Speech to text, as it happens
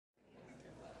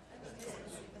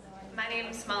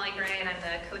Molly Gray, and I'm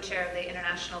the co-chair of the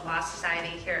International Law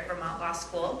Society here at Vermont Law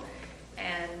School.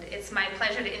 And it's my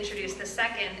pleasure to introduce the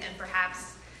second and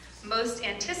perhaps most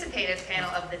anticipated panel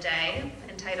of the day,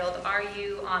 entitled, Are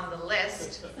You on the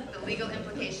List? The Legal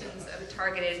Implications of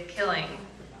Targeted Killing.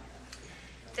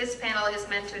 This panel is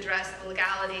meant to address the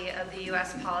legality of the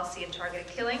U.S. policy of targeted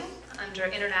killing under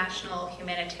International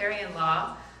Humanitarian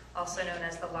Law, also known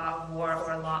as the law of war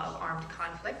or law of armed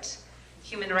conflict,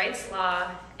 human rights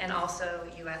law, and also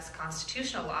U.S.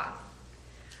 constitutional law.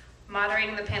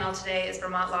 Moderating the panel today is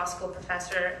Vermont Law School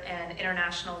professor and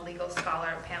international legal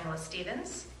scholar Pamela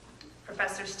Stevens.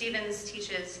 Professor Stevens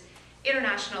teaches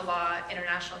international law,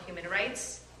 international human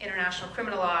rights, international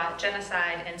criminal law,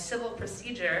 genocide, and civil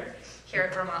procedure here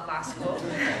at Vermont Law School.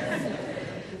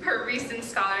 Her recent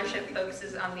scholarship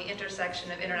focuses on the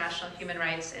intersection of international human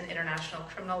rights and international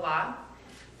criminal law.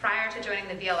 Prior to joining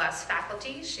the VLS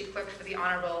faculty, she clerked for the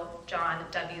Honorable John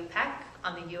W. Peck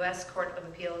on the U.S. Court of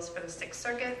Appeals for the Sixth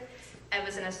Circuit and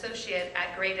was an associate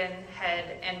at Graydon,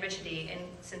 Head, and Richedy in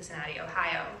Cincinnati,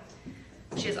 Ohio.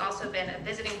 She has also been a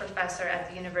visiting professor at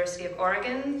the University of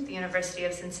Oregon, the University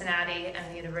of Cincinnati,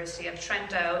 and the University of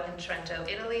Trento in Trento,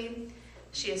 Italy.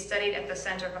 She has studied at the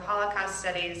Center for Holocaust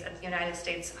Studies at the United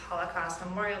States Holocaust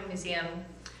Memorial Museum,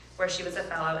 where she was a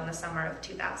fellow in the summer of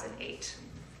 2008.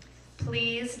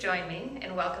 Please join me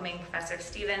in welcoming Professor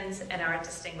Stevens and our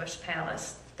distinguished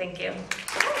panelists. Thank you.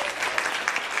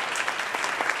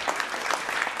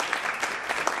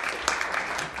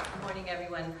 Good morning,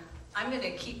 everyone. I'm going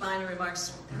to keep my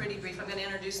remarks pretty brief. I'm going to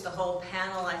introduce the whole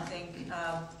panel, I think,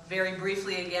 very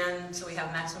briefly again, so we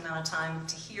have maximum amount of time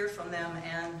to hear from them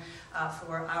and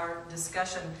for our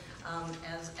discussion.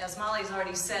 As Molly's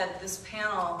already said, this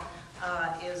panel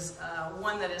is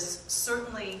one that is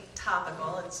certainly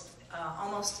topical. It's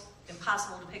almost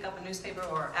impossible to pick up a newspaper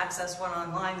or access one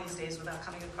online these days without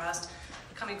coming across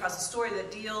a story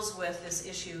that deals with this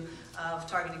issue of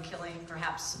targeted killing,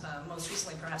 perhaps most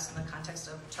recently, perhaps in the context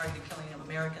of targeted killing of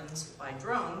Americans by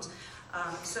drones.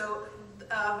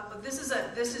 This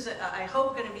is I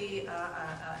hope going to be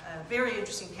a very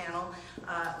interesting panel.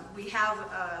 We have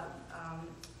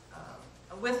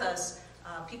with us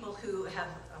people who have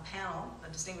a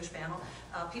distinguished panel,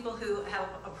 people who have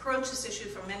approached this issue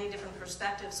from many different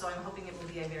perspectives, so I'm hoping it will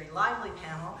be a very lively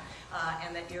panel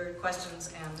and that your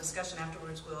questions and discussion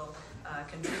afterwards will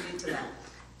contribute to that.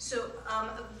 So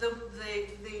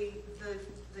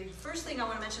the first thing I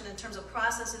want to mention in terms of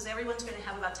process is everyone's going to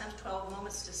have about 10 to 12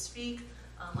 moments to speak.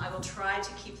 I will try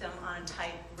to keep them on a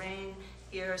tight rein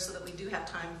here so that we do have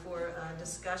time for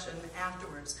discussion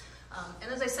afterwards.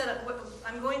 And as I said,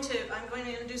 I'm going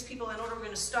to introduce people in order. We're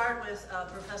going to start with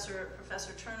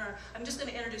Professor Turner. I'm just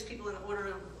going to introduce people in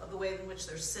order of the way in which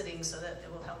they're sitting, so that it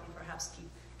will help you perhaps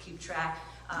keep track.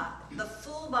 The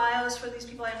full bios for these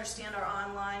people, I understand, are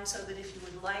online, so that if you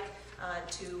would like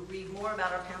to read more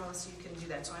about our panelists, you can do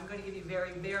that. So I'm going to give you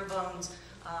very bare bones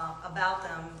about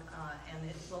them, and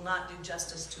it will not do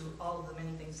justice to all of the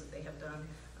many things that they have done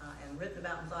and written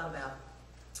about and thought about.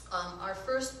 Our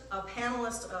first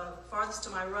panelist, farthest to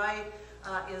my right,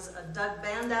 is Doug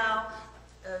Bandow.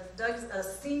 Doug's a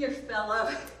senior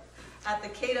fellow at the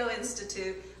CATO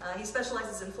Institute. He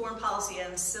specializes in foreign policy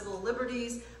and civil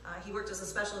liberties. He worked as a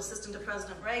special assistant to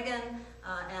President Reagan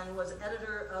and was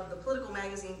editor of the political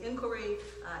magazine Inquiry.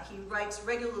 He writes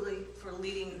regularly for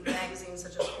leading magazines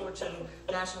such as Fortune,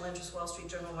 National Interest, Wall Street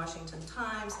Journal, Washington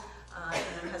Times,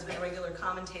 and has been a regular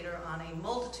commentator on a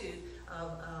multitude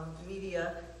of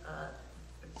media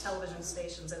television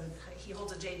stations, and he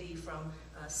holds a JD from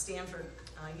Stanford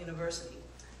University.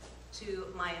 To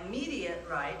my immediate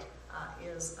right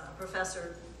is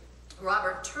Professor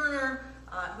Robert Turner,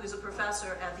 who is a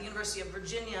professor at the University of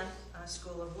Virginia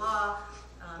School of Law.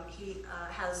 He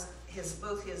has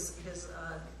both his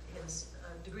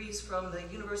degrees from the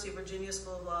University of Virginia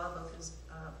School of Law, both his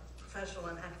professional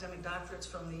and academic doctorates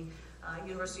from the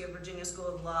University of Virginia School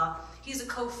of Law. He's a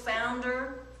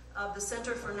co-founder of the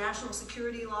Center for National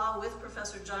Security Law with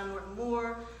Professor John Norton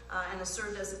Moore, and has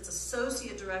served as its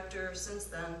associate director since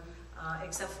then,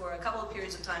 except for a couple of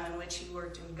periods of time in which he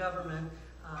worked in government.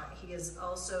 He has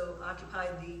also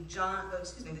occupied the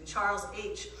Charles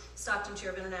H. Stockton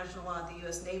Chair of International Law at the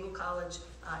U.S. Naval College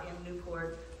in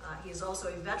Newport. He is also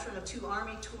a veteran of 2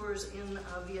 Army tours in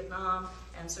Vietnam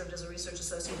and served as a research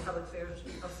associate and public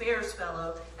affairs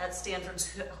fellow at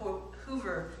Stanford's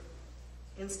Hoover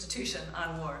Institution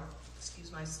on War.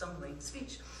 Excuse my stumbling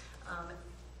speech.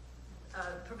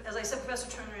 As I said, Professor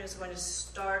Turner is going to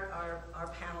start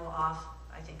our panel off,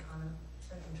 I think, on an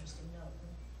interesting note.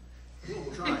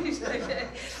 We'll try. Okay.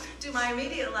 To my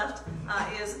immediate left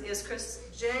is Chris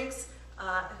Jenks.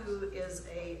 who is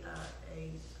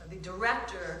the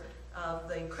director of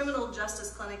the Criminal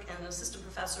Justice Clinic and an assistant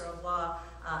professor of law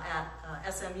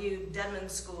at SMU Dedman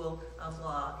School of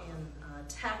Law in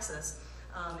Texas.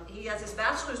 He has his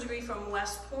bachelor's degree from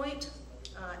West Point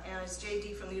and his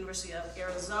JD from the University of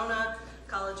Arizona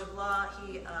College of Law.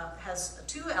 He has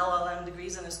 2 LLM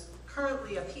degrees and is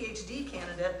currently a PhD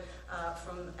candidate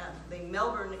from the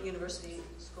Melbourne University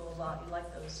School of Law. You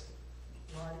like those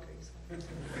law degrees?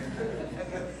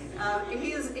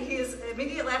 He is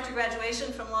immediately after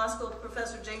graduation from law school,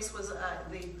 Professor Jenks was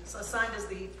assigned as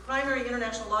the primary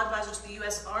international law advisor to the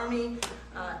U.S. Army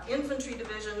Infantry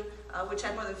Division, which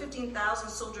had more than 15,000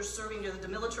 soldiers serving near the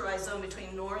demilitarized zone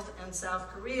between North and South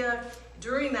Korea.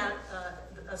 During that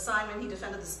assignment, he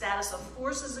defended the status of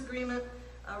forces agreement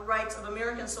rights of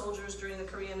American soldiers during the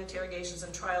Korean interrogations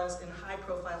and trials in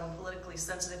high-profile and politically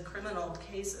sensitive criminal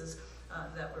cases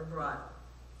that were brought.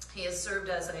 He has served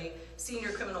as a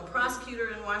senior criminal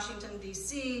prosecutor in Washington,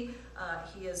 D.C.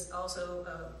 He is also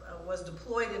was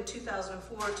deployed in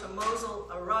 2004 to Mosul,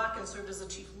 Iraq, and served as the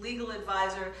chief legal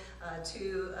advisor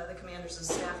to the commanders and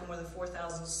staff of more than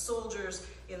 4,000 soldiers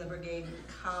in the brigade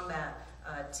combat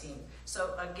team.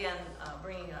 So again,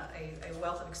 bringing a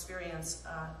wealth of experience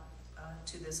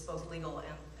to this, both legal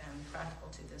and practical,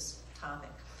 to this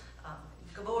topic.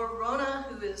 Gabor Rona,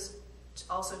 who is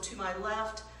also to my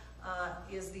left,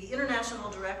 is the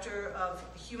International Director of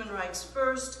Human Rights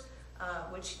First,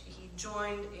 which he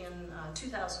joined in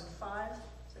 2005.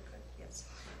 Is that correct? Yes.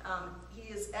 He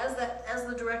is, as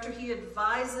the director, he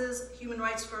advises Human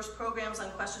Rights First programs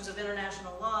on questions of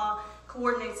international law,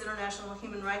 coordinates international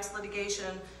human rights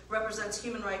litigation, represents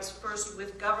Human Rights First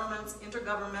with governments,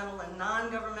 intergovernmental and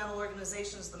non-governmental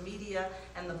organizations, the media,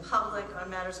 and the public on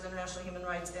matters of international human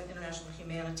rights and international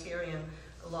humanitarian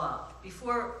law.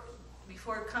 Before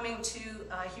coming to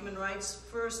Human Rights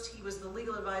First, he was the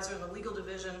legal advisor in the legal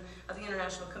division of the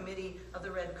International Committee of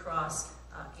the Red Cross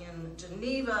in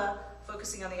Geneva,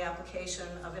 focusing on the application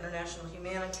of international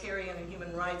humanitarian and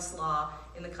human rights law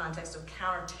in the context of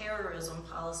counterterrorism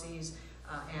policies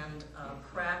and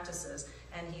practices.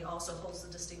 And he also holds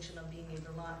the distinction of being a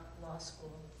Vermont Law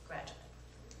School graduate.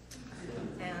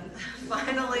 And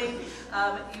finally,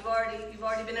 you've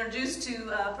already been introduced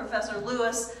to Professor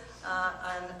Lewis.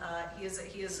 He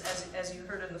is, as you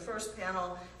heard in the first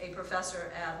panel, a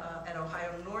professor at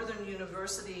Ohio Northern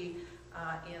University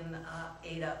in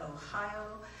Ada,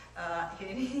 Ohio.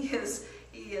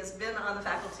 He has been on the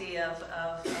faculty of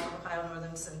Ohio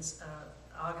Northern since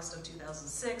August of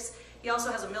 2006. He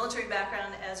also has a military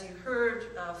background, as you heard,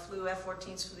 flew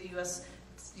F-14s for the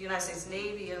United States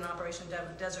Navy in Operation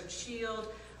Desert Shield.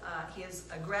 He is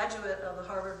a graduate of the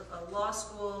Harvard Law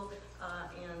School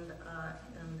and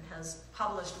has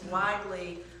published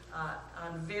widely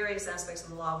on various aspects of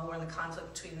the law of war and the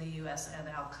conflict between the U.S. and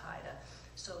Al-Qaeda.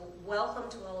 So welcome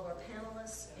to all of our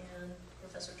panelists and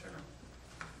Professor Turner.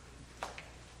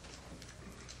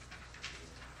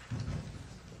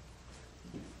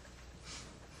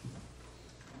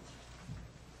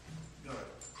 Got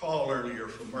a call earlier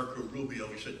from Marco Rubio.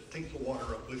 He said, take the water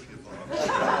up with you, Bob.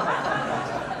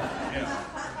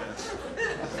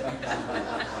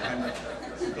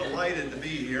 I'm delighted to be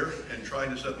here, and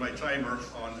trying to set my timer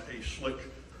on a slick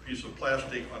piece of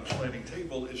plastic on a sliding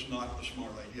table is not a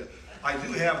smart idea. I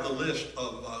do have the list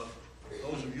of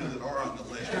those of you that are on the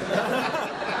list.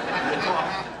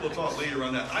 We'll talk later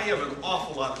on that. I have an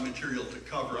awful lot of material to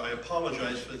cover. I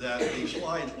apologize for that. The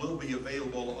slides will be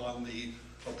available on the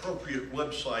appropriate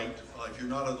website. If you're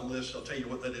not on the list, I'll tell you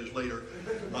what that is later.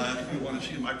 If you want to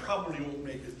see them, I probably won't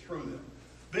make it through them.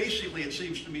 Basically, it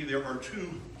seems to me there are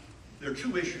two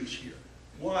issues here.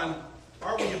 One,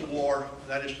 are we in war?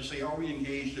 That is to say, are we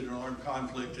engaged in an armed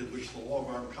conflict in which the law of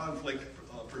armed conflict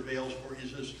prevails, or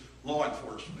is this law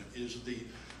enforcement? Is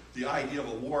the idea of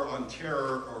a war on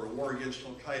terror or a war against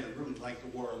Al-Qaeda really like the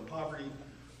war on poverty?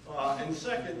 And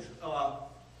second,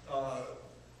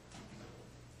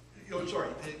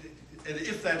 and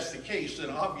if that's the case, then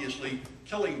obviously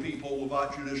killing people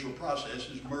without judicial process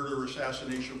is murder,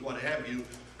 assassination, what have you,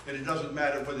 and it doesn't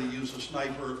matter whether you use a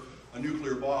sniper, a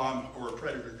nuclear bomb, or a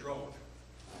predator drone.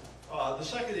 The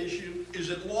second issue, is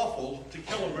it lawful to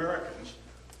kill Americans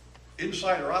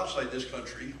inside or outside this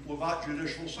country without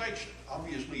judicial sanction?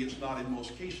 Obviously it's not in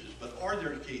most cases, but are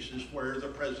there cases where the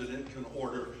president can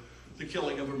order the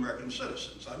killing of American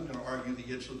citizens? I'm going to argue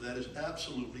the answer to that is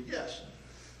absolutely yes.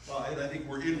 And I think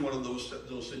we're in one of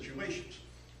those situations.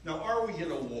 Now, are we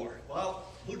in a war? Well,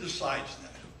 who decides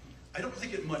that? I don't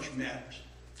think it much matters.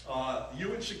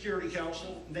 UN Security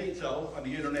Council, NATO, on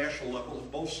the international level,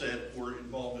 have both said we're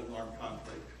involved in an armed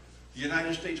conflict. The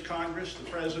United States Congress, the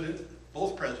President,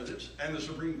 both Presidents, and the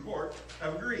Supreme Court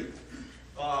have agreed.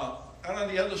 And on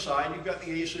the other side, you've got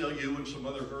the ACLU and some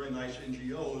other very nice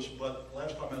NGOs, but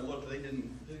last time I looked, they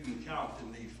didn't count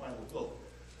in the final vote.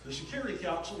 The Security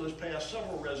Council has passed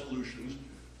several resolutions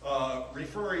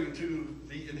referring to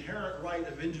the inherent right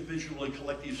of individual and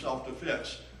collective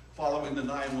self-defense following the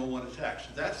 9/11 attacks.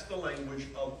 That's the language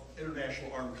of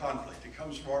international armed conflict. It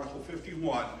comes from Article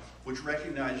 51, which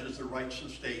recognizes the rights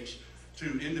of states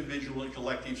to individual and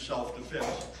collective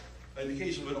self-defense in the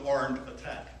case of an armed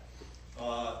attack.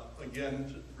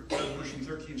 Again, Resolution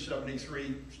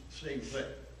 1373, same thing.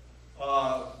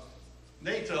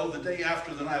 NATO, the day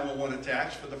after the 9/11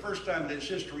 attacks, for the first time in its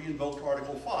history, invoked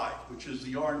Article 5, which is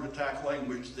the armed attack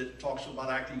language that talks about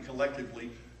acting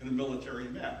collectively in a military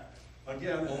manner.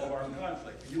 Again, law of armed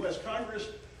conflict. The U.S. Congress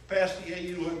passed the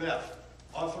AUMF,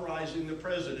 authorizing the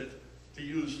President to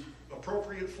use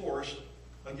appropriate force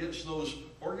against those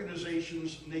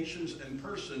organizations, nations, and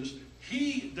persons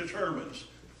he determines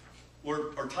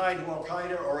are tied to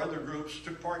Al-Qaeda or other groups,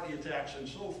 took part in the attacks, and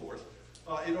so forth,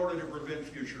 in order to prevent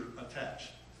future attacks.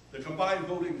 The combined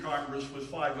vote in Congress was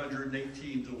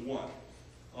 518 to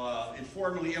 1. It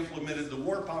formally implemented the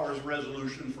War Powers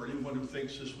Resolution for anyone who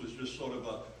thinks this was just sort of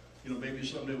a, maybe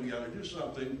someday we ought to do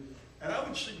something. And I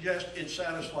would suggest it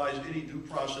satisfies any due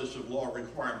process of law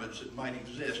requirements that might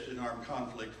exist in armed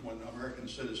conflict when American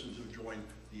citizens have joined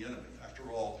the enemy. After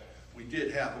all, we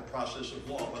did have a process of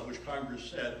law by which Congress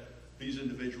said these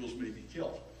individuals may be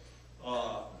killed.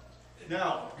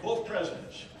 Now, both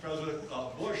presidents, President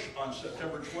Bush on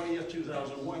September 20th,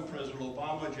 2001, President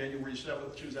Obama, January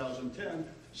 7th, 2010,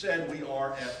 said we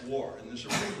are at war. And the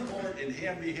Supreme Court, in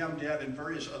Hamby-Hamdan and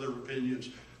various other opinions,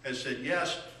 has said,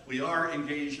 yes, we are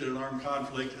engaged in an armed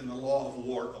conflict and the law of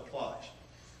war applies.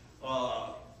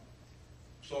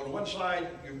 So on one side,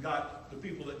 you've got the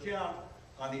people that count.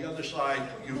 On the other side,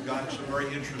 you've got some very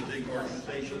interesting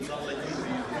organizations. I'll let you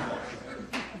read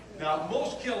them. Now,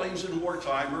 most killings in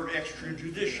wartime are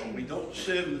extrajudicial. We don't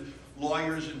send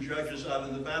lawyers and judges out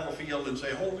in the battlefield and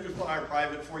say, hold your fire,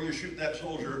 private, before you shoot that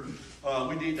soldier.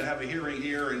 We need to have a hearing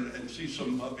here and see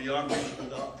some beyond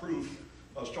reasonable doubt proof,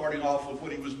 starting off with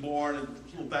when he was born and a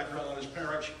little background on his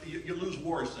parents. You lose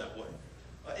wars that way.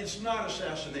 It's not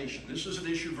assassination. This is an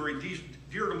issue very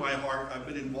dear to my heart. I've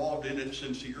been involved in it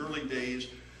since the early days.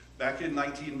 Back in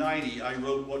 1990, I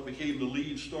wrote what became the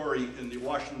lead story in the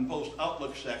Washington Post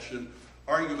Outlook section,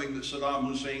 arguing that Saddam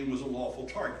Hussein was a lawful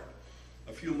target.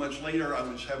 A few months later, I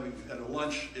was having at a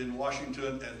lunch in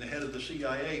Washington, and the head of the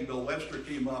CIA, Bill Webster,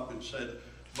 came up and said,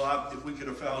 Bob, if we could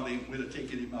have found him, we'd have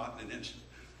taken him out in an instant.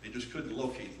 They just couldn't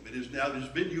locate him. It is now, there's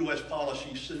been U.S.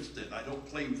 policy since then. I don't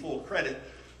claim full credit,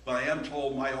 but I am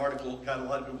told my article got a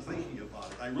lot of people thinking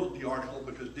about it. I wrote the article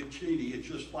because Dick Cheney had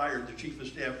just fired the Chief of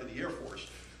Staff of the Air Force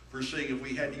for saying if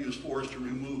we had to use force to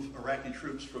remove Iraqi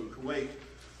troops from Kuwait,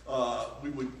 we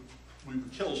would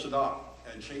kill Saddam.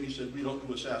 And Cheney said, we don't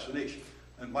do assassination.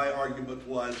 And my argument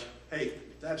was, hey,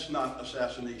 that's not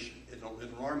assassination. In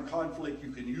an armed conflict,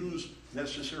 you can use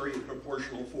necessary and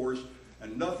proportional force,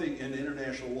 and nothing in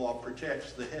international law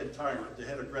protects the head tyrant, the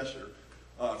head aggressor,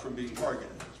 from being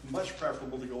targeted. It's much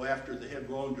preferable to go after the head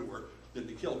wrongdoer than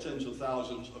to kill tens of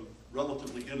thousands of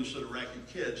relatively innocent Iraqi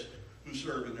kids who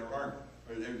serve in their army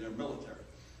or in their military.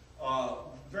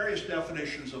 Various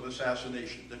definitions of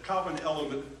assassination. The common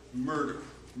element, murder.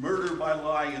 Murder by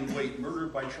lying in wait, murder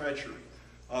by treachery.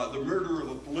 The murder of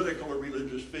a political or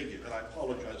religious figure. And I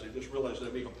apologize, I just realized I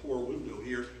make a poor window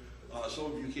here.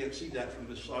 Some of you can't see that from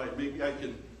this side. Maybe I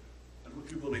want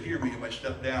people to hear me if I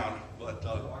step down, but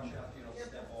watch out, you don't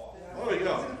step off. Oh,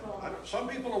 yeah. Some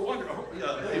people are wondering.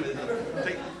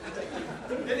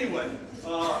 Anyway,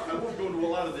 I won't go into a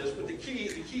lot of this, but the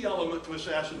key element to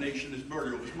assassination is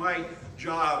murder. It was my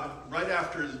job right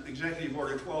after Executive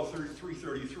Order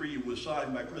 12333 was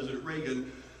signed by President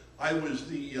Reagan. I was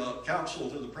the counsel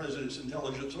to the President's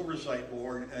Intelligence Oversight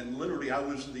Board, and literally I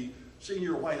was the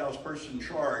senior White House person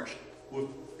charged with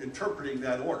interpreting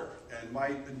that order. And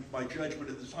my judgment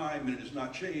at the time, and it has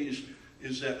not changed,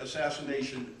 is that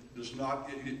assassination does not,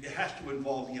 it has to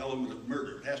involve the element of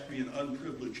murder. It has to be an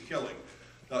unprivileged killing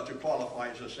to qualify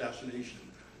as assassination.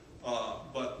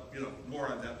 But, more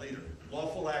on that later.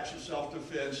 Lawful acts of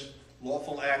self-defense,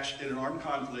 lawful acts in an armed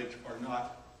conflict are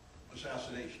not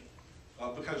assassination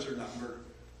because they're not murder.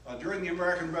 During the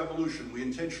American Revolution, we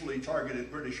intentionally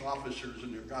targeted British officers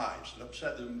and their guides. It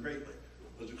upset them greatly.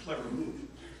 It was a clever move.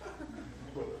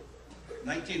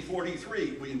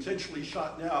 1943, we intentionally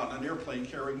shot down an airplane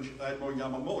carrying Admiral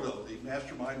Yamamoto, the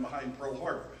mastermind behind Pearl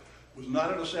Harbor. It was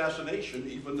not an assassination,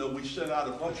 even though we sent out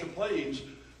a bunch of planes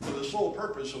for the sole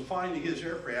purpose of finding his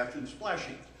aircraft and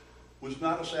splashing it. It was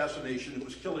not assassination, it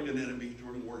was killing an enemy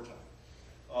during wartime.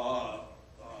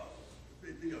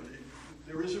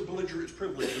 There is a belligerent's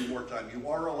privilege in wartime. You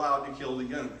are allowed to kill the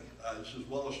enemy. This is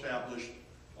well established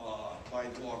by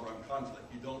long-run conflict.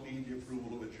 You don't need the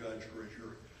approval of a judge or a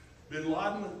jury. Bin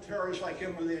Laden, terrorists like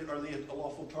him, are they a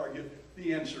lawful target?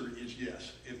 The answer is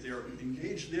yes. If they're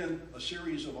engaged in a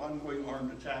series of ongoing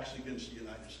armed attacks against the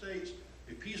United States,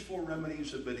 if peaceful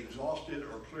remedies have been exhausted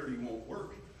or clearly won't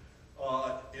work,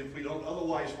 if we don't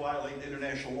otherwise violate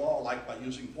international law, like by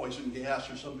using poison gas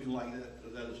or something like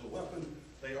that as a weapon,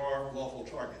 they are lawful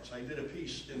targets. I did a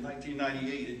piece in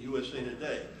 1998 in USA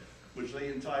Today, which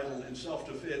they entitled, "In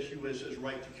Self-Defense, USA's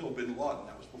Right to Kill Bin Laden."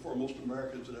 That was before most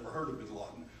Americans had ever heard of Bin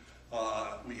Laden.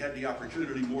 We had the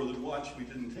opportunity more than once, we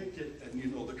didn't take it, and you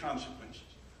know the consequences.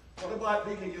 What about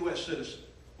being a US citizen?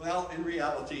 Well, in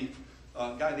reality,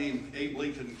 a guy named Abe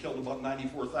Lincoln killed about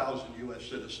 94,000 US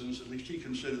citizens, at least he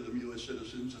considered them US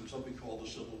citizens, in something called the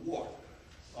Civil War.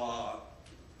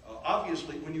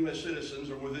 Obviously, when US citizens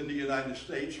are within the United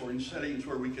States or in settings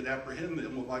where we can apprehend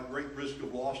them without great risk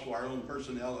of loss to our own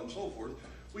personnel and so forth,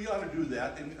 we ought to do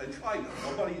that and try them.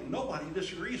 Nobody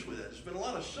disagrees with it. There's been a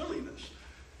lot of silliness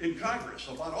in Congress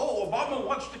about, oh, Obama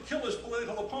wants to kill his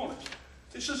political opponents.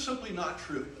 This is simply not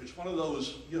true. It's one of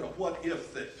those, what if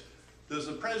things. Does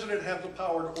the president have the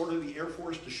power to order the Air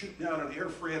Force to shoot down an Air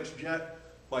France jet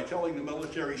by telling the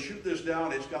military, shoot this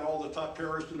down, it's got all the top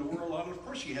terrorists in the world on it? Of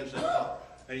course he has that power.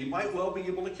 And he might well be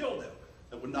able to kill them.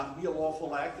 That would not be a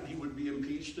lawful act, and he would be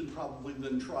impeached and probably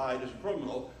then tried as a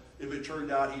criminal if it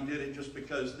turned out he did it just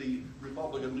because the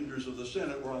Republican leaders of the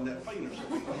Senate were on that plane or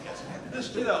something like that.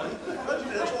 The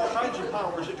president has all kinds of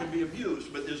powers that can be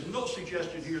abused, but there's no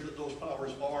suggestion here that those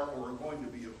powers are or are going to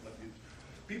be abused.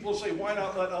 People say, why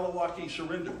not let Alawaki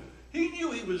surrender? He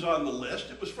knew he was on the list.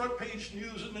 It was front page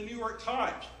news in the New York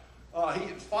Times.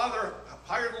 His father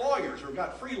hired lawyers, or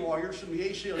got free lawyers from the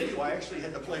ACLU. I actually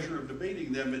had the pleasure of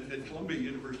debating them at Columbia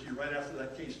University right after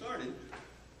that case started.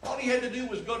 All he had to do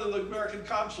was go to the American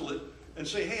consulate and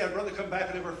say, hey, I'd rather come back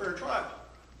and have a fair trial.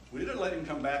 We didn't let him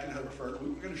come back and have a fair trial.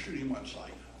 We were going to shoot him on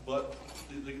sight. But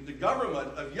the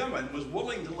government of Yemen was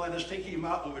willing to let us take him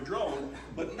out with a drone,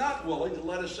 but not willing to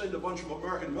let us send a bunch of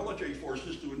American military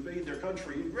forces to invade their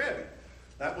country and grab him.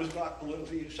 That was not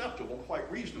politically acceptable,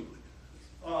 quite reasonably.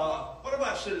 What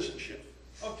about citizenship?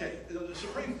 Okay, the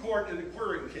Supreme Court in the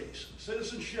Quirin case,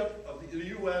 citizenship of the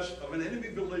U.S. of an enemy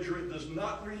belligerent does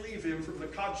not relieve him from the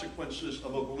consequences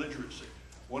of a belligerency.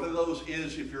 One of those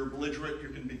is, if you're a belligerent, you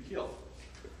can be killed.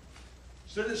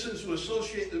 Citizens who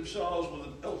associate themselves with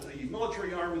the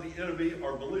military arm of the enemy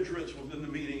are belligerents within the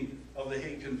meaning of the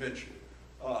Hague Convention.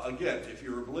 Again, if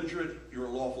you're a belligerent, you're a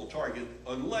lawful target,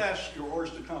 unless you're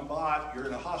orders to combat, you're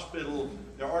in a hospital.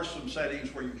 There are some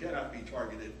settings where you cannot be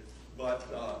targeted, but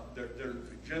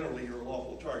generally you're a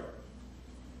lawful target.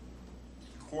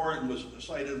 Quirin was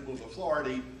cited with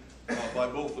authority by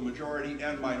both the majority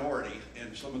and minority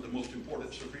in some of the most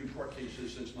important Supreme Court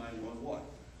cases since 9/11.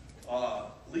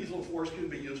 Lethal force can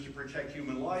be used to protect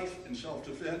human life in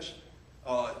self-defense,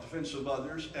 defense of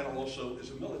others, and also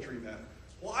as a military matter.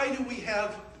 Why do we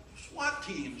have SWAT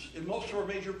teams in most of our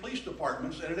major police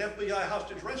departments and an FBI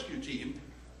hostage rescue team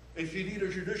if you need a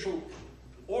judicial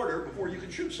order before you can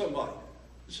shoot somebody?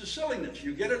 This is silliness.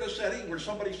 You get in a setting where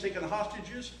somebody's taking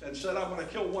hostages and said, I'm going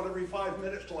to kill one every 5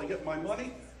 minutes till I get my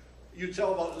money. You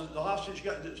tell the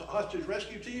hostage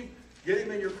rescue team, get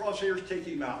him in your crosshairs, take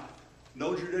him out.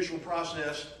 No judicial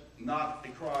process, not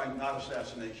a crime, not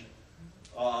assassination.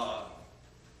 All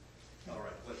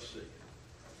right, let's see.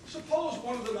 Suppose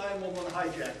one of the 911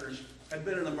 hijackers had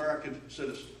been an American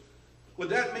citizen. Would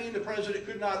that mean the president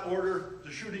could not order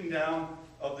the shooting down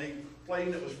of the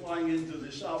plane that was flying into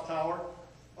the South Tower?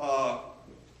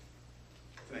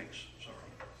 Thanks, sorry.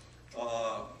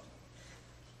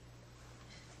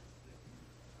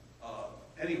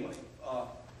 Anyway,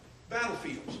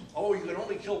 battlefields. Oh, you can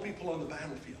only kill people on the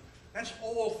battlefield. That's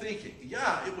all thinking.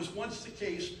 Yeah, it was once the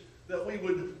case that we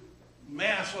would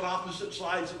mass on opposite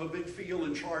sides of a big field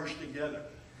and charge together.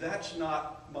 That's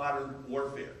not modern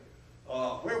warfare.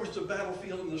 Where was the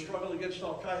battlefield in the struggle against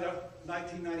Al-Qaeda?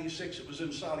 1996, it was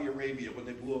in Saudi Arabia when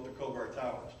they blew up the Kogar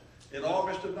Towers. In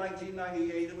August of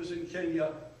 1998, it was in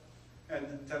Kenya and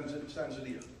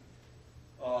Tanzania.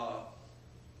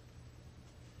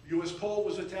 U.S. coal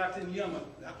was attacked in Yemen.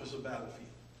 That was a battlefield.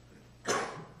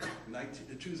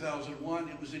 In 2001,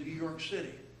 it was in New York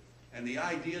City. And the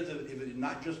idea that if it had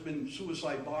not just been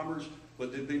suicide bombers,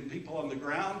 but there'd been people on the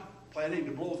ground planning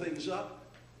to blow things up,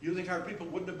 you think our people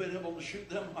wouldn't have been able to shoot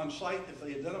them on sight if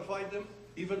they identified them?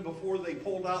 even before they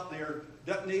pulled out their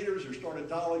detonators or started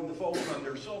dialing the phone on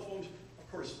their cell phones?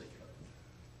 Of course they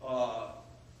could. I'll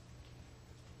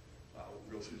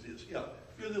go through this. Yeah,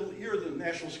 you're the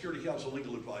National Security Council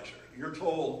legal advisor. You're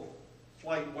told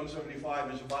Flight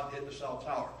 175 is about to hit the South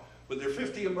Tower, but there are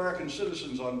 50 American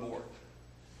citizens on board.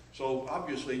 So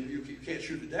obviously you can't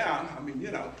shoot it down. I mean,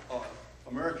 you know,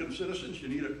 American citizens, you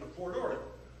need a court order.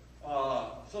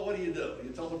 So what do?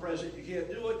 You tell the president you can't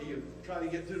do it. You try to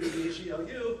get through to the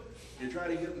ACLU. You try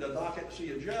to get in the docket to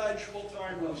see a judge. Well,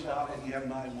 time runs out and you have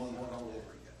 911 all over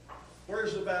again.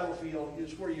 Where's the battlefield?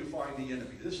 It's where you find the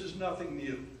enemy. This is nothing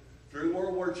new. During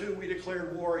World War II, we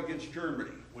declared war against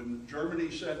Germany. When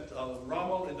Germany sent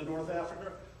Rommel into North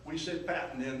Africa, we sent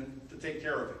Patton in to take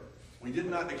care of him. We did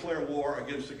not declare war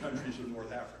against the countries of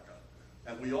North Africa.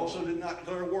 And we also did not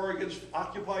declare war against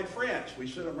occupied France. We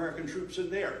sent American troops in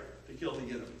there to kill the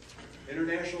enemy.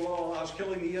 International law allows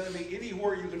killing the enemy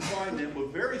anywhere you can find them,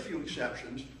 with very few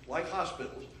exceptions, like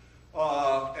hospitals.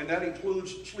 And that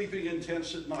includes sleeping in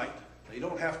tents at night. They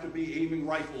don't have to be aiming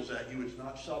rifles at you. It's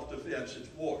not self-defense, it's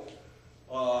war.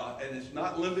 And it's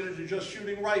not limited to just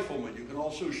shooting riflemen. You can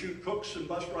also shoot cooks and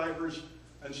bus drivers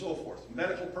and so forth.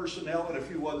 Medical personnel and a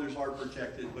few others are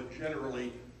protected, but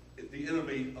generally the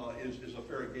enemy is a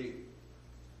fair game.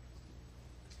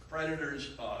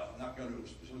 Predators, not going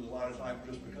to spend a lot of time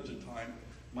just because of time.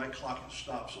 My clock has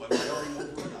stopped, so I'm going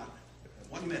over or not.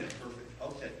 1 minute, perfect.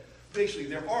 Okay. Basically,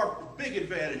 there are big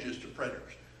advantages to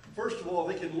predators. First of all,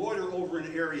 they can loiter over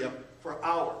an area for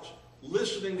hours,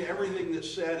 listening to everything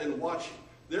that's said and watching.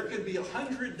 There could be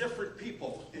 100 different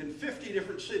people in 50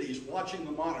 different cities watching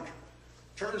the monitor.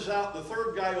 Turns out the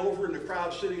third guy over in the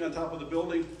crowd sitting on top of the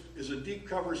building is a deep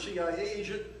cover CIA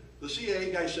agent. The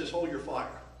CIA guy says, hold your fire.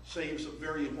 Saves a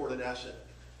very important asset.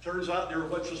 Turns out there are a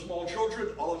bunch of small children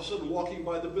all of a sudden walking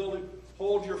by the building.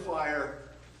 Hold your fire.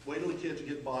 Wait till the kids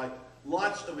get by.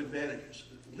 Lots of advantages.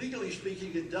 Legally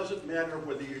speaking, it doesn't matter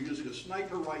whether you're using a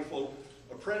sniper rifle,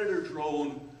 a Predator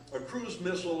drone, a cruise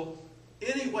missile,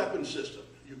 any weapon system.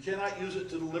 You cannot use it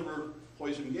to deliver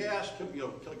poison gas,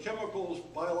 chemicals,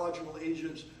 biological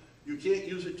agents. You can't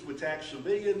use it to attack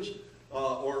civilians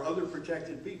or other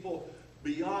protected people.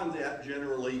 Beyond that,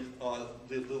 generally,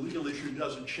 the legal issue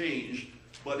doesn't change.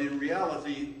 But in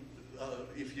reality,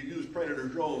 if you use Predator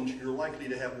drones, you're likely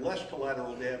to have less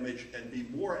collateral damage and be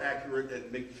more accurate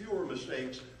and make fewer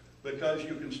mistakes because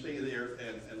you can stay there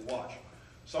and watch.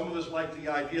 Some of us like the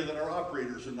idea that our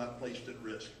operators are not placed at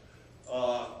risk.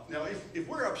 Now, if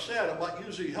we're upset about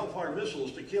using Hellfire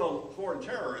missiles to kill foreign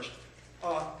terrorists,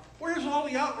 where's all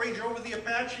the outrage over the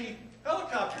Apache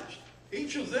helicopters?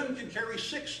 Each of them can carry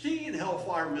 16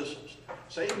 Hellfire missiles,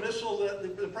 same missile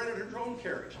that the Predator drone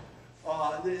carries.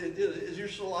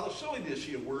 There's a lot of silliness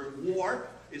here. We're at war.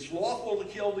 It's lawful to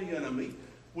kill the enemy.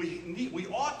 We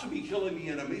ought to be killing the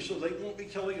enemy so they won't be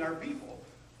killing our people.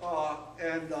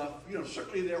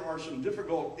 Certainly there are some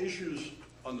difficult issues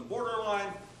on the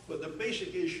borderline, but the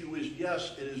basic issue is,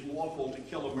 yes, it is lawful to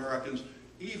kill Americans,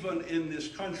 even in this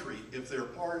country, if they're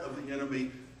part of the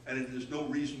enemy, and it is no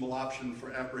reasonable option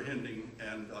for apprehending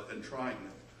and trying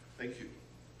them. Thank you.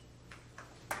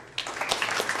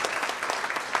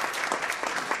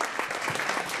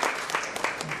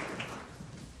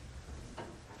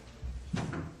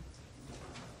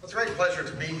 It's a great pleasure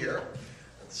to be here.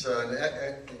 It's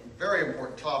a very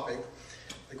important topic.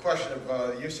 The question of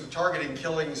the use of targeting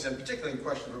killings, and particularly the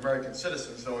question of American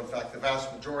citizens, though in fact the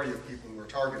vast majority of people who are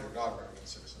targeted are not American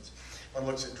citizens. One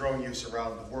looks at drone use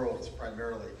around the world, it's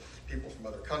primarily people from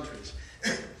other countries.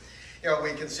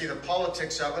 We can see the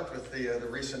politics of it with the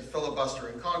recent filibuster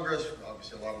in Congress,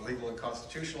 obviously a lot of legal and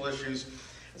constitutional issues.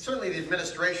 And certainly the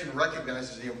administration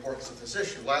recognizes the importance of this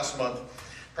issue. Last month,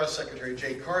 Press Secretary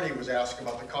Jay Carney was asked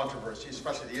about the controversy,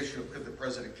 especially the issue of could the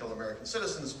president kill American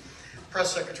citizens.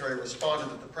 Press Secretary responded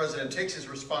that the president takes his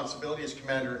responsibility as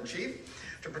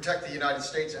Commander-in-Chief to protect the United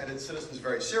States and its citizens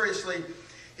very seriously.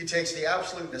 He takes the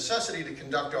absolute necessity to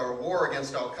conduct our war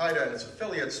against al-Qaeda and its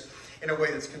affiliates in a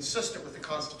way that's consistent with the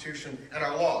Constitution and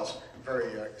our laws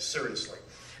very seriously.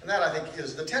 And that, I think,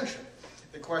 is the tension.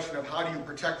 The question of how do you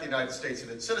protect the United States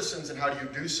and its citizens, and how do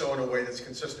you do so in a way that's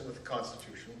consistent with the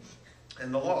Constitution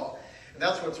and the law. And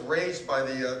that's what's raised by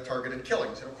the targeted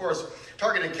killings. And of course,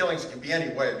 targeted killings can be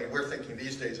any way. I mean, we're thinking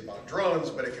these days about drones,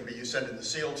 but it can be you send in the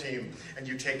SEAL team and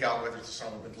you take out whether it's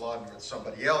Osama bin Laden or it's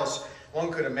somebody else.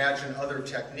 One could imagine other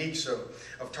techniques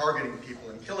of targeting people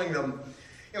and killing them.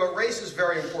 It raises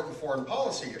very important foreign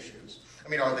policy issues. I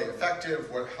mean, are they effective?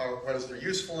 What is their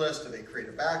usefulness? Do they create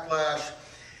a backlash?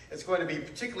 It's going to be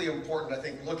particularly important, I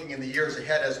think, looking in the years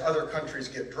ahead as other countries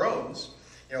get drones.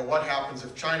 What happens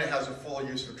if China has a full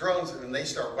use of drones and they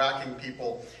start whacking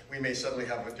people? We may suddenly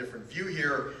have a different view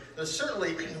here. There's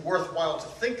certainly worthwhile to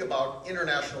think about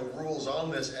international rules on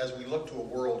this as we look to a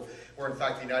world where, in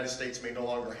fact, the United States may no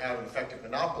longer have an effective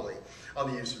monopoly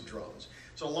on the use of drones.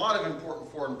 So a lot of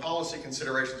important foreign policy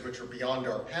considerations which are beyond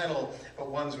our panel, but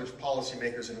ones which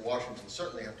policymakers in Washington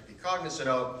certainly have to be cognizant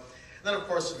of. And then, of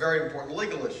course, very important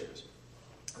legal issues.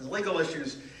 And legal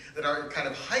issues that are kind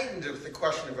of heightened with the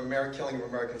question of killing of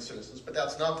American citizens, but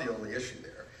that's not the only issue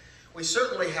there. We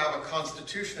certainly have a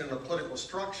constitution and a political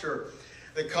structure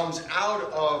that comes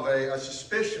out of a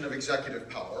suspicion of executive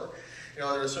power.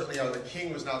 There's certainly, the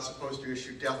king was not supposed to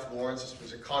issue death warrants. This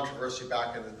was a controversy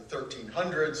back in the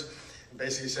 1300s. And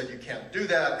basically said you can't do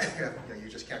that. You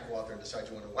just can't go out there and decide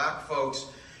you want to whack folks.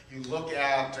 You look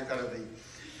at kind of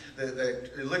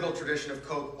the legal tradition of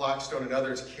Koch, Blackstone, and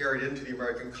others carried into the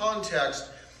American context,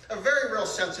 a very real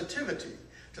sensitivity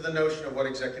to the notion of what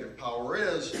executive power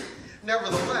is.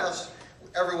 Nevertheless,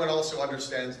 everyone also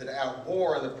understands that at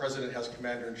war, the president has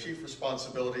commander-in-chief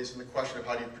responsibilities, and the question of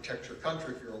how do you protect your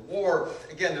country if you're at war,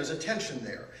 again, there's a tension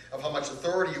there of how much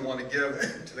authority you want to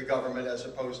give to the government as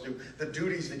opposed to the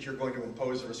duties that you're going to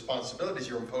impose, the responsibilities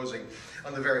you're imposing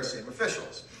on the very same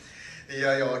officials.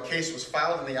 A case was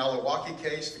filed in the Alawaki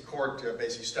case. The court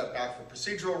basically stepped back for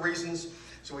procedural reasons.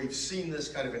 So we've seen this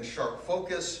kind of in sharp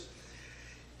focus.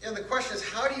 And the question is,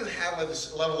 how do you have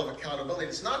this level of accountability?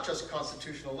 It's not just a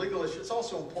constitutional legal issue. It's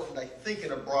also important, I think,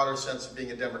 in a broader sense of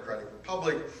being a democratic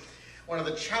republic. One of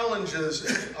the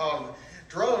challenges of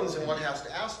drones, and one has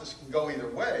to ask this, can go either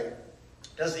way.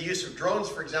 Does the use of drones,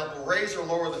 for example, raise or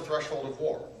lower the threshold of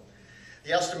war?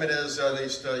 The estimate is,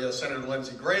 Senator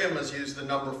Lindsey Graham has used the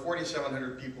number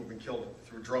 4,700 people have been killed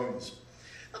through drones.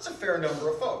 That's a fair number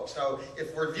of folks. Now,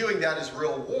 if we're viewing that as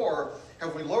real war,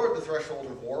 have we lowered the threshold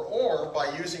of war, or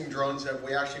by using drones have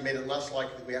we actually made it less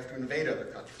likely that we have to invade other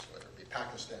countries, whether it be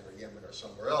Pakistan or Yemen or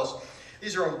somewhere else?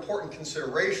 These are important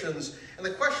considerations. And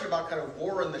the question about kind of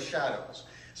war in the shadows,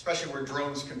 especially where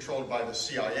drones controlled by the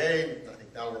CIA, I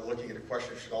think now we're looking at a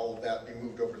question, should all of that be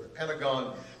moved over to the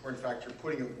Pentagon, or in fact you're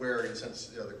putting it where, in a sense,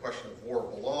 the question of war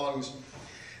belongs.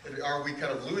 Are we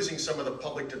kind of losing some of the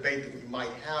public debate that we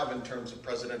might have in terms of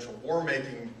presidential war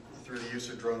making through the use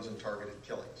of drones and targeted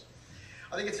killings?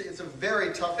 I think it's a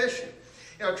very tough issue.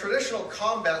 Traditional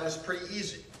combat was pretty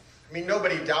easy. I mean,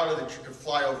 nobody doubted that you could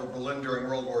fly over Berlin during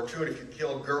World War II, and if you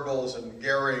killed Goebbels and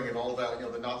Goering and all that,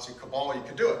 the Nazi cabal, you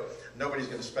could do it. Nobody's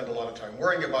going to spend a lot of time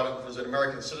worrying about it. If there's an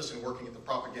American citizen working at the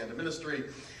propaganda ministry,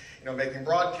 making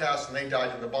broadcasts, and they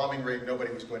died in the bombing raid,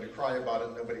 nobody was going to cry about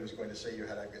it. Nobody was going to say you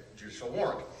had a judicial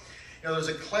warrant. There's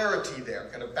a clarity there.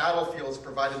 Kind of battlefields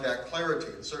provided that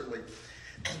clarity, and certainly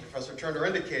Professor Turner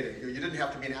indicated, you didn't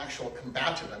have to be an actual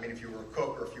combatant. I mean, if you were a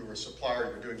cook or if you were a supplier,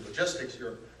 you were doing logistics,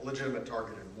 you're a legitimate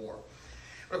target in war.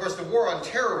 But of course, the war on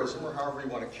terrorism, or however you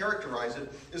want to characterize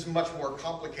it, is much more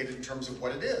complicated in terms of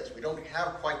what it is. We don't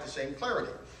have quite the same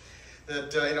clarity.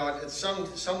 That, at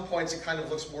some points it kind of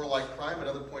looks more like crime, at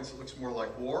other points it looks more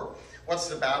like war. What's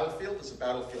the battlefield? Is the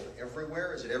battlefield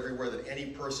everywhere? Is it everywhere that any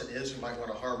person is who might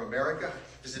want to harm America?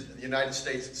 Is it the United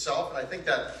States itself? And I think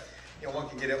that one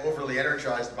can get overly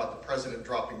energized about the president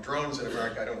dropping drones in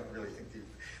America. I don't really think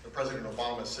the President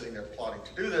Obama is sitting there plotting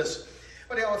to do this.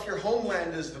 But if your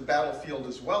homeland is the battlefield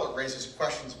as well, it raises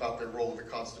questions about the role of the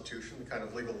Constitution, the kind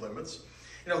of legal limits.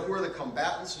 Who are the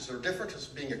combatants? Is there a difference as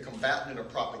being a combatant and a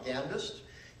propagandist?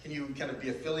 Can you kind of be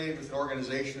affiliated with an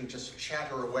organization and just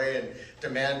chatter away and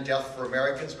demand death for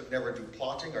Americans but never do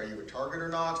plotting? Are you a target or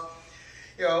not?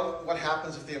 What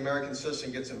happens if the American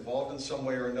citizen gets involved in some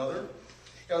way or another?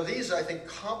 These, I think,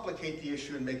 complicate the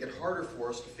issue and make it harder for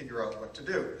us to figure out what to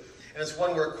do. And it's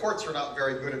one where courts are not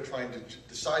very good at trying to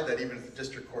decide that, even if the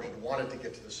district court had wanted to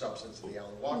get to the substance of the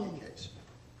Alawaki case.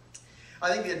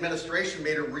 I think the administration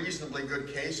made a reasonably good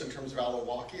case in terms of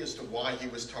Alawaki as to why he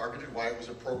was targeted, why it was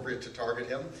appropriate to target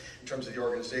him in terms of the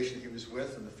organization he was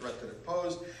with and the threat that it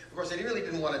posed. Of course, they really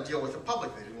didn't want to deal with the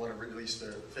public. They didn't want to release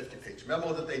the 50-page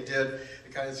memo that they did.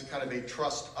 It's kind of a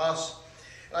trust us.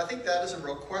 And I think that is a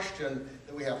real question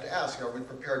that we have to ask. Are we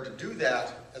prepared to do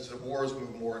that as the wars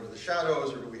move more into the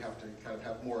shadows, or do we have to kind of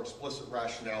have more explicit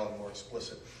rationale and more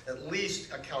explicit, at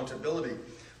least, accountability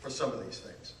for some of these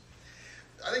things?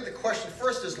 I think the question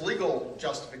first is legal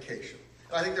justification.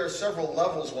 And I think there are several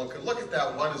levels one could look at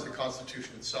that. One is the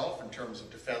Constitution itself in terms of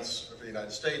defense of the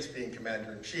United States, being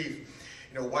commander-in-chief.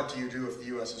 What do you do if the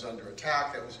U.S. is under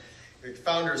attack? The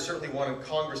founders certainly wanted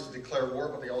Congress to declare war,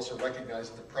 but they also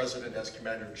recognized that the president as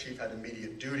commander-in-chief had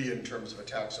immediate duty in terms of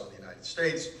attacks on the United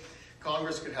States.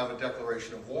 Congress could have a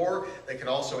declaration of war. They can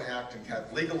also act and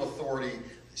have legal authority.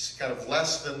 It's kind of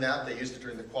less than that. They used it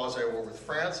during the quasi-war with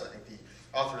France. I think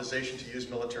the authorization to use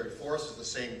military force is the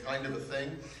same kind of a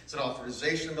thing. It's an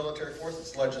authorization of military force.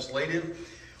 It's legislative.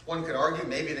 One could argue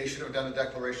maybe they should have done a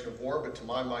declaration of war, but to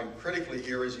my mind, critically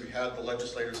here is you had the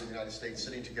legislators in the United States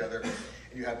sitting together, and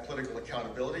you had political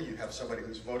accountability. You have somebody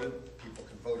who's voted. People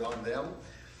can vote on them.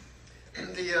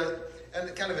 And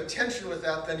the kind of attention with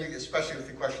that, then, especially with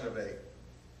the question of an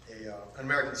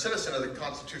American citizen, or the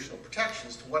constitutional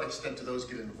protections, to what extent do those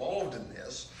get involved in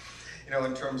this? You know,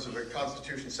 in terms of the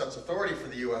Constitution sets authority for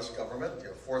the U.S. government, you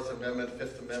know, Fourth Amendment,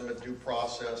 Fifth Amendment, due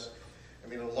process. I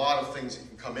mean, a lot of things that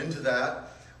can come into that.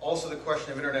 Also, the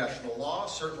question of international law.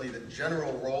 Certainly, the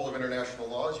general role of international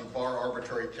law is you bar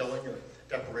arbitrary killing or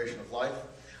deprivation of life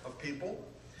of people.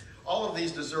 All of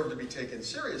these deserve to be taken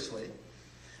seriously.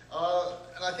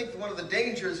 And I think one of the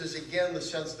dangers is, again, the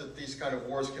sense that these kind of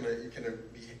wars can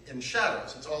be in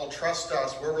shadows. It's all trust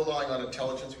us. We're relying on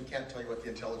intelligence. We can't tell you what the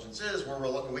intelligence is.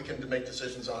 We can make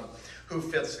decisions on who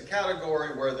fits the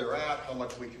category, where they're at, how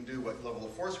much we can do, what level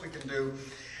of force we can do.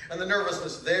 And the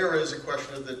nervousness there is a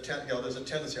question of there's a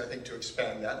tendency, I think, to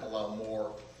expand that and allow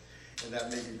more. And that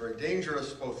may be very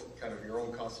dangerous, both kind of your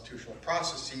own constitutional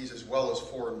processes as well as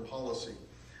foreign policy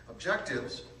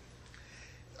objectives.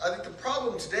 I think the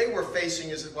problem today we're facing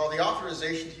is that while the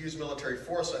authorization to use military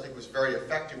force, I think, was very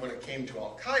effective when it came to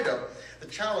al-Qaeda, the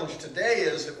challenge today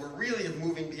is that we're really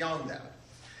moving beyond that.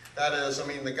 That is, I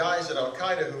mean, the guys at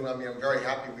al-Qaeda, who, I mean, I'm very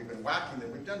happy we've been whacking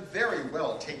them, we've done very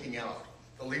well taking out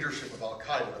the leadership of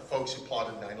al-Qaeda, the folks who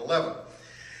plotted 9/11.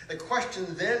 The question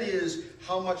then is,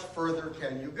 how much further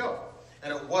can you go?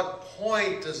 And at what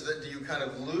point do you kind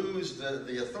of lose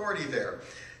the authority there?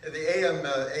 The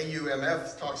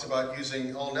AUMF talks about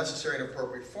using all necessary and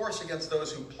appropriate force against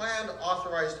those who planned,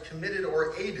 authorized, committed,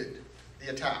 or aided the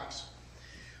attacks.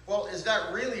 Well, is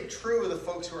that really true of the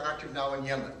folks who are active now in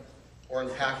Yemen, or in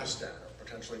Pakistan, or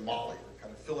potentially Mali? We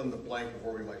kind of fill in the blank of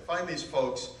where we might find these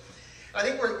folks. I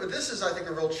think this is, I think,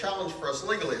 a real challenge for us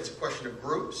legally. It's a question of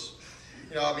groups.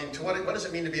 You know, I mean, what does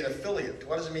it mean to be an affiliate?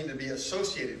 What does it mean to be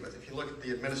associated with? If you look at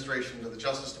the administration of the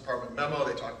Justice Department memo,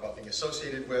 they talk about being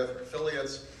associated with or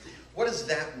affiliates. What does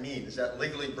that mean? Does that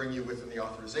legally bring you within the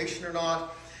authorization or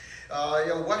not?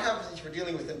 You know, what happens if you're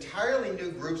dealing with entirely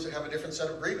new groups that have a different set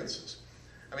of grievances?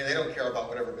 I mean, they don't care about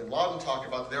whatever bin Laden talked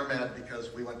about. They're mad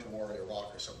because we went to war in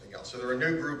Iraq or something else. So they're a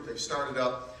new group. They've started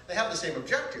up. They have the same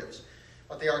objectives,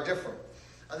 but they are different.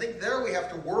 I think there we have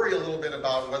to worry a little bit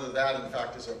about whether that, in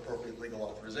fact, is an appropriate legal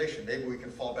authorization. Maybe we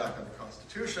can fall back on the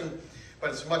Constitution, but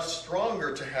it's much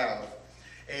stronger to have,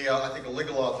 I think, a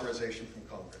legal authorization from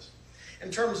Congress.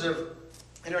 In terms of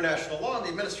international law, the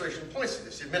administration points to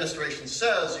this. The administration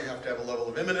says you have to have a level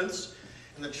of imminence,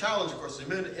 and the challenge, of course,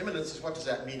 of imminence is what does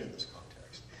that mean in this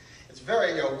context? It's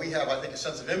very, you know, we have, I think, a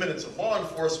sense of imminence of law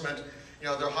enforcement. You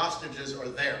know, their hostages are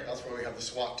there. That's why we have the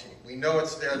SWAT team. We know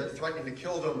it's there. They're threatening to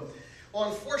kill them. Well,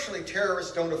 unfortunately,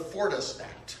 terrorists don't afford us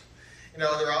that. You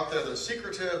know, they're out there, they're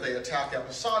secretive, they attack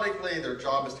episodically, their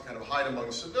job is to kind of hide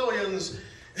among civilians.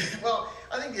 Well,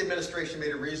 I think the administration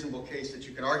made a reasonable case that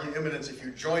you can argue imminence if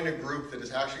you join a group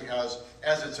that actually has,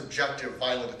 as its objective,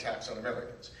 violent attacks on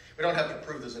Americans. We don't have to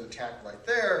prove there's an attack right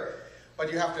there,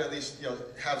 but you have to at least, you know,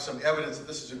 have some evidence that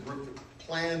this is a group that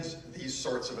plans these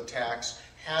sorts of attacks,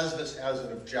 has this as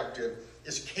an objective,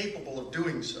 is capable of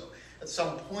doing so. At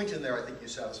some point in there, I think you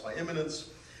satisfy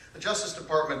imminence. The Justice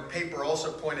Department paper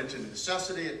also pointed to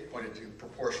necessity, it pointed to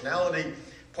proportionality,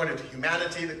 pointed to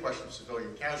humanity, the question of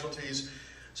civilian casualties.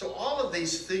 So all of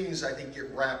these things, I think,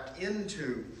 get wrapped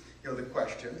into, you know, the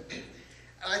question.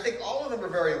 And I think all of them are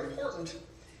very important.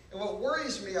 And what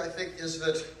worries me, I think, is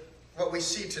that what we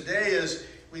see today is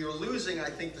we are losing, I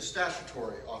think, the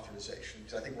statutory authorization.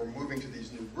 I think we're moving to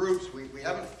these new groups. We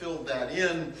haven't filled that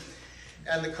in.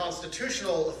 And the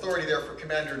constitutional authority there for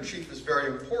commander-in-chief is very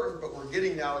important, but we're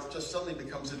getting now, it just suddenly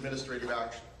becomes administrative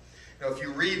action. You know, if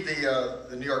you read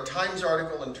the New York Times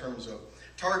article in terms of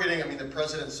targeting, I mean, the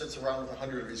president sits around with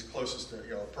 100 of his closest,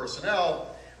 you know,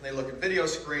 personnel, and they look at video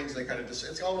screens, and they kind of just,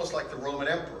 it's almost like the Roman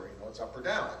emperor, you know, it's up or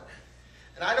down.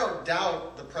 And I don't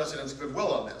doubt the president's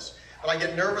goodwill on this, but I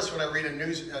get nervous when I read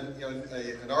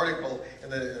an article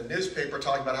in the newspaper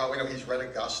talking about how, you know, he's read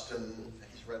Augustine,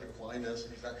 he's read Aquinas,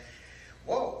 and he's not.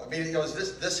 Whoa, I mean, you know, is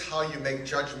this how you make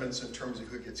judgments in terms of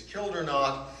who gets killed or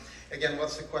not? Again,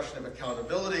 what's the question of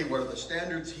accountability? What are the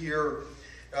standards here?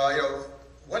 You know,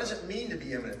 what does it mean to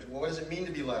be imminent? What does it mean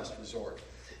to be last resort?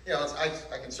 you know, I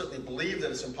can certainly believe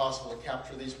that it's impossible to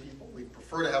capture these people. We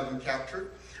prefer to have them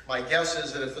captured. My guess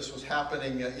is that if this was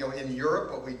happening, you know, in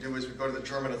Europe, what we do is we go to the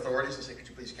German authorities and say, could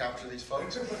you please capture these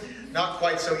folks? Not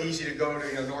quite so easy to go to,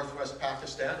 you know, northwest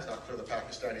Pakistan. It's not clear the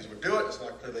Pakistanis would do it. It's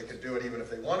not clear they could do it even if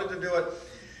they wanted to do it.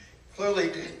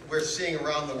 Clearly, we're seeing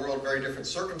around the world very different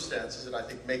circumstances, and I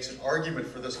think makes an argument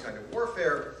for this kind of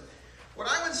warfare. What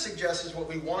I would suggest is what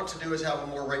we want to do is have a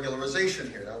more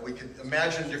regularization here. Now, we could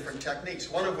imagine different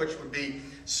techniques, one of which would be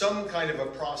some kind of a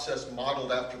process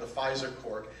modeled after the FISA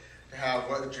court, to have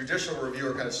a judicial review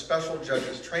or kind of special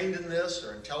judges trained in this,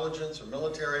 or intelligence, or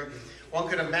military. One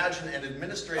could imagine an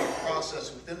administrative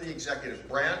process within the executive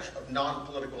branch of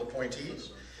non-political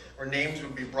appointees, where names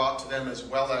would be brought to them as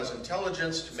well as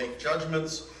intelligence to make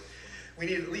judgments. We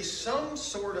need at least some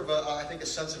sort of, I think, a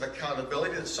sense of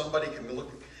accountability that somebody can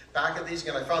look back at these.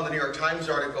 Again, I found the New York Times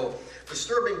article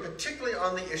disturbing, particularly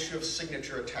on the issue of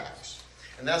signature attacks.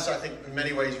 And that's, I think, in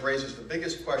many ways raises the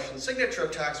biggest question. Signature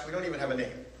attacks, we don't even have a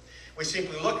name. We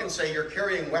simply look and say, you're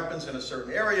carrying weapons in a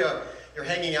certain area, you're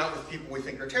hanging out with people we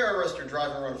think are terrorists, you're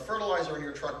driving around fertilizer in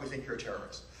your truck, we think you're a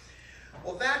terrorist.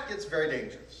 Well, that gets very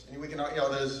dangerous. And we can, you know,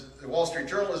 the Wall Street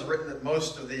Journal has written that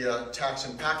most of the attacks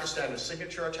in Pakistan are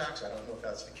signature attacks. I don't know if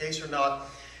that's the case or not.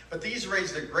 But these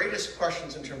raise the greatest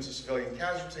questions in terms of civilian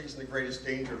casualties and the greatest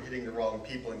danger of hitting the wrong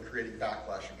people and creating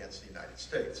backlash against the United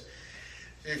States.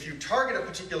 If you target a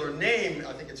particular name,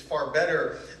 I think it's far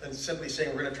better than simply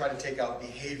saying we're going to try to take out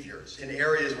behaviors in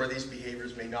areas where these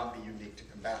behaviors may not be unique to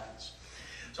combatants.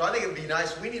 So I think it would be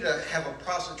nice, we need to have a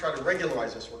process to try to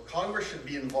regularize this, where Congress should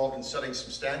be involved in setting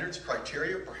some standards,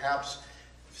 criteria, perhaps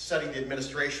setting the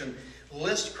administration,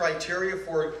 list criteria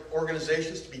for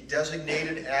organizations to be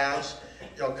designated as,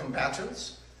 you know,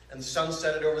 combatants, and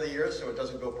sunset it over the years so it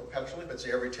doesn't go perpetually, but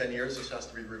say every 10 years this has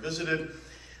to be revisited.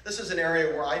 This is an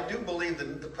area where I do believe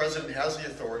that the president has the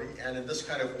authority, and in this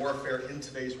kind of warfare in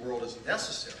today's world is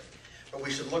necessary. But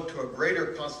we should look to a greater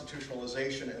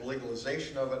constitutionalization and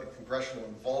legalization of it and congressional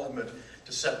involvement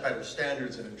to set better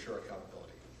standards and ensure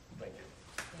accountability. Thank you.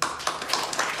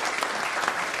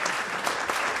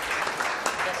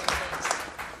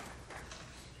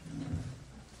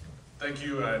 Thank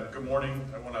you, and good morning.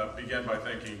 I want to begin by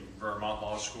thanking Vermont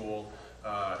Law School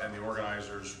and the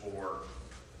organizers for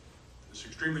this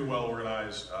extremely well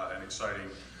organized and exciting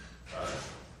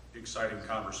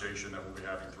conversation that we'll be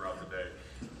having throughout the day.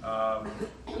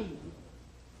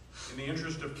 In the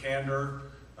interest of candor,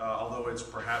 although it's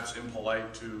perhaps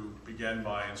impolite to begin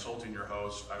by insulting your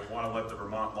host, I want to let the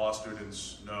Vermont law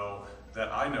students know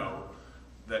that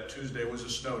Tuesday was a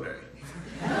snow day,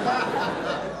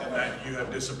 and that you have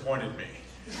disappointed me.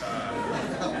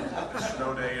 A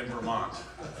snow day in Vermont.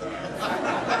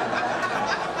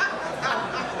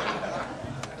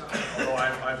 Although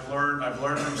I've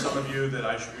learned from some of you that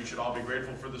we should all be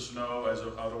grateful for the snow, as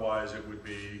otherwise it would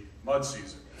be mud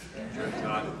season, which I did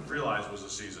not realize was a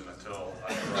season until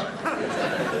I arrived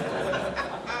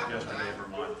yesterday in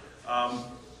Vermont.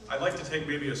 I'd like to take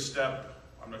maybe a step,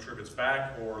 I'm not sure if it's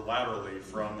back or laterally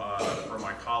from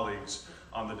my colleagues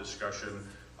on the discussion.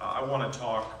 I want to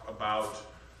talk about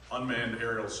unmanned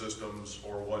aerial systems,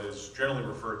 or what is generally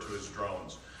referred to as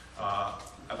drones.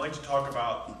 I'd like to talk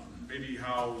about maybe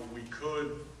how we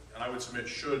could, and I would submit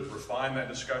should, refine that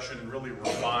discussion and really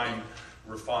refine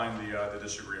the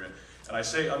disagreement. And I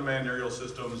say unmanned aerial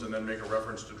systems and then make a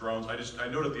reference to drones. I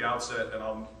note at the outset, and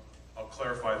I'll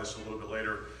clarify this a little bit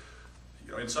later.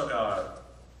 You know,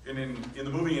 in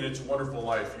the movie In It's a Wonderful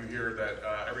Life, you hear that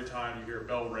every time you hear a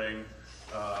bell ring,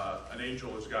 an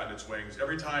angel has gotten its wings.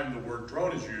 Every time the word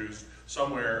drone is used,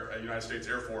 somewhere a United States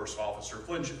Air Force officer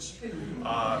flinches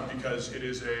because it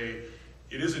is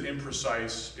an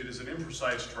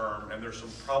imprecise term, and there's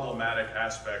some problematic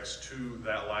aspects to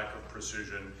that lack of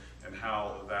precision and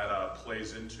how that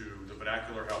plays into the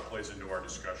vernacular, how it plays into our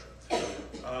discussion.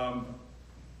 I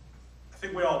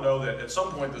think we all know that at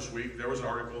some point this week there was an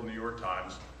article in the New York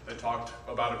Times that talked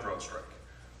about a drone strike.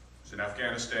 It was in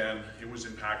Afghanistan, it was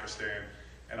in Pakistan,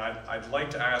 and I'd like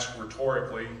to ask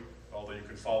rhetorically, although you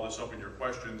can follow this up in your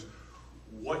questions,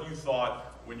 what you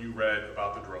thought when you read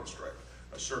about the drone strike.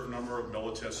 A certain number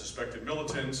of suspected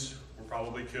militants were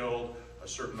probably killed, a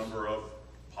certain number of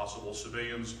possible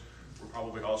civilians were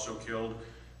probably also killed,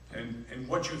 and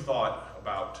what you thought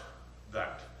about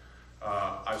that.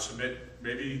 I submit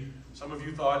maybe some of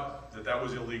you thought that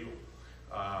was illegal.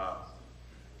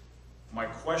 My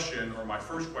question, or my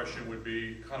first question, would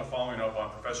be kind of following up on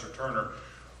Professor Turner.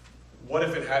 What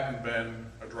if it hadn't been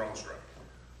a drone strike?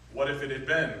 What if it had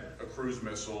been a cruise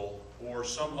missile or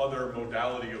some other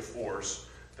modality of force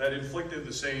that inflicted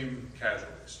the same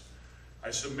casualties?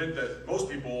 I submit that most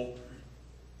people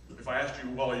if I asked you,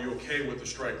 well, are you okay with the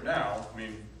strike now? I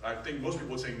mean, I think most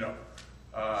people would say no.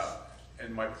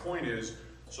 And my point is,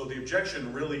 so the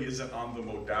objection really isn't on the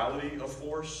modality of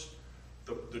force,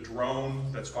 the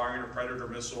drone that's firing a Predator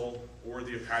missile, or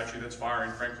the Apache that's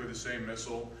firing, frankly, the same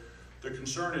missile. The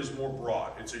concern is more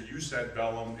broad. It's a use ad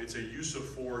bellum. It's a use of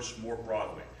force more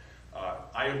broadly.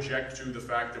 I object to the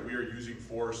fact that we are using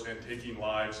force and taking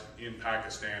lives in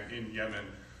Pakistan, in Yemen.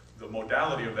 The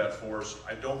modality of that force,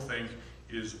 I don't think,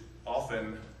 is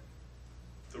often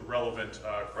the relevant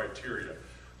criteria.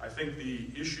 I think the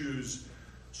issues,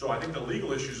 I think the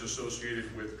legal issues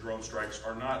associated with drone strikes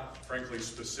are not, frankly,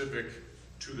 specific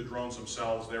to the drones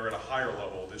themselves. They're at a higher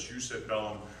level, this use ad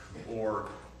bellum, or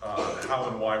how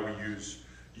and why we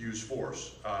use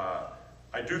force.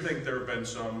 I do think there have been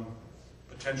some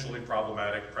potentially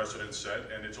problematic precedents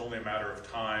set, and it's only a matter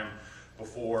of time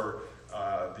before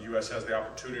the U.S. has the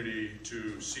opportunity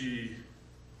to see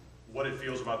what it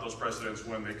feels about those precedents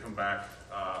when they come back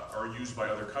or are used by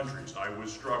other countries. I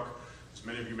was struck, as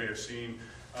many of you may have seen,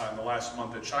 in the last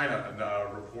month that China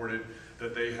reported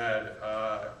that they had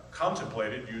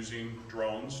contemplated using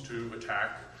drones to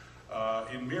attack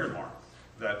in Myanmar.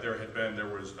 That there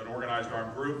was an organized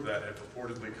armed group that had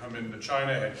purportedly come into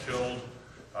China, had killed,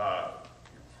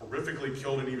 horrifically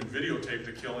killed and even videotaped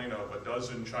the killing of a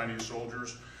dozen Chinese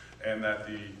soldiers, and that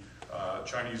the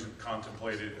Chinese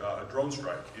contemplated a drone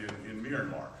strike in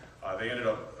Myanmar. They ended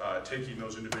up taking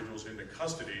those individuals into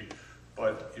custody,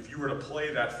 but if you were to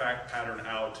play that fact pattern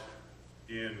out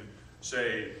in,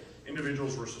 say,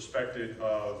 individuals were suspected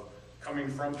of coming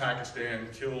from Pakistan,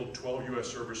 killed 12 U.S.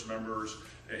 service members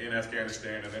in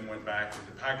Afghanistan, and then went back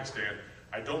into Pakistan,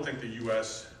 I don't think the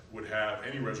U.S. would have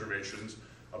any reservations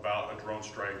about a drone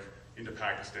strike into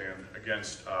Pakistan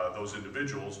against those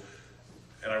individuals.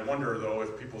 And I wonder, though,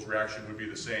 if people's reaction would be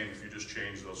the same if you just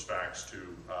change those facts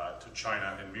to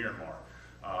China and Myanmar.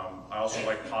 I also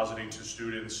like positing to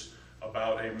students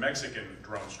about a Mexican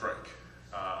drone strike.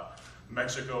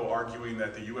 Mexico arguing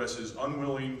that the U.S. is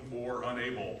unwilling or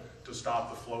unable to stop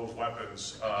the flow of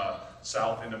weapons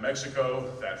south into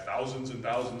Mexico, that thousands and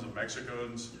thousands of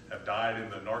Mexicans have died in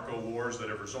the narco wars that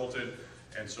have resulted,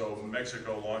 and so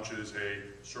Mexico launches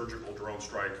a surgical drone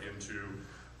strike into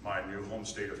my new home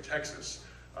state of Texas.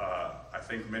 I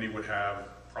think many would have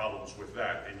problems with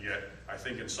that, and yet I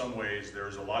think in some ways there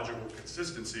is a logical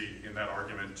consistency in that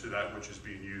argument to that which is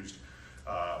being used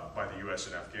by the U.S.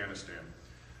 in Afghanistan.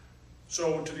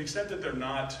 So to the extent that they're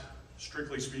not,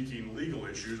 strictly speaking, legal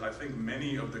issues, I think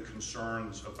many of the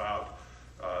concerns about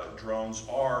drones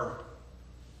are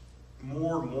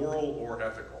more moral or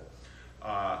ethical.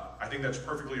 I think that's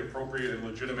perfectly appropriate and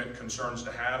legitimate concerns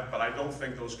to have, but I don't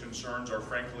think those concerns are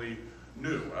frankly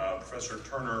new. Professor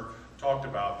Turner talked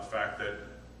about the fact that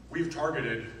we have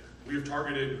targeted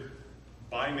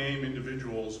by name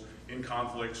individuals in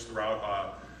conflicts throughout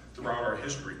our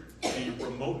history. The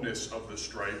remoteness of the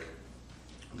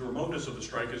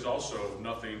strike is also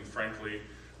nothing, frankly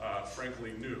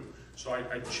new. So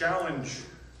I challenge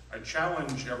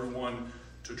everyone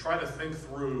to try to think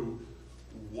through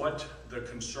what the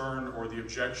concern or the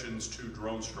objections to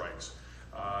drone strikes.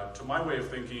 To my way of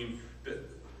thinking,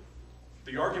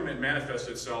 the argument manifests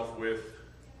itself with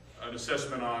an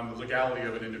assessment on the legality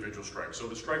of an individual strike. So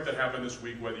the strike that happened this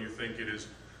week, whether you think it is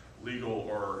legal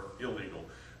or illegal.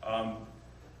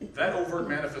 That overt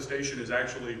manifestation is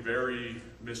actually very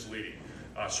misleading.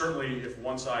 Certainly if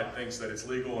one side thinks that it's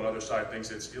legal and other side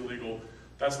thinks it's illegal,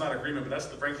 that's not agreement, but that's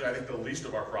frankly, I think, the least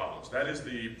of our problems. That is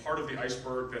the part of the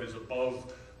iceberg that is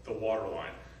above the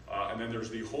waterline. And then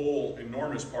there's the whole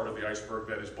enormous part of the iceberg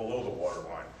that is below the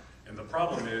waterline. And the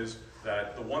problem is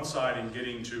that the one side in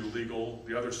getting to legal,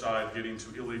 the other side getting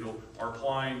to illegal, are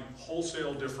applying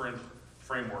wholesale different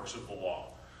frameworks of the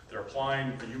law. They're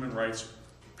applying the human rights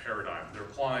paradigm. They're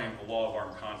applying the law of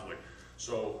armed conflict.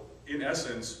 So in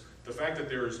essence, the fact that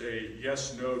there is a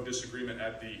yes-no disagreement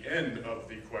at the end of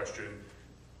the question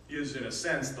is, in a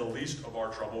sense, the least of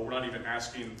our trouble. We're not even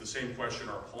asking the same question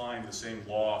or applying the same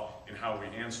law in how we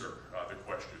answer the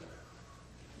question.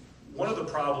 One of the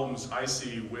problems I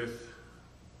see with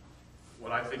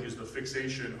what I think is the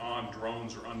fixation on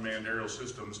drones or unmanned aerial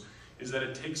systems is that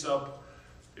it takes up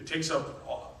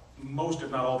most,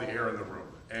 if not all, the air in the room.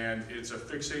 And it's a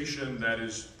fixation that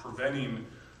is preventing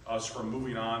us from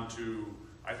moving on to,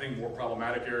 I think, more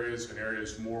problematic areas and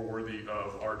areas more worthy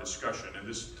of our discussion. And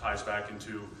this ties back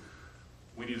into,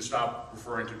 we need to stop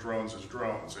referring to drones as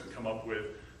drones and come up with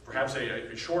perhaps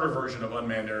a shorter version of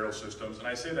unmanned aerial systems. And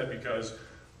I say that because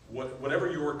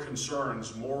whatever your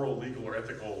concerns, moral, legal, or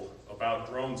ethical, about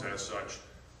drones as such,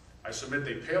 I submit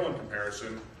they pale in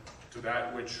comparison to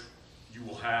that which you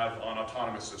will have on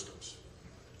autonomous systems.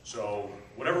 So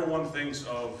whatever one thinks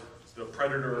of the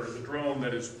Predator, the drone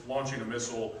that is launching a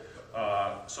missile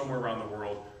somewhere around the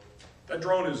world, that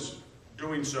drone is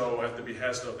doing so at the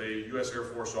behest of a U.S. Air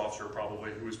Force officer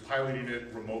probably who is piloting it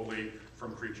remotely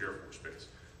from Creech Air Force Base.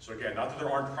 So again, not that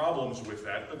there aren't problems with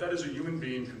that, but that is a human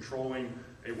being controlling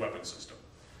a weapon system.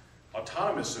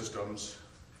 Autonomous systems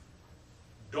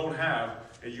don't have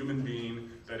a human being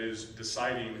that is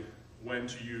deciding when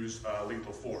to use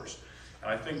lethal force.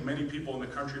 And I think many people in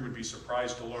the country would be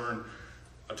surprised to learn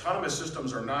autonomous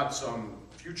systems are not some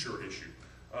future issue.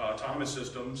 Autonomous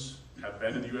systems have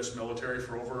been in the U.S. military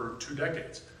for over 2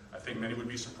 decades. I think many would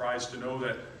be surprised to know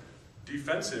that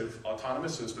defensive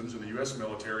autonomous systems in the U.S.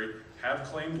 military have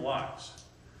claimed lives.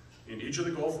 In each of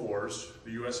the Gulf Wars,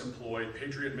 the U.S. employed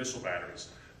Patriot missile batteries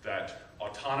that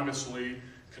autonomously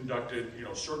conducted,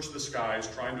 searched the skies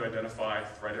trying to identify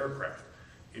threat aircraft.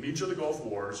 In each of the Gulf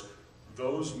Wars,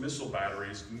 those missile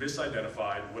batteries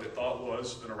misidentified what it thought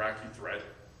was an Iraqi threat,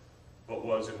 but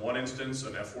was in one instance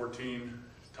an F-14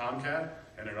 Tomcat,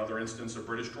 and in another instance a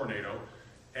British Tornado.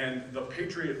 And the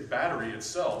Patriot battery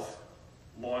itself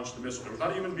launched the missile. There was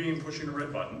not a human being pushing a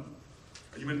red button.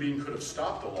 A human being could have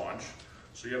stopped the launch.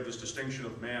 So you have this distinction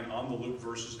of man on the loop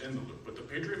versus in the loop. But the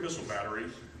Patriot missile battery,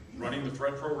 running the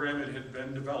threat program it had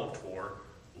been developed for,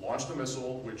 launched the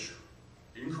missile, which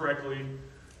incorrectly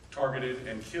targeted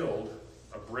and killed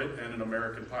a Brit and an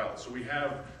American pilot. So we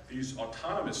have these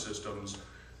autonomous systems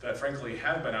that frankly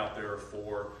have been out there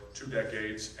for 2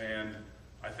 decades, and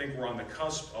I think we're on the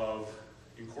cusp of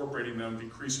incorporating them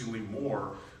increasingly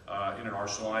more in an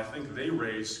arsenal. And I think they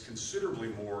raise considerably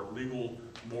more legal,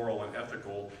 moral, and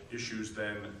ethical issues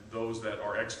than those that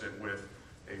are extant with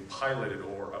a piloted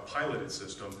or a piloted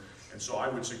system. And so I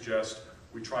would suggest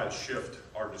we try to shift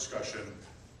our discussion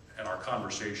and our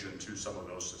conversation to some of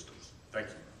those systems. Thank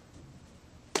you.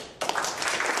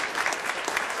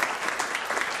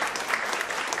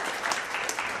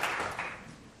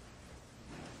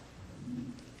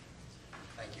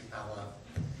 Thank you, Pamela.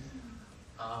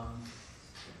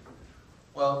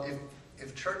 Well,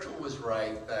 if Churchill was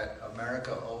right that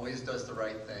America always does the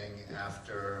right thing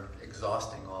after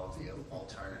exhausting all of the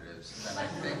alternatives, then I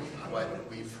think what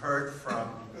we've heard from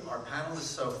our panelists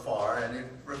so far, and it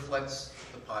reflects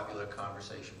the popular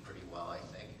conversation pretty well, I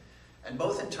think, and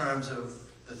both in terms of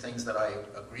the things that I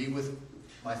agree with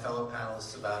my fellow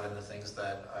panelists about and the things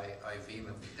that I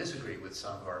vehemently disagree with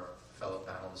some of our fellow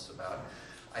panelists about,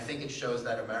 I think it shows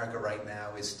that America right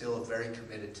now is still very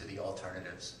committed to the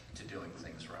alternatives to doing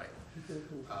things right.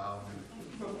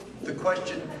 The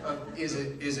question of is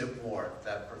it war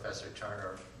that Professor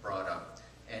Turner brought up,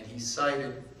 and he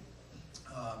cited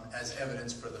as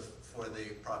evidence for the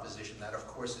proposition that of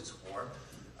course it's war,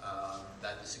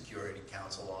 that the Security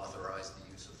Council authorized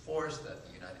the use of force, that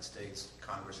the United States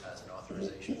Congress has an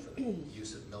authorization for the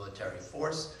use of military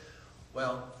force.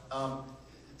 Well,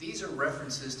 these are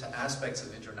references to aspects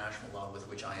of international law with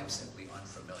which I am simply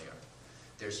unfamiliar.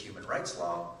 There's human rights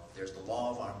law, there's the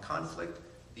law of armed conflict.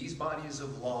 These bodies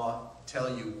of law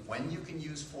tell you when you can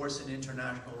use force in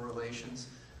international relations.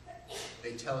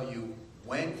 They tell you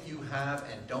when you have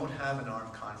and don't have an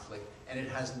armed conflict, and it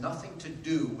has nothing to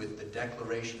do with the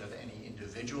declaration of any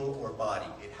individual or body.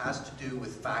 It has to do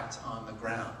with facts on the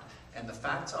ground. And the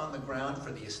facts on the ground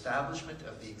for the establishment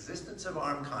of the existence of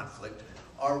armed conflict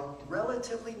are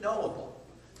relatively knowable.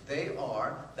 They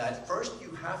are that first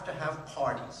you have to have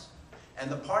parties,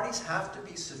 and the parties have to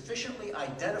be sufficiently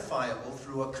identifiable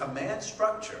through a command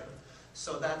structure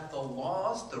so that the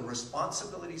laws, the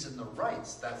responsibilities, and the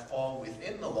rights that fall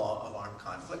within the law of armed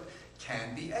conflict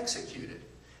can be executed.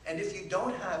 And if you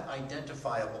don't have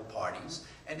identifiable parties,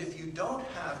 and if you don't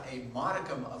have a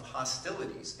modicum of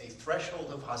hostilities, a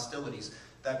threshold of hostilities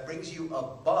that brings you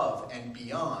above and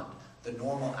beyond the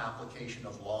normal application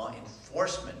of law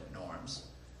enforcement norms,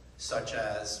 such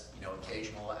as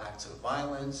occasional acts of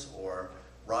violence or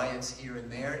riots here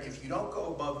and there, if you don't go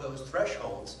above those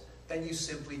thresholds, then you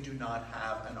simply do not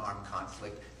have an armed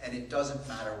conflict, and it doesn't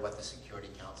matter what the Security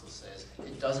Council says.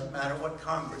 It doesn't matter what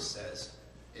Congress says.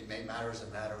 It may matter as a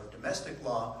matter of domestic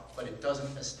law, but it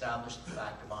doesn't establish the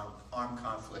fact of armed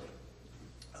conflict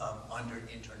under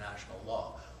international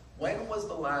law. When was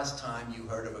the last time you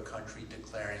heard of a country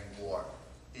declaring war?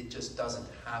 It just doesn't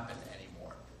happen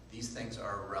anymore. These things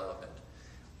are irrelevant.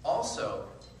 Also,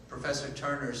 Professor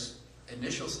Turner's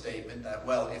initial statement that,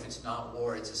 well, if it's not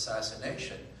war, it's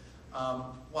assassination,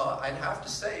 well, I'd have to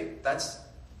say that's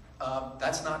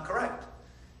not correct.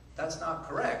 That's not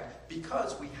correct,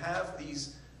 because we have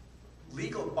these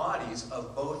legal bodies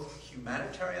of both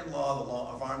humanitarian law, the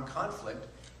law of armed conflict,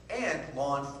 and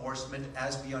law enforcement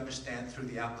as we understand through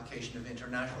the application of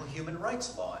international human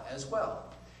rights law as well.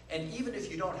 And even if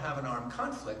you don't have an armed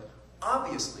conflict,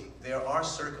 obviously there are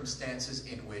circumstances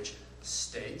in which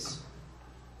states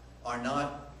are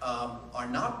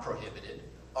not prohibited,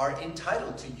 are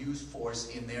entitled to use force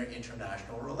in their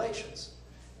international relations.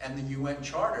 And the UN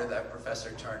Charter that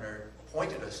Professor Turner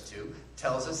pointed us to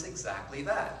tells us exactly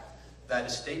that a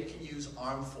state can use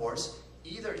armed force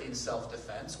either in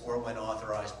self-defense or when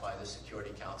authorized by the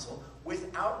Security Council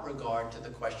without regard to the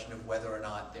question of whether or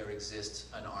not there exists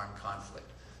an armed conflict.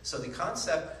 So the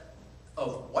concept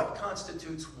of what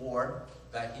constitutes war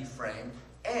that he framed,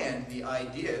 and the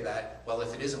idea that, well,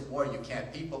 if it isn't war, you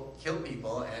can't kill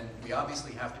people, and we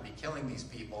obviously have to be killing these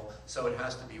people, so it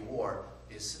has to be war,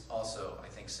 is also, I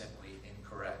think, simply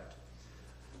incorrect.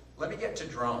 Let me get to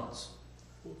drones,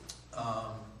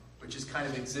 which is kind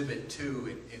of exhibit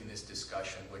 2 in this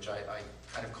discussion, which I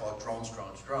kind of call drones,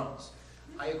 drones, drones.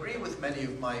 I agree with many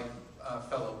of my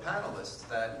fellow panelists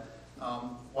that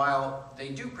while they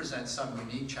do present some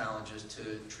unique challenges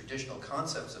to traditional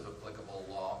concepts of applicable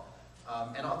law,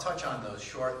 and I'll touch on those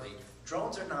shortly,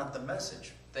 drones are not the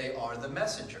message. They are the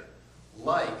messenger,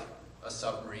 like a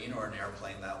submarine or an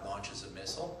airplane that launches a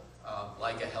missile,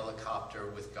 like a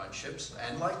helicopter with gunships,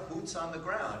 and like boots on the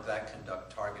ground that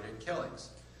conduct targeted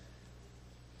killings.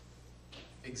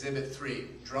 Exhibit 3,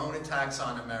 drone attacks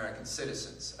on American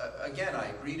citizens. Again, I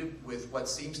agree with what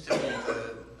seems to be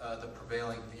the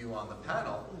prevailing view on the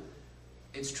panel.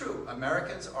 It's true,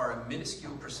 Americans are a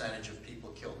minuscule percentage of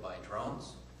people killed by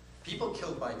drones. People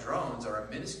killed by drones are a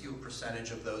minuscule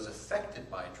percentage of those affected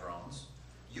by drones.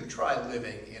 You try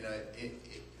living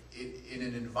in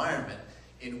an environment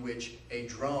in which a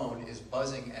drone is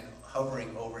buzzing and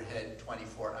hovering overhead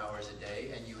 24 hours a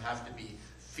day, and you have to be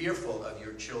fearful of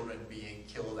your children being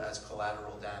killed as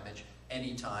collateral damage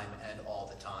anytime and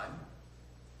all the time.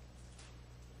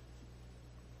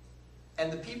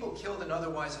 And the people killed and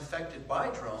otherwise affected by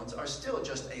drones are still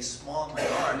just a small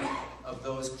minority of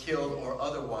those killed or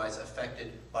otherwise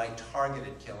affected by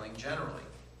targeted killing generally.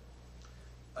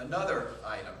 Another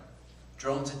item,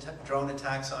 drone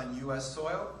attacks on US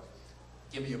soil,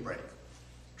 give me a break.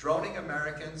 Droning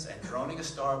Americans and droning a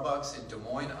Starbucks in Des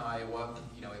Moines, Iowa,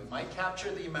 it might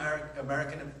capture the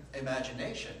American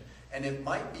imagination, and it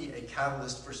might be a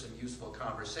catalyst for some useful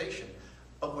conversation,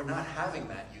 but we're not having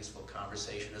that useful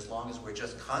conversation as long as we're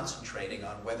just concentrating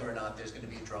on whether or not there's going to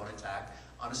be a drone attack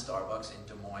on a Starbucks in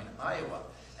Des Moines, Iowa.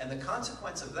 And the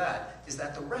consequence of that is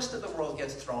that the rest of the world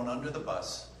gets thrown under the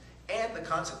bus, and the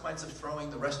consequence of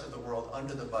throwing the rest of the world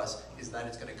under the bus is that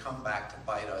it's going to come back to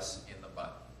bite us in the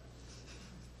butt.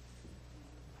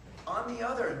 On the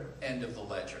other end of the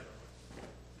ledger,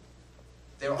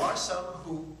 there are some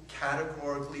who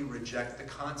categorically reject the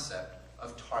concept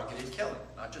of targeted killing,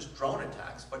 not just drone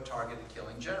attacks, but targeted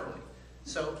killing generally.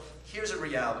 So here's a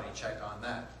reality check on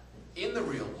that. In the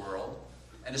real world,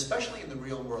 and especially in the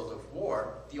real world of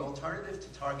war, the alternative to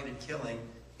targeted killing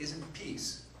isn't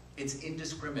peace, it's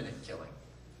indiscriminate killing.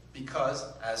 Because,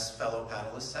 as fellow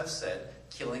panelists have said,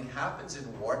 killing happens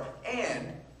in war,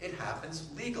 and it happens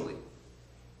legally,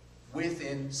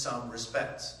 within some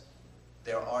respects.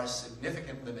 There are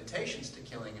significant limitations to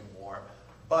killing in war,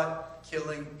 but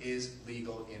killing is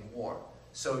legal in war.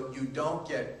 So you don't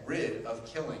get rid of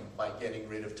killing by getting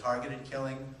rid of targeted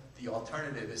killing. The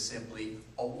alternative is simply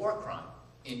a war crime,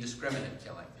 indiscriminate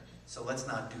killing. So let's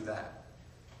not do that.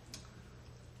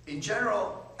 In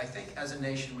general, I think as a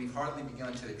nation, we've hardly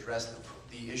begun to address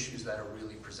the issues that are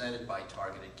really presented by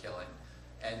targeted killing.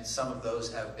 And some of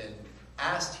those have been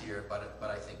asked here, but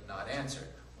I think not answered.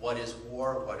 What is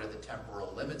war? What are the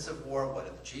temporal limits of war? What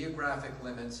are the geographic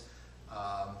limits?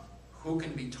 Who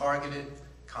can be targeted?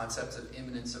 Concepts of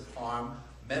imminence of harm,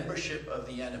 membership of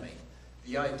the enemy.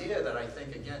 The idea that I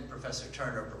think, again, Professor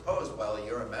Turner proposed, well,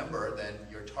 you're a member, then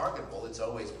you're targetable. It's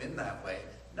always been that way.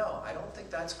 No, I don't think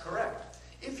that's correct.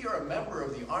 If you're a member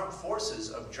of the armed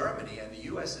forces of Germany and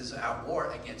the US is at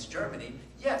war against Germany,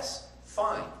 yes,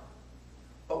 fine.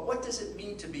 But what does it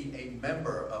mean to be a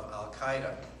member of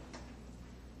Al-Qaeda?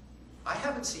 I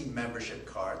haven't seen membership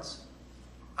cards.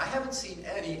 I haven't seen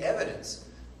any evidence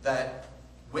that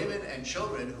women and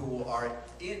children who are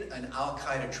in an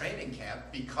Al-Qaeda training camp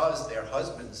because their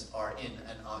husbands are in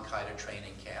an Al-Qaeda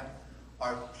training camp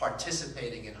are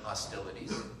participating in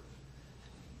hostilities.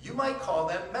 You might call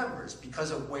them members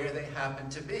because of where they happen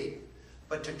to be.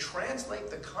 But to translate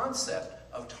the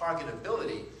concept of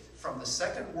targetability from the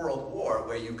Second World War,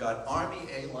 where you've got Army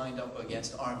A lined up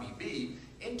against Army B,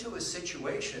 into a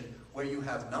situation where you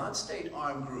have non-state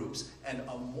armed groups and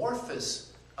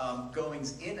amorphous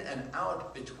goings in and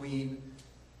out between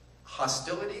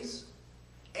hostilities,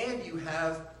 and you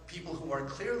have people who are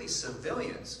clearly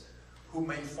civilians who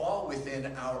may fall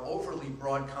within our overly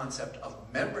broad concept of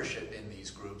membership in these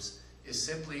groups, is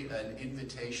simply an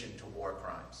invitation to war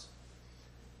crimes.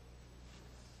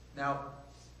 Now,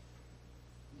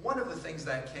 one of the things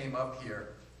that came up here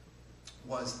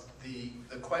was the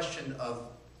question of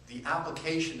the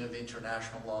application of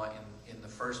international law in the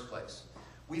first place.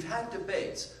 We've had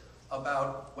debates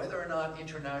about whether or not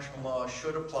international law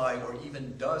should apply or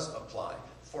even does apply.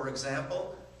 For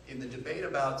example, in the debate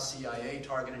about CIA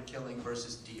targeted killing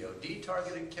versus DOD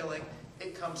targeted killing,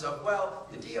 it comes up, well,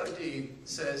 the DOD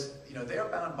says, you know, they're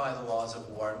bound by the laws of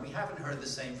war, and we haven't heard the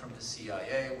same from the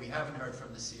CIA. We haven't heard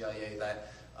from the CIA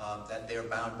that they're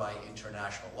bound by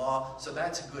international law. So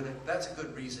that's a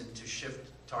good reason to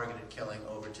shift targeted killing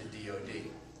over to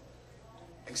DOD.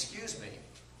 Excuse me,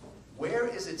 where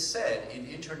is it said in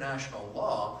international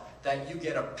law that you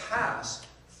get a pass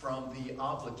from the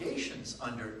obligations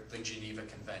under the Geneva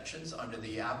Conventions, under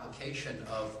the application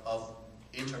of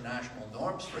international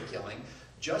norms for killing,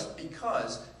 just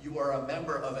because you are a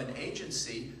member of an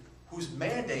agency whose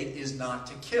mandate is not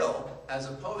to kill, as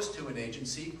opposed to an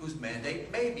agency whose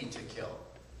mandate may be to kill?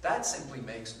 That simply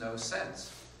makes no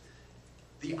sense.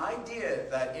 The idea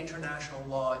that international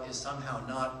law is somehow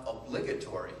not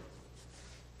obligatory,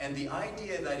 and the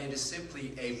idea that it is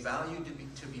simply a value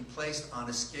to be placed on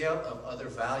a scale of other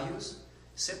values,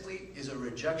 simply is a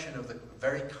rejection of the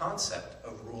very concept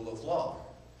of rule of law.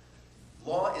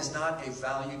 Law is not a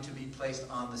value to be placed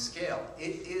on the scale.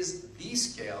 It is the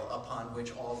scale upon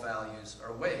which all values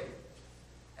are weighed.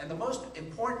 And the most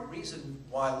important reason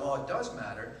why law does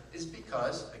matter is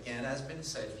because, again, as has been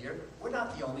said here, we're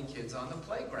not the only kids on the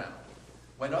playground.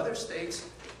 When other states,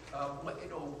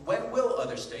 when will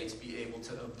other states be able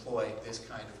to employ this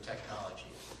kind of technology?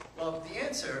 Well, the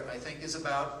answer, I think, is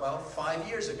about, well, 5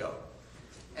 years ago.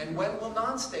 And when will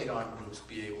non-state armed groups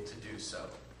be able to do so?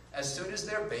 As soon as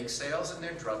their bake sales and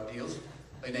their drug deals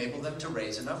enable them to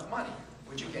raise enough money,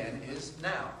 which again is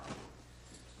now.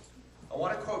 I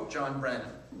want to quote John Brennan.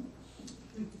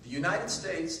 The United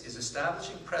States is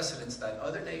establishing precedents that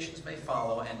other nations may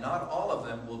follow, and not all of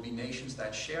them will be nations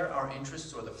that share our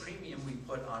interests or the premium we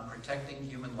put on protecting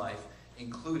human life,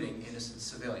 including innocent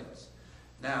civilians.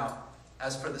 Now,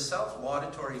 as for the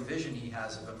self-laudatory vision he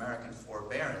has of American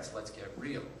forbearance, let's get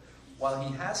real. While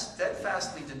he has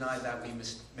steadfastly denied that we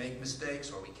make mistakes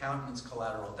or we countenance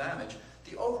collateral damage,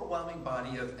 the overwhelming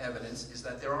body of evidence is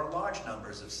that there are large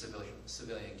numbers of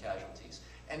civilian casualties,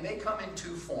 and they come in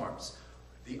two forms.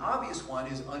 The obvious one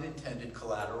is unintended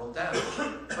collateral damage,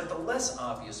 but the less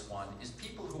obvious one is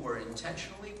people who are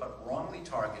intentionally but wrongly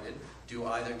targeted due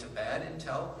either to bad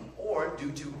intel or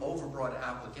due to overbroad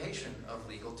application of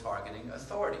legal targeting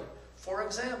authority. For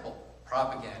example,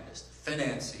 propagandists,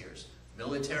 financiers,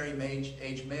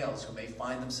 military-age males who may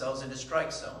find themselves in a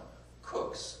strike zone,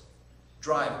 cooks,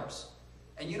 drivers.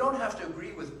 And you don't have to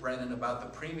agree with Brennan about the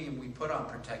premium we put on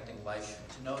protecting life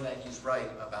to know that he's right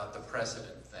about the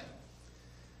precedent thing.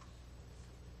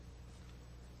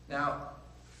 Now,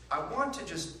 I want to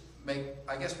just make,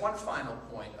 I guess, one final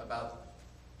point about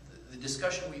the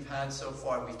discussion we've had so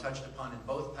far, we've touched upon in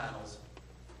both panels,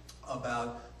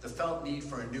 about the felt need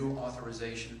for a new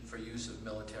authorization for use of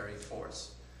military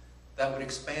force that would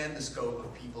expand the scope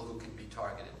of people who can be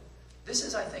targeted. This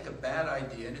is, I think, a bad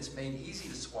idea, and it's made easy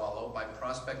to swallow by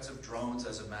prospects of drones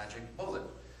as a magic bullet.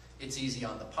 It's easy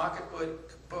on the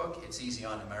pocketbook, it's easy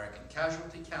on American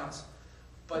casualty counts,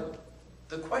 but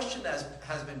the question that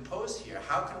has been posed here,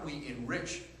 how can we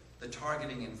enrich the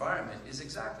targeting environment, is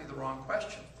exactly the wrong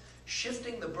question.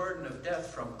 Shifting the burden of death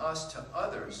from us to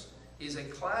others is a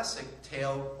classic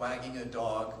tail wagging a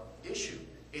dog issue.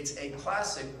 It's a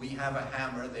classic, we have a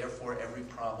hammer, therefore every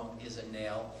problem is a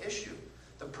nail issue.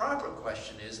 The proper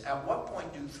question is, at what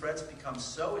point do threats become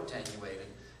so attenuated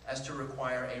as to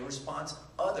require a response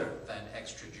other than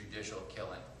extrajudicial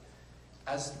killing?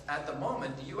 As at the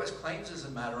moment, the U.S. claims as a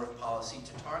matter of policy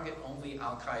to target only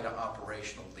al-Qaeda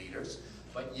operational leaders,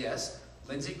 but yes,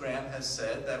 Lindsey Graham has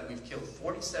said that we've killed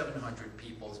 4,700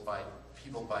 people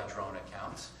by drone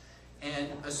accounts, and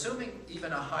assuming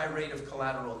even a high rate of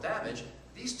collateral damage,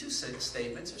 these two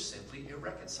statements are simply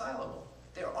irreconcilable.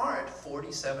 There aren't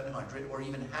 4,700 or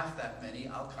even half that many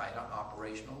al-Qaeda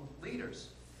operational leaders.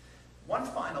 One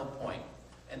final point,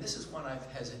 and this is one I've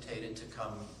hesitated to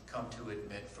come to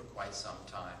admit for quite some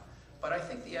time, but I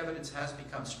think the evidence has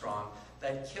become strong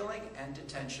that killing and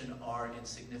detention are, in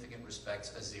significant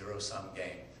respects, a zero-sum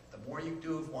game. The more you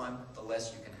do of one, the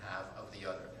less you can have of the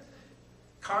other.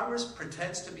 Congress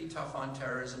pretends to be tough on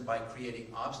terrorism by creating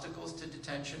obstacles to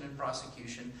detention and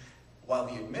prosecution, while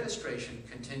the administration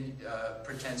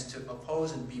pretends to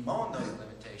oppose and bemoan those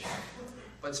limitations,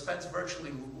 but spends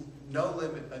virtually no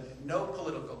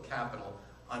political capital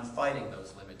on fighting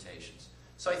those limitations.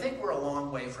 So I think we're a long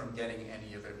way from getting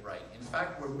any of it right. In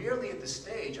fact, we're merely at the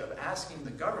stage of asking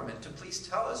the government to please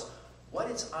tell us what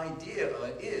its idea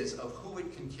is of who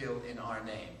it can kill in our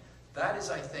name. That is,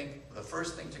 I think, the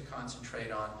first thing to concentrate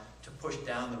on to push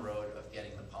down the road of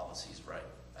getting the policies right.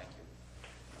 Thank you.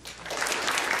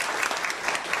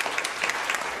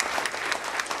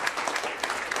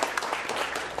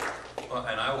 Well,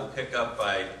 and I will pick up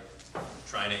by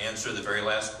trying to answer the very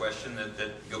last question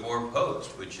that Gabor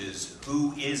posed, which is,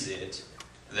 who is it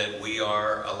that we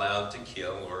are allowed to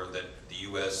kill, or that the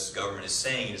U.S. government is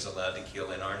saying is allowed to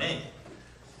kill in our name?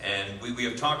 And we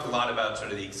have talked a lot about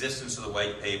sort of the existence of the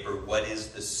white paper, what is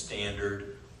the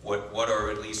standard, what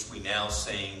are at least we now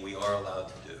saying we are allowed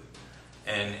to do.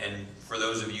 And for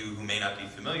those of you who may not be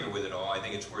familiar with it all, I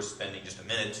think it's worth spending just a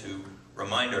minute to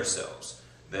remind ourselves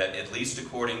that at least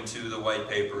according to the white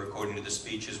paper, according to the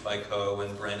speeches by Coe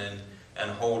and Brennan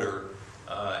and Holder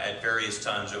at various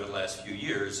times over the last few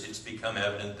years, it's become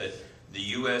evident that the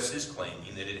U.S. is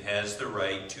claiming that it has the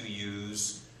right to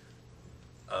use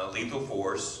lethal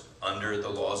force under the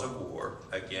laws of war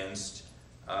against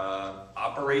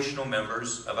operational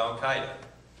members of Al-Qaeda.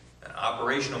 An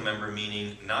operational member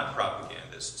meaning not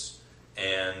propagandists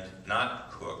and not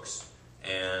cooks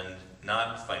and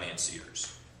not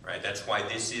financiers. Right? That's why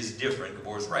this is different.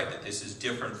 Gabor's right, that this is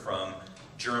different from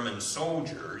German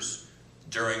soldiers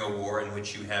during a war in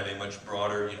which you have a much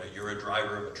broader, you're a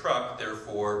driver of a truck,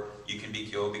 therefore you can be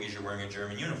killed because you're wearing a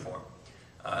German uniform.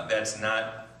 That's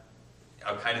not,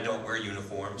 Al-Qaeda don't wear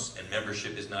uniforms, and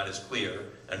membership is not as clear.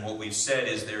 And what we've said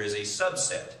is there is a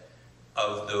subset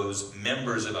of those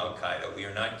members of Al-Qaeda. We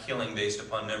are not killing based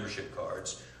upon membership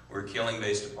cards. We're killing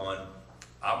based upon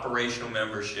operational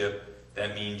membership.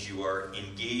 That means you are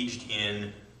engaged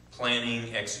in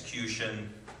planning,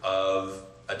 execution of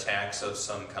attacks of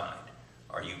some kind.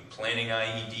 Are you planning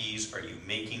IEDs? Are you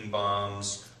making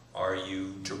bombs? Are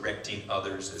you directing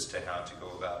others as to how to go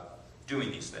about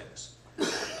doing these things?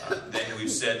 Then we've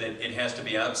said that it has to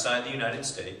be outside the United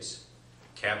States.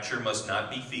 Capture must not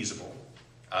be feasible.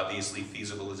 Obviously,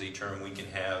 feasible is a term we can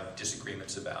have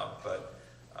disagreements about, but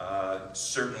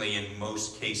certainly in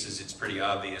most cases it's pretty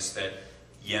obvious that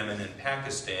Yemen and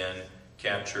Pakistan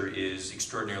capture is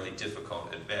extraordinarily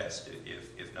difficult at best,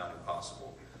 if not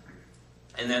impossible.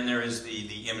 And then there is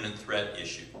the imminent threat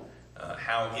issue.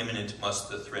 How imminent must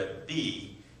the threat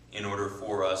be in order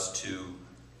for us to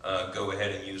go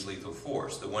ahead and use lethal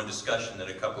force? The one discussion that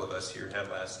a couple of us here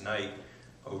had last night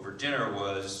over dinner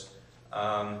was,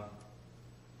 how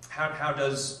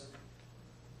does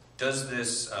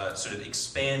this sort of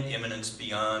expand imminence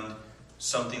beyond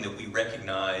something that we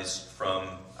recognize from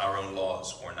our own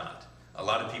laws or not? A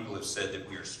lot of people have said that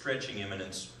we are stretching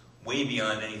imminence way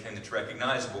beyond anything that's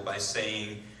recognizable by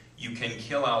saying you can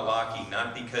kill al-Awlaki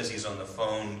not because he's on the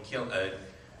phone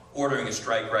ordering a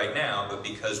strike right now, but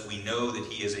because we know that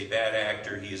he is a bad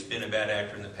actor, he has been a bad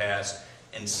actor in the past,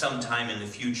 and sometime in the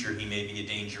future he may be a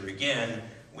danger again.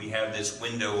 We have this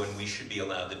window and we should be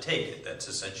allowed to take it. That's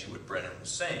essentially what Brennan was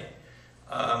saying.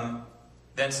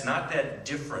 That's not that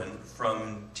different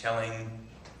from telling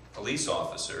police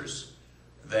officers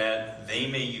that they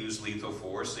may use lethal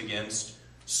force against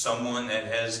someone that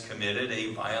has committed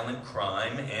a violent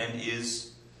crime and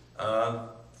is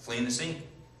fleeing the scene.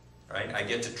 Right? I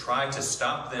get to try to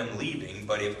stop them leaving,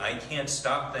 but if I can't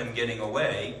stop them getting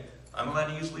away, I'm allowed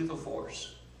to use lethal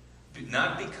force.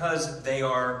 Not because they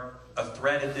are a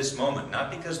threat at this moment, not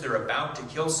because they're about to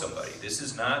kill somebody. This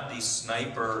is not the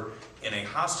sniper in a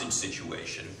hostage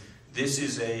situation. This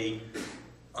is a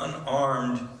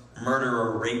unarmed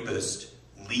murderer rapist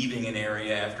leaving an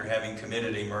area after having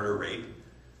committed a murder rape,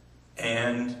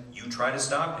 and you try to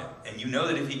stop him. And you know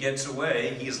that if he gets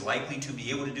away, he is likely to be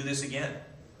able to do this again.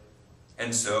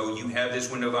 And so you have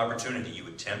this window of opportunity. You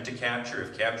attempt to capture.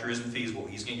 If capture isn't feasible,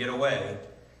 he's going to get away.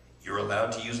 You're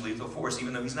allowed to use lethal force,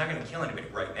 even though he's not going to kill anybody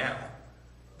right now.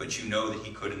 But you know that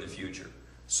he could in the future.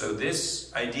 So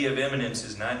this idea of imminence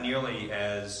is not nearly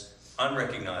as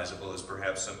unrecognizable as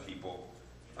perhaps some people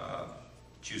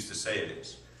choose to say it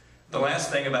is. The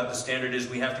last thing about the standard is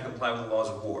we have to comply with the laws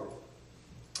of war.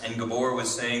 And Gabor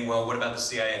was saying, well, what about the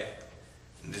CIA?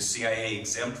 Is the CIA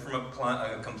exempt from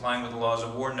complying with the laws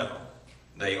of war? No,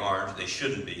 they aren't. They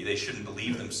shouldn't be. They shouldn't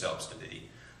believe themselves to be.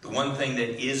 The one thing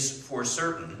that is for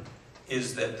certain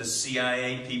is that the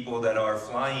CIA people that are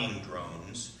flying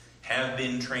drones have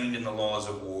been trained in the laws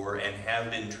of war and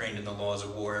have been trained in the laws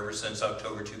of war ever since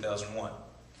October 2001.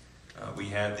 We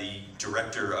had the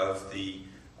director of the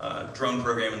drone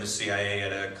program in the CIA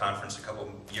at a conference a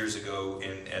couple years ago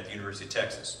at the University of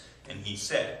Texas. And he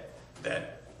said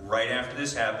that right after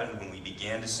this happened, when we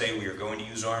began to say we are going to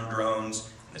use armed drones,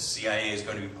 and the CIA is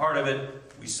going to be part of it,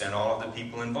 we sent all of the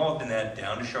people involved in that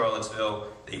down to Charlottesville.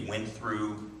 They went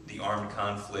through the armed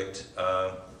conflict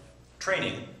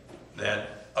training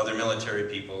that other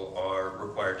military people are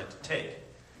required to take.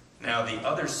 Now, the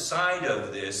other side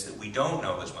of this that we don't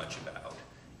know as much about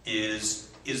is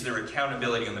there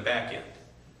accountability on the back end,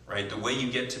 right? The way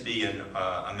you get to be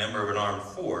a member of an armed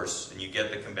force and you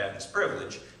get the combatant's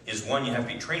privilege is, one, you have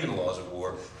to be trained in the laws of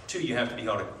war. Two, you have to be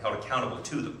held accountable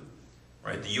to them,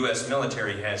 right? The U.S.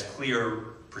 military has clear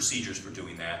procedures for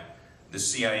doing that. The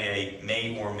CIA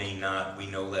may or may not. We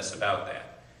know less about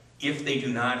that. If they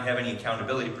do not have any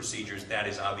accountability procedures, that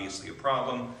is obviously a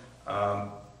problem.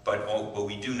 But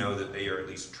we do know that they are at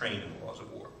least trained in the laws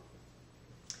of war.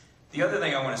 The other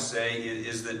thing I want to say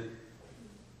is that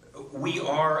we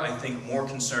are, I think, more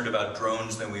concerned about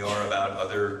drones than we are about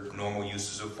other normal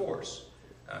uses of force.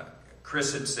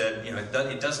 Chris had said, you know,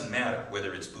 it doesn't matter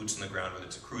whether it's boots on the ground, whether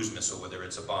it's a cruise missile, whether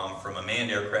it's a bomb from a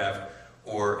manned aircraft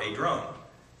or a drone.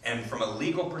 And from a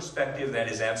legal perspective,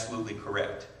 that is absolutely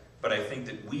correct. But I think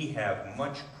that we have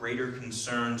much greater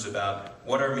concerns about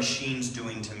what are machines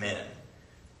doing to men.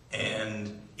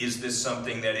 And is this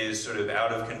something that is sort of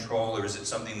out of control, or is it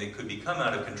something that could become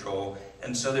out of control?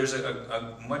 And so there's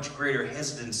a much greater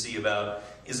hesitancy about,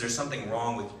 is there something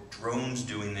wrong with drones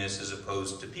doing this as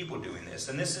opposed to people doing this?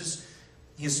 And this is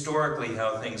historically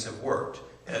how things have worked.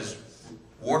 As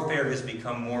warfare has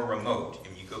become more remote,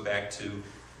 and you go back to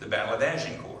the Battle of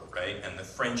Agincourt, right? And the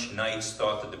French knights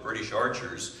thought that the British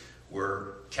archers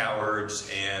were cowards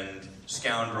and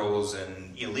scoundrels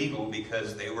and illegal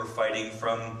because they were fighting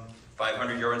from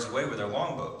 500 yards away with their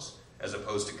longbows, as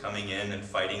opposed to coming in and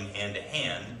fighting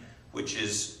hand-to-hand, which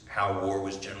is how war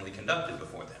was generally conducted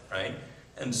before then, right?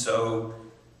 And so,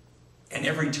 and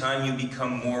every time you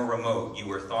become more remote,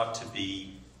 you are thought to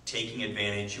be taking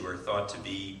advantage, you are thought to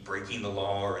be breaking the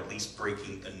law, or at least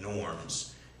breaking the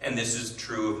norms. And this is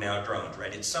true of now drones,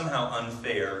 right? It's somehow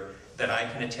unfair that I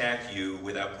can attack you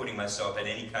without putting myself at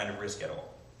any kind of risk at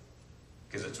all.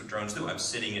 Because that's what drones do. I'm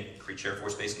sitting at Creech Air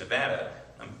Force Base in Nevada,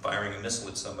 I'm firing a missile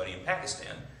at somebody in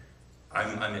Pakistan.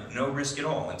 I'm at no risk at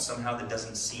all, and somehow that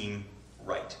doesn't seem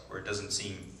right, or it doesn't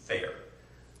seem fair.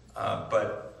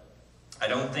 But I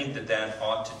don't think that that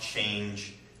ought to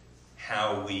change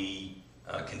how we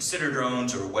consider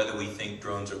drones, or whether we think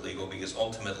drones are legal, because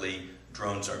ultimately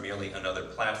drones are merely another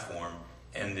platform,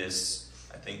 and this,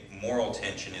 I think, moral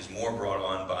tension is more brought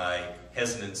on by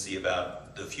hesitancy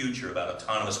about the future, about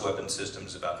autonomous weapon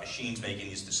systems, about machines making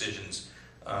these decisions.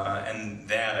 And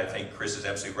that, I think Chris is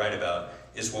absolutely right about,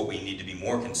 is what we need to be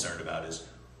more concerned about, is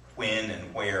when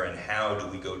and where and how do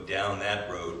we go down that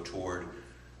road toward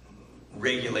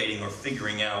regulating or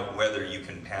figuring out whether you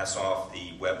can pass off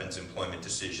the weapons employment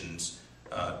decisions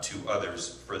to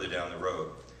others further down the road.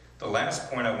 The last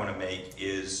point I want to make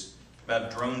is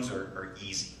about drones are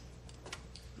easy.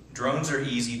 Drones are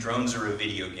easy, drones are a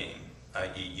video game.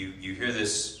 You hear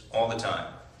this all the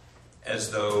time,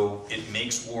 as though it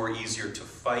makes war easier to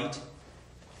fight,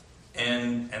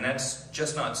 and that's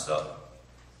just not so.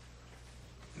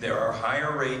 There are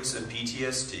higher rates of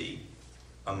PTSD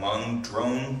among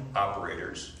drone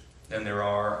operators than there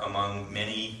are among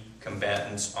many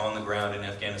combatants on the ground in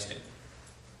Afghanistan.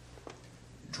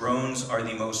 Drones are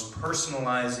the most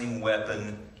personalizing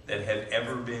weapon that have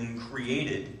ever been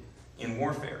created in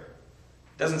warfare.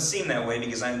 It doesn't seem that way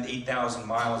because I'm 8,000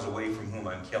 miles away from whom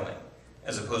I'm killing,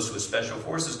 as opposed to a special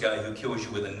forces guy who kills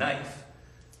you with a knife,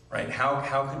 right?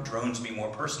 How could drones be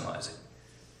more personalizing?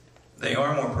 They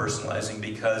are more personalizing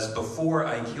because before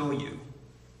I kill you,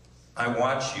 I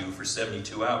watch you for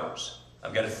 72 hours.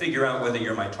 I've got to figure out whether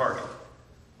you're my target.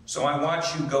 So I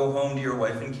watch you go home to your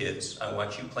wife and kids. I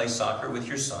watch you play soccer with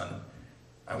your son.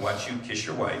 I watch you kiss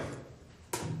your wife.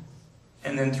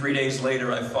 And then 3 days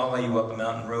later, I follow you up a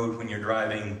mountain road when you're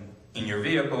driving in your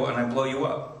vehicle, and I blow you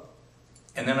up.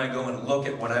 And then I go and look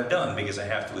at what I've done, because I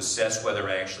have to assess whether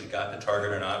I actually got the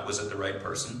target or not. Was it the right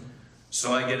person?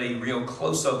 So I get a real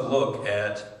close-up look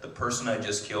at the person I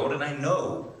just killed, and I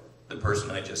know the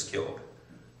person I just killed.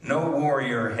 No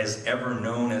warrior has ever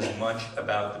known as much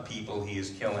about the people he is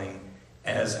killing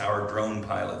as our drone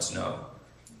pilots know.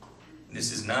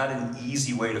 This is not an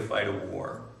easy way to fight a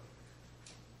war,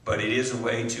 but it is a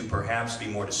way to perhaps be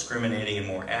more discriminating and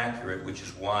more accurate, which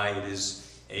is why it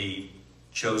is a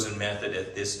chosen method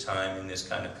at this time in this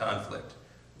kind of conflict.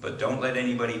 But don't let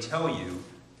anybody tell you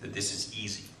that this is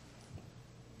easy.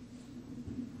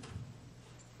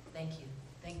 Thank you.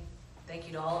 Thank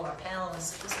you to all of our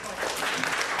panelists at this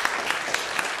point.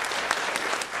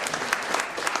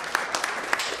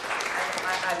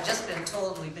 I've just been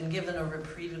told we've been given a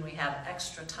reprieve and we have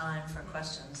extra time for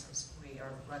questions as we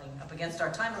are running up against our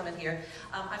time limit here.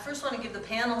 I first want to give the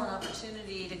panel an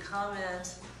opportunity to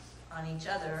comment on each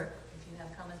other. If you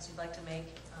have comments you'd like to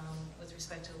make with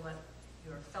respect to what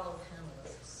your fellow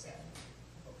panelists said.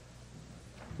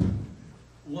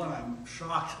 One, I'm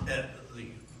shocked at the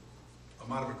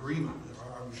amount of agreement. There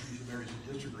are obviously some areas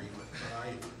of disagreement, but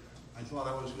I thought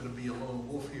I was going to be a lone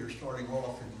wolf here, starting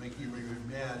off and making everybody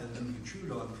mad and then being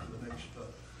chewed on for the next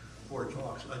 4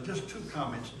 talks. Just 2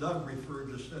 comments. Doug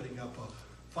referred to setting up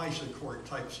a FISA court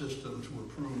type system to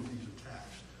approve these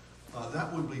attacks.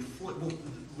 That would be,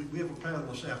 we have a panel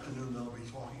this afternoon that I'll be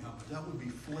talking on, but that would be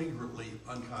flagrantly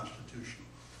unconstitutional.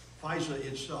 FISA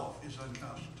itself is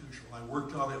unconstitutional. I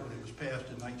worked on it when it was passed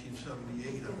in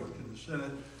 1978. I worked in the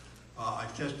Senate.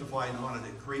 I've testified on it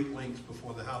at great lengths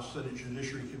before the House Senate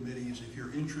Judiciary Committees. If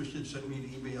you're interested, send me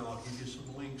an email. I'll give you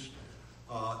some links.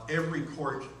 Every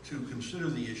court to consider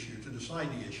the issue, to decide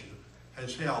the issue,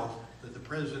 has held that the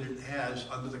President has,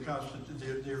 under the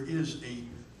Constitution, there is a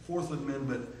 4th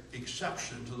Amendment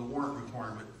exception to the warrant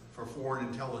requirement for foreign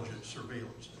intelligence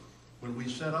surveillance. When we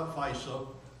set up FISA,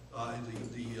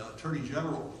 the Attorney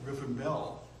General, Griffin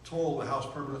Bell, told the House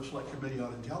Permanent Select Committee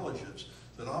on Intelligence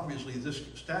that obviously this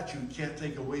statute can't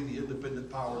take away the independent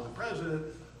power of the President.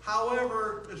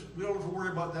 However, we don't have to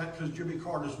worry about that because Jimmy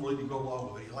Carter's willing to go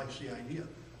along with it. He likes the idea.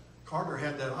 Carter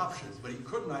had that option, but he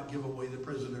could not give away the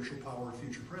presidential power of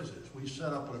future presidents. We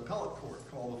set up an appellate court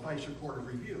called the FISA Court of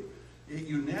Review. It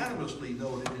unanimously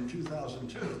noted in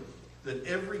 2002 that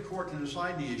every court to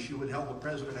decide the issue would held the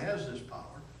President has this power.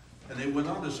 And they went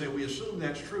on to say, we assume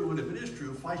that's true, and if it is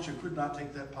true, FISA could not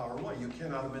take that power away. You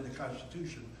cannot amend the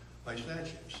Constitution by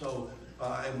statute. So,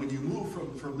 and when you move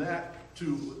from that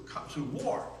to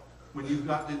war, when you've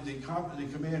got the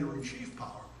commander-in-chief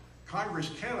power, Congress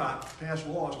cannot pass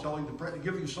laws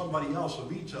giving somebody else a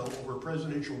veto over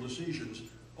presidential decisions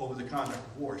over the conduct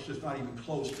of war. It's just not even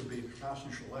close to being a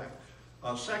constitutional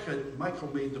act. Second,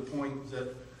 Michael made the point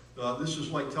that this is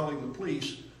like telling the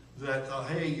police that,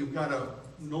 hey, you've got a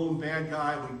known bad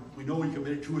guy, we know he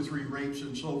committed 2 or 3 rapes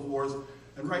and so forth,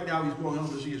 and right now he's going home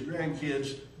to see his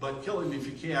grandkids, but kill him if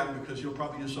you can because he'll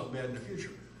probably do something bad in the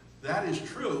future. That is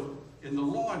true in the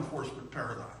law enforcement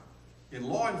paradigm. In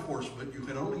law enforcement, you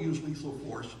can only use lethal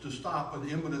force to stop an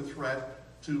imminent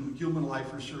threat to human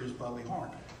life or serious bodily harm.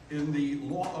 In the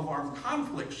law of armed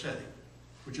conflict setting,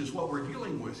 which is what we're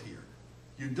dealing with here,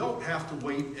 you don't have to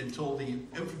wait until the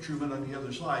infantryman on the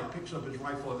other side picks up his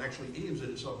rifle and actually aims it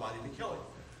at somebody to kill him.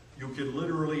 You can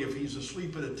literally, if he's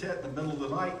asleep in a tent in the middle of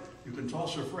the night, you can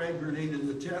toss a frag grenade in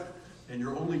the tent, and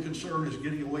your only concern is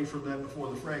getting away from that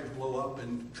before the frags blow up,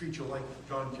 and treat you like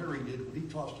John Kerry did when he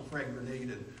tossed a frag grenade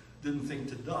and didn't think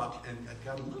to duck and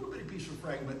got a little bitty piece of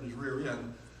fragment in his rear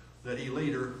end that he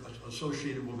later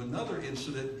associated with another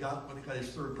incident, got his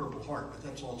 3rd Purple Heart, but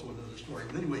that's also another story.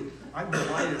 But anyway, I'm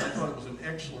delighted. I thought it was an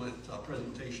excellent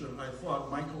presentation, and I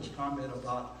thought Michael's comment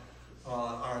about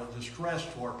our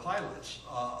distress to our pilots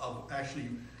of actually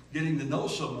getting to know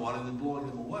someone and then blowing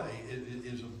them away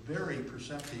is a very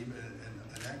perceptive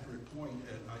and an accurate point,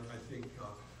 and I think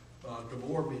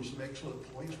Gabor made some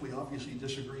excellent points. We obviously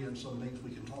disagree on some things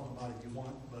we can talk about if you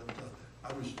want, but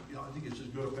I think it's as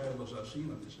good a panel as I've seen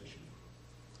on this issue.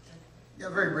 Yeah,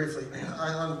 very briefly,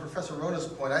 on Professor Rona's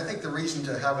point, I think the reason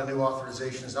to have a new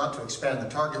authorization is not to expand the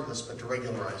target list, but to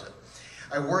regularize it.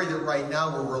 I worry that right now,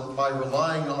 by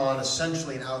relying on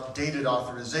essentially an outdated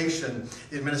authorization,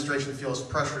 the administration feels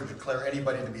pressure to declare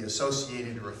anybody to be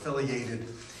associated or affiliated,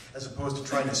 as opposed to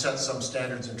trying to set some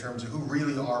standards in terms of who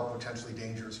really are potentially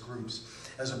dangerous groups,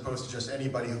 as opposed to just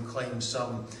anybody who claims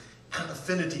some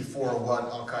affinity for what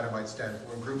Al-Qaeda might stand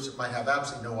for, and groups that might have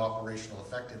absolutely no operational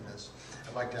effectiveness.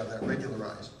 I'd like to have that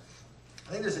regularized.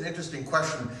 I think there's an interesting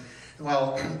question.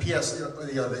 Well, P.S.,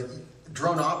 the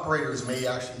drone operators may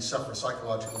actually suffer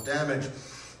psychological damage.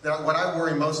 What I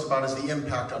worry most about is the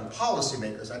impact on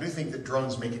policymakers. I do think that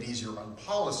drones make it easier on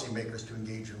policymakers to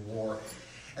engage in war.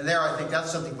 And there, I think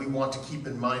that's something we want to keep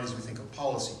in mind as we think of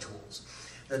policy tools.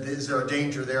 That is there a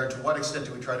danger there, and to what extent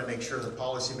do we try to make sure that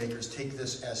policymakers take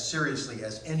this as seriously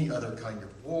as any other kind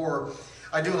of war?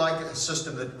 I do like a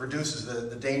system that reduces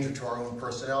the danger to our own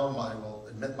personnel. I will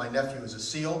admit my nephew is a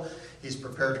SEAL. He's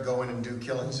prepared to go in and do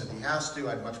killings if he has to.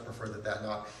 I'd much prefer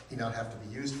that he not have to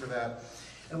be used for that.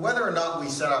 And whether or not we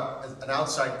set up an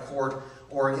outside court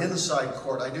or an inside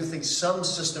court, I do think some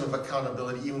system of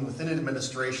accountability, even within an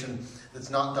administration that's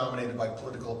not dominated by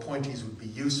political appointees, would be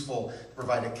useful to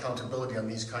provide accountability on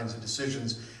these kinds of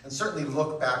decisions, and certainly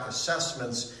look back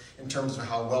assessments in terms of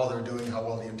how well they're doing, how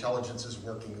well the intelligence is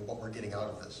working, and what we're getting out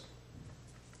of this.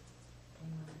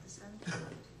 Anyone at this end?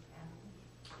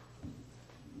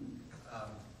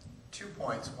 2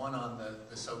 points, one on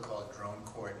the so-called drone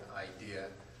court idea.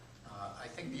 I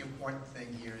think the important thing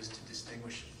here is to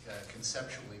distinguish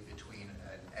conceptually between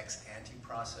an ex-ante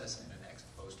process and an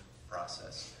ex-post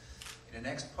process. In an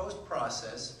ex-post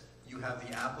process, you have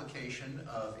the application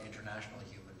of international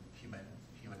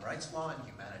human rights law and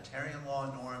humanitarian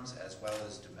law norms, as well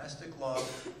as domestic law,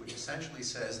 which essentially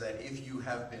says that if you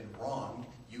have been wronged,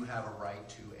 you have a right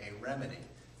to a remedy.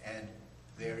 And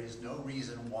there is no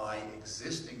reason why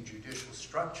existing judicial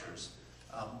structures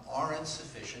aren't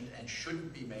sufficient and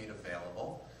shouldn't be made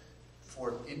available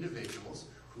for individuals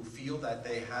who feel that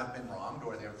they have been wronged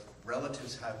or their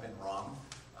relatives have been wronged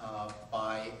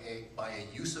by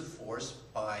a use of force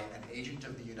by an agent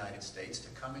of the United States to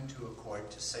come into a court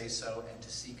to say so and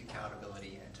to seek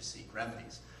accountability and to seek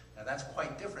remedies. Now that's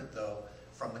quite different, though,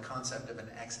 from the concept of an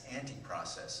ex-ante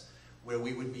process, where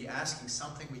we would be asking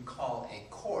something we call a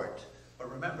court.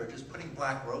 But remember, just putting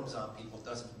black robes on people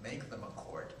doesn't make them a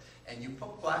court. And you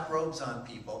put black robes on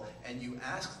people and you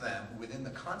ask them, within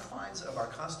the confines of our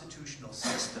constitutional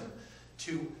system,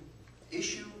 to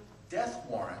issue death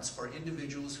warrants for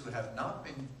individuals who have not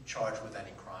been charged with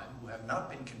any crime, who have not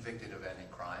been convicted of any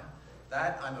crime.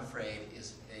 That, I'm afraid,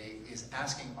 is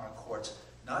asking our courts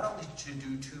not only to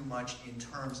do too much in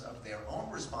terms of their own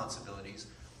responsibilities,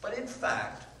 but in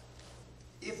fact,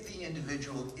 if the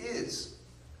individual is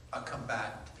a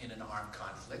combatant in an armed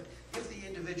conflict, if the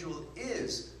individual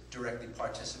is directly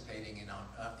participating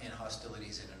in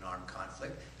hostilities in an armed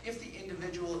conflict, if the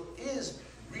individual is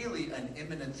really an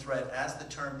imminent threat, as the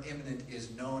term imminent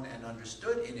is known and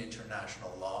understood in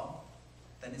international law,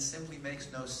 then it simply makes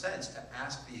no sense to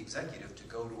ask the executive to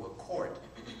go to a court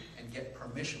and get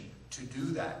permission to do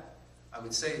that. I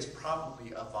would say it's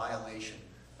probably a violation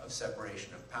of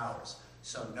separation of powers.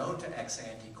 So no to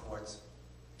ex-ante courts,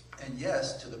 and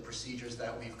yes to the procedures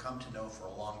that we've come to know for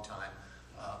a long time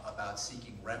about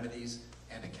seeking remedies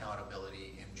and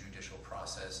accountability in judicial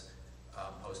process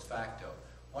post facto.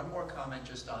 One more comment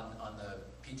just on the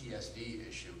PTSD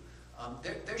issue.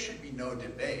 There should be no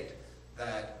debate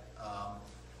that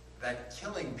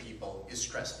killing people is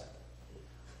stressful.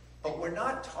 But we're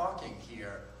not talking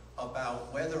here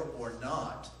about whether or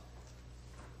not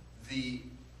the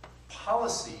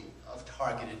policy of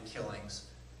targeted killings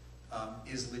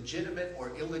is legitimate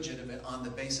or illegitimate on the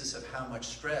basis of how much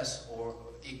stress or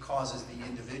it causes the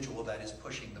individual that is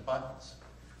pushing the buttons.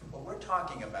 What we're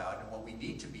talking about, and what we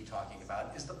need to be talking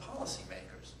about, is the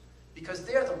policymakers, because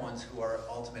they're the ones who are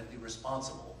ultimately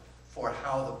responsible for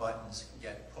how the buttons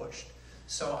get pushed.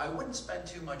 So I wouldn't spend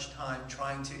too much time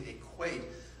trying to equate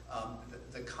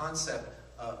the concept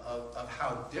of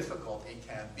how difficult it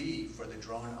can be for the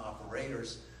drone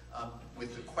operators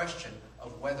with the question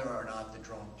of whether or not the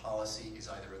drone policy is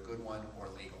either a good one or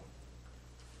legal.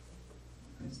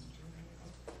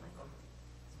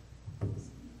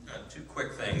 Two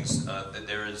quick things. That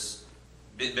there has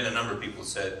been a number of people who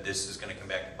said this is going to come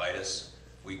back to bite us.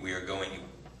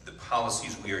 The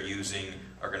policies we are using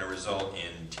are going to result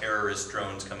in terrorist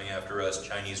drones coming after us,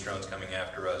 Chinese drones coming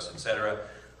after us, etc.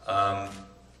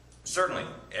 Certainly,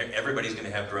 everybody's going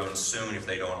to have drones soon if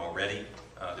they don't already.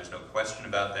 There's no question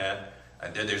about that.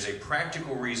 There's a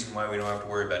practical reason why we don't have to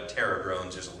worry about terror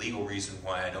drones. There's a legal reason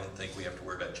why I don't think we have to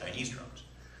worry about Chinese drones.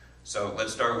 So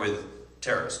let's start with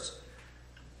terrorists.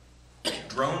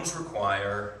 Drones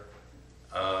require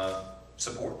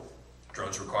support.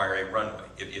 Drones require a runway.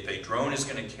 If a drone is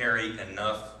going to carry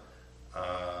enough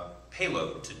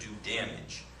payload to do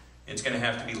damage, it's going to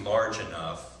have to be large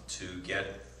enough to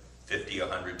get 50,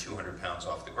 100, 200 pounds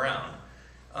off the ground.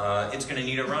 It's going to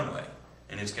need a runway,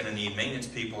 and it's going to need maintenance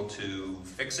people to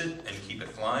fix it and keep it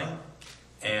flying,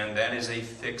 and that is a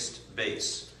fixed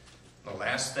base. The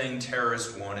last thing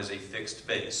terrorists want is a fixed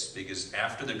base, because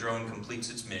after the drone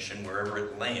completes its mission, wherever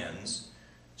it lands,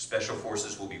 special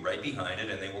forces will be right behind it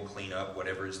and they will clean up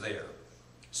whatever is there.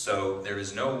 So there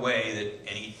is no way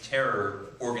that any terror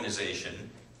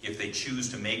organization, if they choose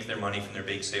to make their money from their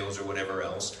bake sales or whatever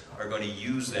else, are going to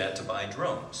use that to buy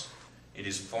drones. It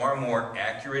is far more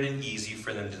accurate and easy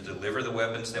for them to deliver the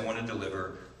weapons they want to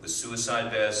deliver with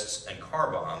suicide vests and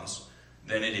car bombs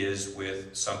than it is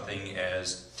with something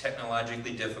as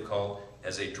technologically difficult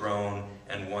as a drone,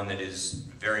 and one that is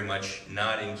very much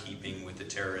not in keeping with the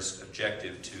terrorist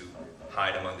objective to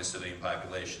hide among the civilian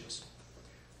populations.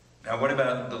 Now, what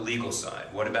about the legal side?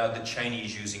 What about the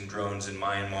Chinese using drones in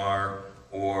Myanmar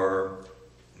or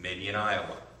maybe in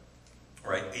Iowa?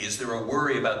 Right? Is there a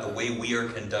worry about the way we are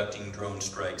conducting drone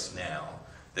strikes now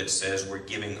that says we're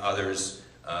giving others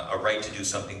a right to do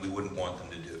something we wouldn't want them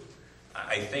to do?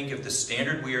 I think if the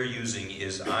standard we are using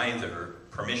is either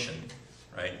permission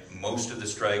right? Most of the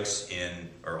strikes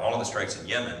or all of the strikes in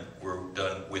Yemen were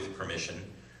done with permission.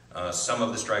 Some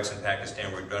of the strikes in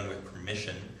Pakistan were done with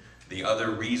permission. The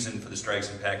other reason for the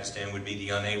strikes in Pakistan would be the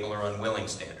unable or unwilling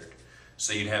standard.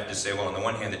 So you'd have to say, well, on the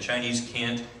one hand, the Chinese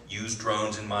can't use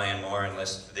drones in Myanmar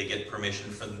unless they get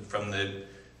permission from the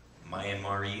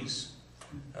Myanmarese,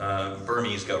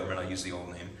 Burmese government, I use the old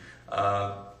name.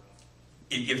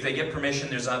 If they get permission,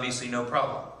 there's obviously no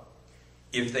problem.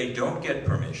 If they don't get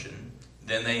permission,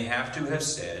 then they have to have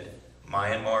said,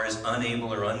 Myanmar is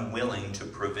unable or unwilling to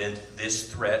prevent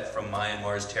this threat from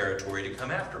Myanmar's territory to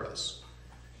come after us.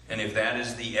 And if that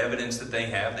is the evidence that they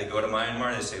have, they go to Myanmar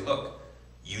and they say, look,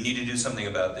 you need to do something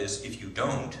about this. If you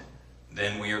don't,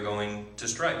 then we are going to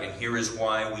strike. And here is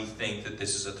why we think that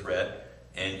this is a threat,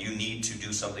 and you need to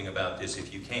do something about this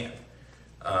if you can.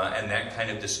 And that kind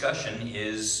of discussion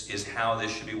is how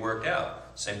this should be worked out.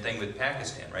 Same thing with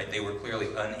Pakistan, right? They were clearly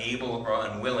unable or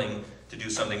unwilling to do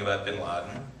something about bin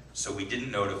Laden, so we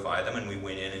didn't notify them, and we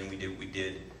went in and we did what we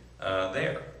did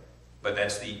there. But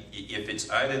that's if it's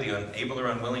either the unable or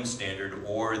unwilling standard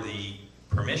or the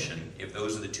permission, if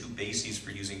those are the two bases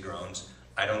for using drones,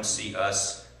 I don't see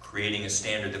us creating a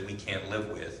standard that we can't live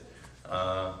with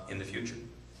in the future.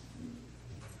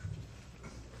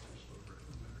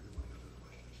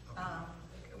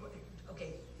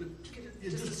 Okay,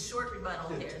 just a short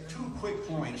rebuttal here. Two quick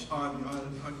points on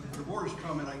Gabor's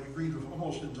comment. I agree with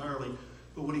almost entirely,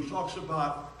 but when he talks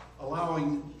about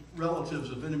allowing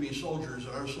relatives of enemy soldiers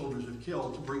that our soldiers have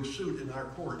killed to bring suit in our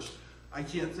courts, I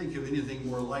can't think of anything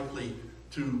more likely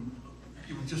to,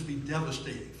 it would just be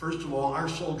devastating. First of all, our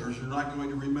soldiers are not going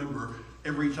to remember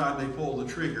every time they pull the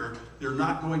trigger. They're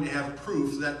not going to have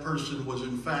proof that person was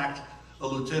in fact a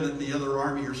lieutenant in the other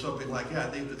army or something like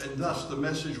that. And thus the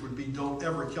message would be, don't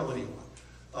ever kill anyone.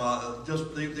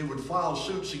 They would file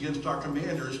suits against our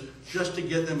commanders just to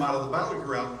get them out of the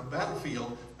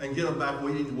battlefield and get them back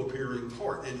waiting to appear in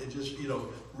court. And it just,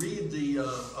 read the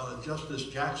Justice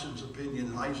Jackson's opinion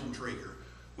in Eisentrager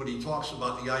when he talks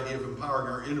about the idea of empowering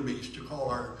our enemies to call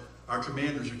our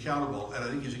commanders accountable. And I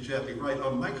think he's exactly right.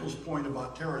 On Michael's point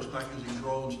about terrorists not using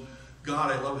drones,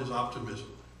 God, I love his optimism.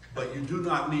 But you do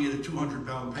not need a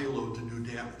 200-pound payload to do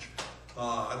damage.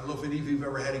 I don't know if any of you have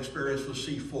ever had experience with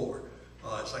C4.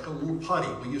 It's like a little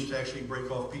putty. We used to actually break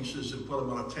off pieces and put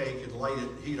them on a tank and light it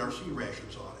and heat our sea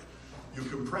rations on it. You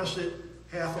compress it,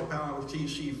 half a pound of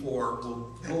TC4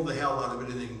 will blow the hell out of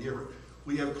anything near it.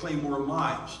 We have Claymore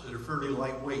mines that are fairly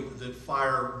lightweight that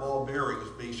fire ball bearings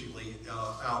basically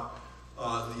out.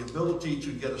 The ability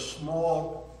to get a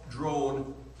small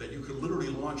drone that you could literally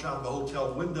launch out of a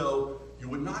hotel window, you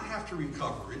would not have to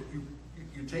recover it.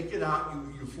 You take it out,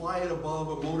 you fly it above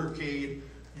a motorcade,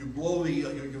 you blow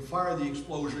you fire the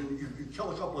explosion, you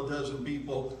kill a couple of dozen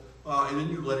people, and then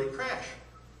you let it crash.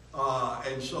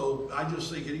 And so I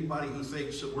just think anybody who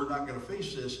thinks that we're not going to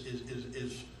face this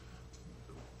is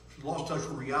lost touch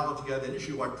with reality on that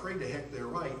issue. I pray to heck they're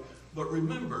right. But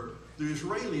remember, the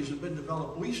Israelis have been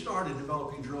we started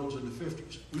developing drones in the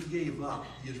 50s. We gave up.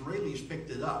 The Israelis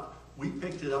picked it up. We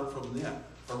picked it up from them.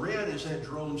 Iran has had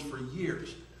drones for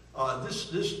years.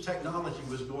 This technology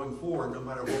was going forward no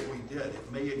matter what we did.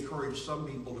 It may encourage some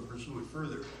people to pursue it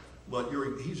further. But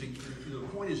the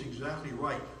point is exactly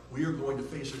right. We are going to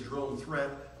face a drone threat.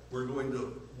 We're going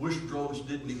to wish drones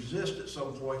didn't exist at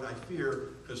some point, I fear,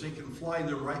 because they can fly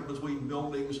them right between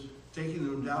buildings. Taking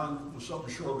them down with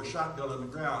something short of a shotgun on the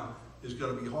ground is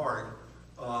going to be hard.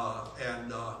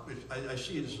 I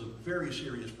see it as a very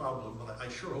serious problem, but I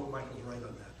sure hope Michael's right on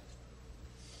that.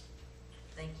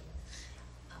 Thank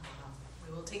you.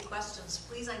 We will take questions.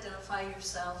 Please identify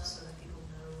yourself so that people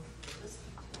know you're listening.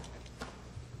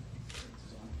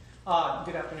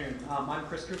 Good afternoon. I'm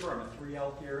Chris Cooper. I'm a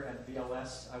 3L here at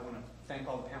VLS. I want to thank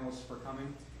all the panelists for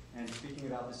coming and speaking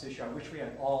about this issue. I wish we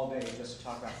had all day just to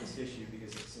talk about this issue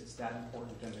because it's that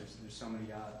important, and there's so many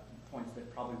points that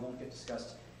probably won't get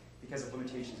discussed because of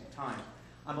limitations of time.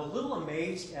 I'm a little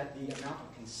amazed at the amount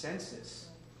of consensus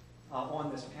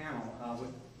on this panel,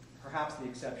 with perhaps the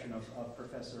exception of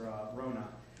Professor Rona.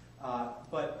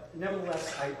 But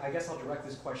nevertheless, I guess I'll direct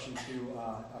this question to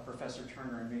Professor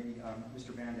Turner and maybe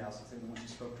Mr. Bandow, since they're the ones who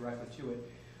spoke directly to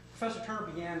it. Professor Turner,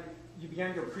 you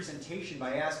began your presentation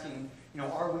by asking,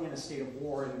 are we in a state of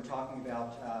war? And talking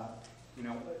about,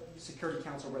 Security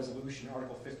Council Resolution,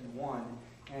 Article 51.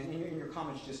 And in your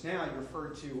comments just now, you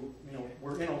referred to,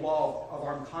 we're in a law of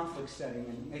armed conflict setting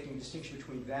and making a distinction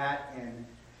between that and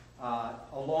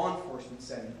a law enforcement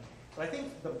setting. But I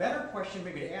think the better question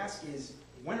maybe to ask is,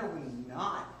 when are we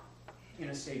not in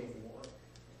a state of war?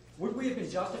 Would we have been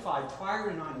justified prior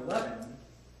to 9/11,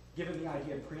 given the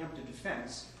idea of preemptive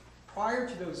defense, prior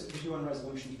to those UN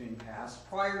resolutions being passed,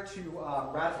 prior to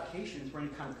ratifications for any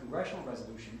kind of congressional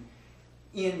resolution,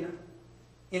 in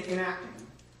enacting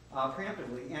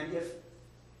preemptively. And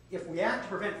if we act to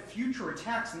prevent future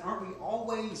attacks, then aren't we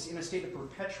always in a state of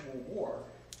perpetual war?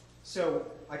 So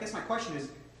I guess my question is,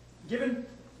 given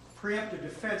preemptive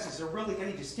defense, is there really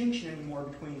any distinction anymore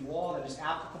between law that is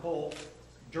applicable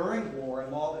during war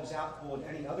and law that is applicable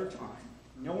at any other time?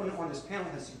 No one on this panel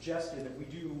has suggested that we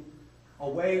do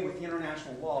away with the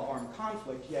international law of armed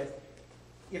conflict, yet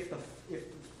if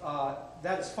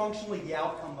that is functionally the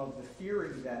outcome of the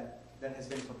theory that has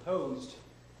been proposed,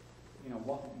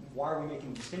 why are we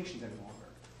making distinctions any longer?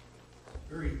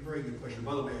 Very, very good question.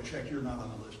 By the way, I checked, you're not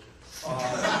on the list.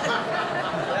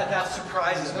 That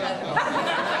surprises me. At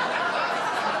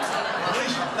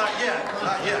least, not yet.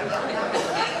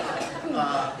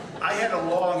 I had a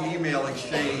long email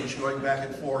exchange going back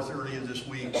and forth earlier this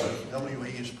week with W.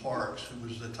 Hayes Parks, who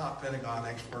was the top Pentagon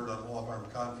expert on law of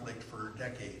armed conflict for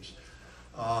decades.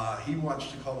 He wants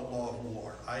to call it law of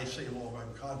war. I say law of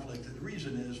armed conflict, and the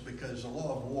reason is because the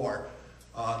law of war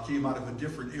came out of a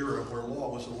different era where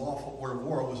war was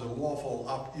a lawful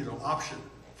option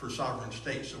for sovereign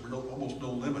states. There were almost no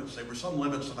limits. There were some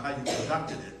limits on how you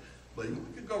conducted it, but you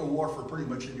could go to war for pretty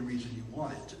much any reason you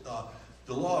wanted.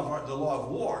 The law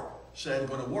of war said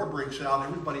when a war breaks out,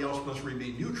 everybody else must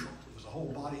remain neutral. It was a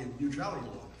whole body of neutrality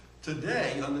law.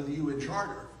 Today, under the UN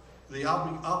Charter, the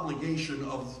obligation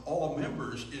of all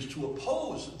members is to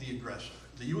oppose the aggressor.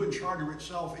 The UN Charter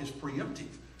itself is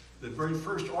preemptive. The very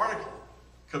first article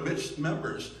commits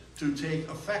members to take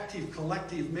effective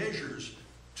collective measures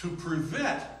to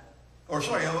prevent,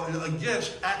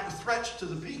 against threats to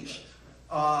the peace.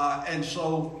 And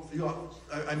so,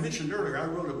 I mentioned earlier, I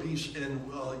wrote a piece in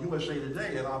USA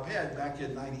Today, an op-ed back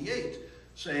in '98,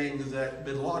 saying that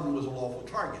bin Laden was a lawful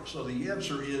target. So the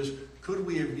answer is, could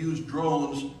we have used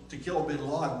drones to kill bin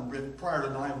Laden prior to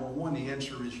 9/11? The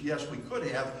answer is yes, we could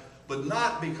have, but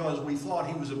not because we thought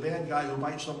he was a bad guy who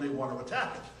might someday want to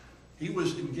attack us. He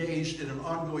was engaged in an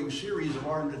ongoing series of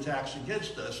armed attacks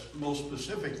against us, most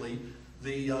specifically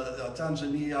the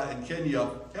Tanzania and Kenya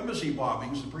embassy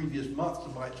bombings the previous month.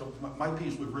 So my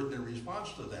piece was written in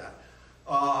response to that.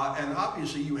 And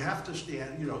obviously you have to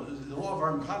stand, the law of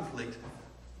armed conflict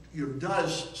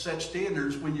does set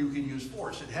standards when you can use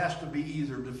force. It has to be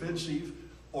either defensive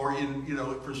or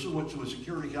pursuant to a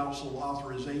Security Council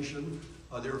authorization.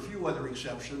 There are a few other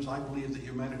exceptions. I believe that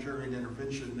humanitarian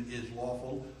intervention is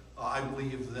lawful. I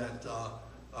believe that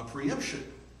preemption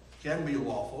can be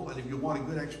lawful, and if you want a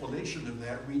good explanation of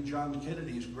that, read John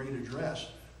Kennedy's great address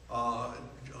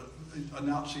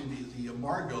announcing the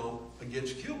embargo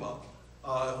against Cuba,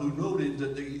 who noted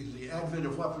that the advent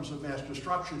of weapons of mass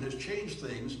destruction has changed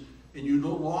things, and you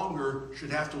no longer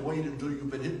should have to wait until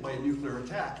you've been hit by a nuclear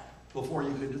attack before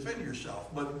you can defend yourself.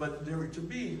 But there, to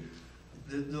me,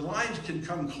 the lines can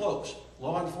come close.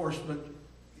 Law enforcement,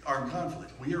 armed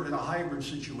conflict. We are in a hybrid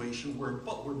situation where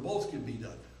both can be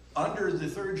done. Under the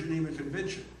Third Geneva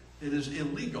Convention, it is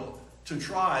illegal to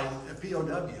try a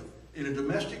POW in a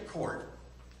domestic court,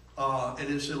 and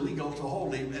it's illegal to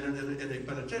hold him in a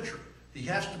penitentiary. He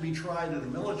has to be tried in a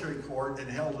military court and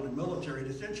held in a military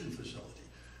detention facility.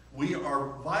 We are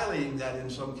violating that in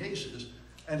some cases,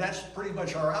 and that's pretty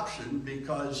much our option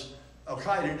because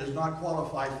Al-Qaeda does not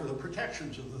qualify for the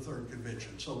protections of the Third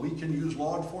Convention. So we can use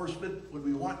law enforcement when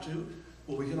we want to,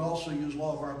 but we can also use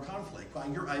law of armed conflict.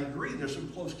 I agree there's some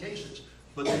close cases,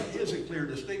 but there is a clear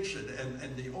distinction,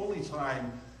 and the only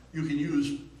time you can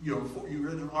use, you're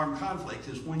in an armed conflict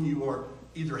is when you are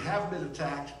either have been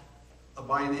attacked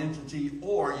by an entity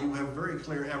or you have very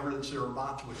clear evidence they're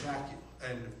about to attack you.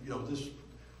 And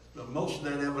most of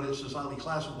that evidence is highly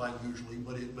classified usually,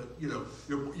 but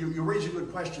you raise a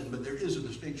good question, but there is a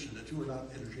distinction. The two are not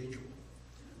interchangeable.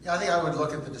 Yeah, I think I would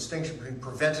look at the distinction between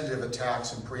preventative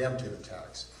attacks and preemptive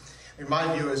attacks. In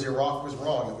my view, is Iraq was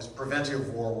wrong. It was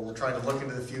preventive war where we're trying to look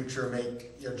into the future,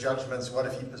 make judgments, what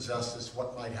if he possessed this,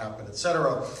 what might happen,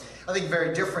 etc. I think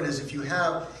very different is if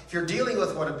you're dealing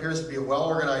with what appears to be a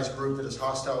well-organized group that is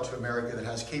hostile to America, that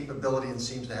has capability and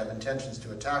seems to have intentions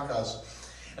to attack us,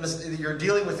 and you're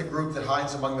dealing with a group that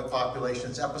hides among the population,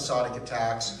 it's episodic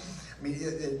attacks. I mean,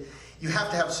 you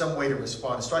have to have some way to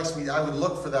respond. It strikes me that I would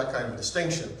look for that kind of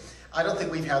distinction. I don't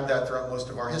think we've had that throughout most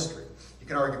of our history. You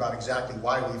can argue about exactly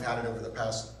why we've had it over the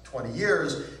past 20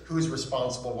 years, who's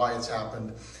responsible, why it's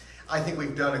happened. I think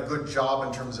we've done a good job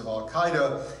in terms of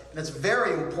Al-Qaeda, and it's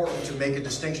very important to make a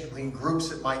distinction between groups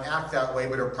that might act that way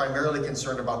but are primarily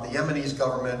concerned about the Yemenis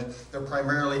government, they're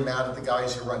primarily mad at the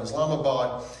guys who run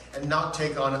Islamabad, and not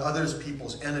take on others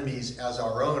people's enemies as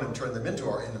our own and turn them into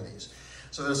our enemies.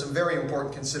 So there's some very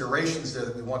important considerations there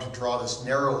that we want to draw this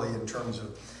narrowly in terms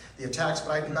of the attacks,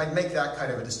 but I'd make that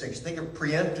kind of a distinction. Think of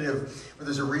preemptive, where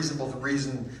there's a reasonable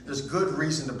reason, there's good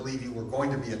reason to believe you were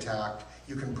going to be attacked.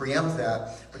 You can preempt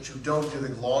that, but you don't do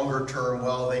the longer term,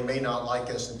 well, they may not like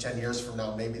us in 10 years from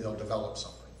now, maybe they'll develop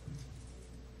something.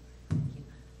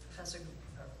 Professor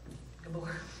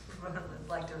Gabor would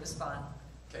like to respond.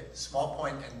 Okay, small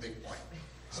point and big point.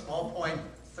 Small point,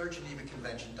 Third Geneva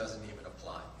Convention doesn't even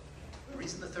apply. The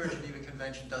reason the Third Geneva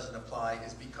Convention doesn't apply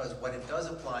is because what it does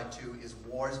apply to is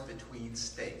wars between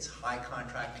states, high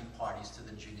contracting parties to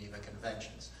the Geneva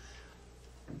Conventions.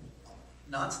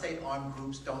 Non-state armed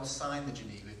groups don't sign the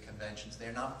Geneva Conventions.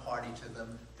 They're not party to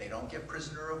them. They don't get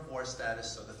prisoner of war status,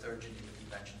 so the Third Geneva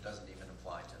Convention doesn't even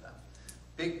apply to them.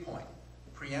 Big point,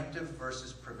 preemptive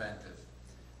versus preventive.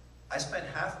 I spent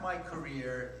half my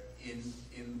career in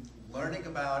learning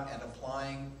about and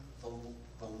applying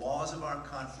the laws of armed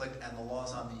conflict and the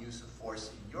laws on the use of force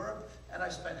in Europe, and I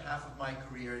spent half of my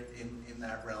career in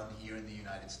that realm here in the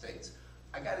United States.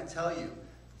 I got to tell you,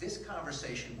 this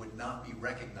conversation would not be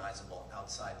recognizable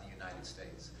outside the United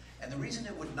States. And the reason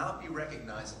it would not be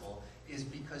recognizable is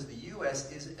because the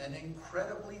US is an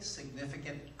incredibly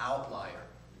significant outlier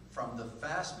from the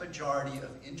vast majority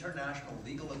of international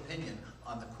legal opinion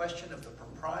on the question of the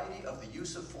propriety of the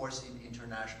use of force in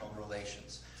international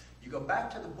relations. You go back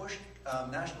to the Bush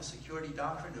National Security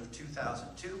Doctrine of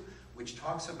 2002, which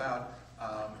talks about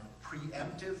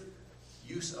preemptive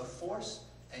use of force,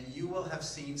 and you will have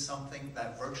seen something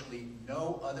that virtually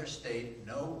no other state,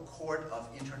 no court of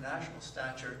international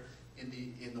stature in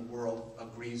the world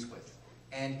agrees with.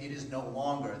 And it is no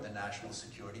longer the national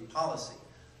security policy.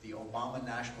 The Obama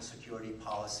national security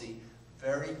policy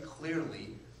very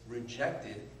clearly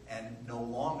rejected and no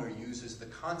longer uses the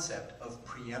concept of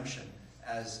preemption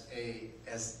as a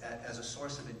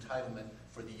source of entitlement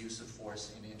for the use of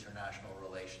force in international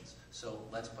relations. So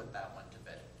let's put that one to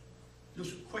bed.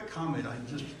 Just a quick comment.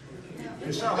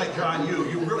 You sound like John Yoo.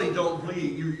 You really don't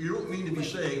believe, you don't mean to be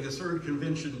saying the Third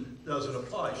Convention doesn't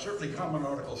apply. Certainly Common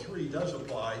Article 3 does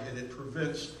apply, and it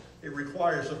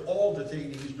requires that all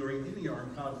detainees during any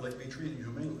armed conflict be treated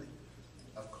humanely.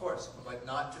 Of course, but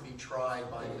not to be tried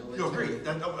by military. You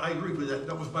agree? I agree with that.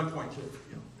 That was my point too.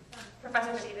 Yeah.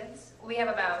 Professor Pettit, we have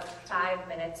about 5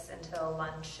 minutes until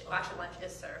lunch, after lunch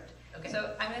is served. Okay.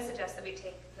 So I'm going to suggest that we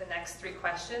take the next 3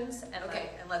 questions and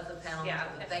and let the panel. Yeah,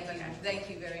 thank you. okay. Thank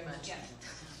you very much. Yeah.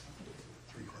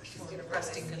 3 questions. We're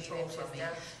resting control from me.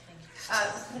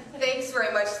 Thanks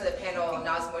very much to the panel,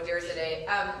 Nas Modir today.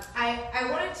 I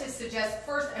wanted to suggest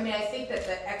first, I think that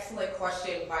the excellent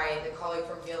question by the colleague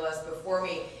from VLS before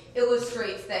me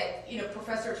illustrates that,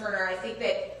 Professor Turner, I think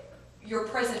that your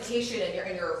presentation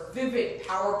and your vivid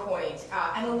PowerPoint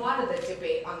and a lot of the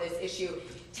debate on this issue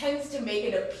tends to make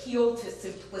an appeal to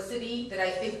simplicity that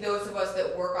I think those of us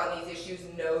that work on these issues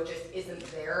know just isn't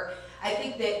there. I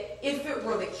think that if it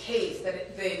were the case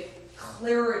that the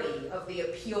clarity of the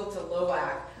appeal to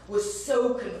LOAC was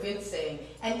so convincing,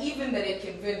 and even that it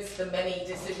convinced the many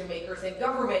decision makers in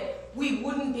government, we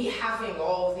wouldn't be having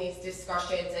all of these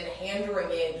discussions and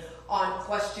hammering in on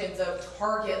questions of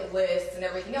target lists and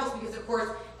everything else, because of course,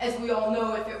 as we all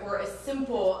know, if it were as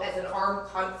simple as an armed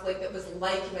conflict that was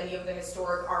like many of the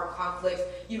historic armed conflicts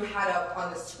you had up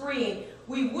on the screen,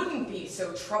 we wouldn't be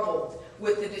so troubled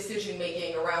with the decision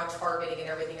making around targeting and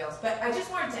everything else. But I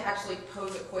just wanted to actually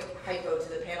pose a quick hypo to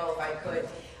the panel if I could.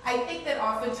 I think that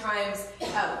oftentimes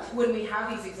when we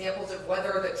have these examples of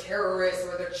whether the terrorists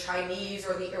or the Chinese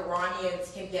or the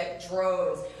Iranians can get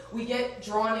drones, we get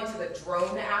drawn into the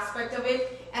drone aspect of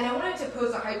it. And I wanted to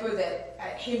pose a hypo that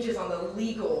hinges on the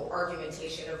legal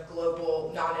argumentation of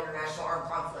global non-international armed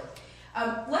conflict.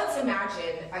 Let's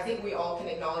imagine, I think we all can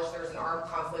acknowledge there's an armed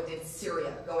conflict in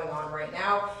Syria going on right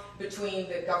now between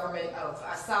the government of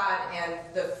Assad and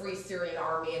the Free Syrian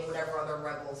Army and whatever other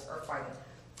rebels are fighting.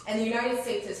 And the United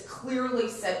States has clearly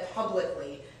said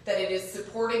publicly that it is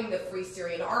supporting the Free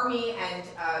Syrian Army, and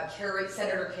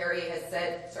Secretary Kerry has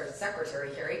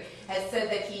said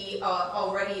that he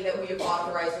already, that we have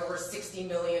authorized over $60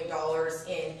 million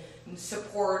in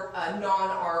support,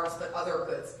 non-arms but other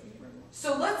goods.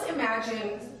 So let's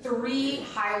imagine 3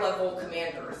 high-level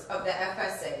commanders of the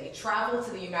FSA travel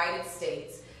to the United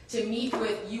States to meet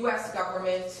with U.S.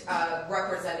 government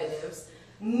representatives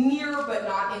near but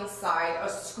not inside a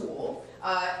school,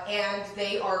 and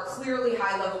they are clearly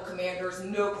high-level commanders,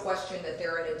 no question that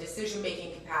they're in a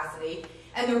decision-making capacity,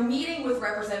 and they're meeting with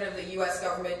representatives of the U.S.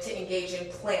 government to engage in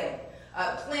planning.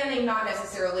 Planning not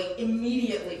necessarily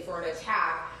immediately for an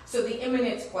attack, so the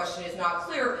imminence question is not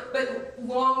clear, but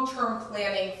long-term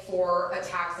planning for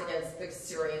attacks against the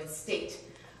Syrian state.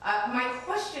 My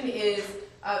question is,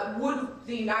 would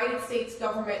the United States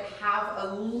government have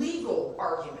a legal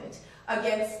argument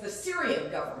against the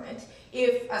Syrian government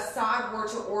if Assad were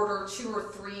to order 2 or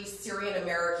 3 Syrian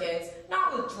Americans,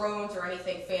 not with drones or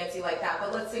anything fancy like that,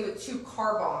 but let's say with 2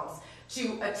 car bombs,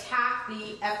 to attack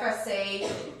the FSA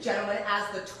gentlemen as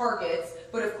the targets,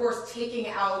 but of course taking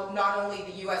out not only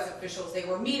the U.S. officials they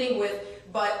were meeting with,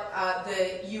 but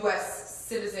the U.S.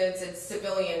 citizens and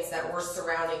civilians that were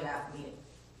surrounding that meeting?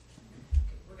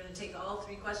 We're going to take all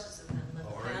 3 questions and then let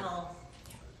the panel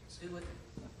do with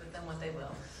them what they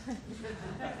will.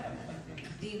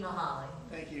 Dean Mahali.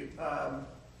 Thank you. I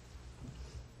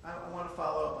want to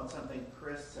follow up on something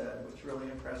Chris said, which really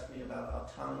impressed me about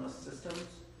autonomous systems.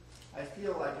 I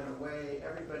feel like, in a way,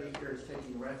 everybody here is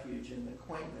taking refuge in the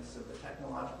quaintness of the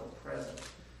technological present.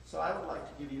 So I would like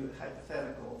to give you a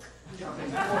hypothetical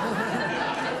jumping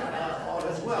forward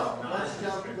as well.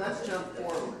 Let's jump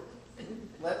forward.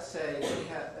 Let's say we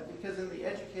have, because in the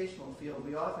educational field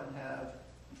we often have,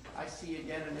 I see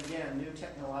again and again, new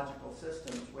technological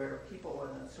systems where people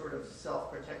in a sort of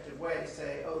self-protective way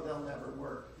say, oh, they'll never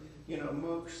work. You know,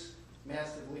 MOOCs,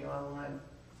 massive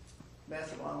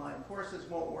online courses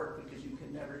won't work because you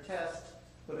can never test,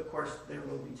 but of course there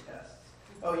will be tests.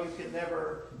 Oh, you could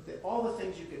never, all the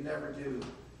things you could never do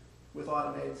with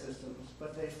automated systems,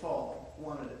 but they fall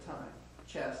one at a time,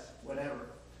 chess,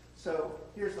 whatever. So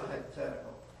here's the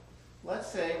hypothetical. Let's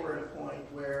say we're at a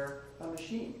point where a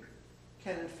machine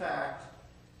can in fact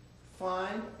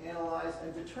find, analyze,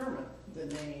 and determine the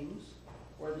names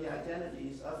or the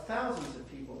identities of thousands of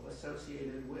people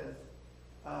associated with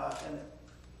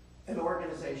an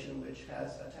organization which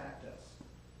has attacked us.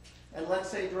 And let's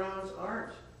say drones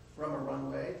aren't from a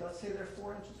runway. Let's say they're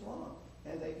 4 inches long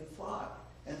and they can fly,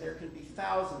 and there can be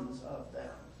thousands of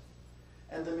them.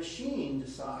 And the machine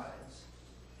decides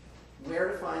where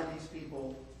to find these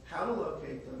people, how to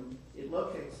locate them, it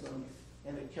locates them,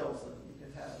 and it kills them. You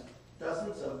could have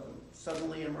dozens of them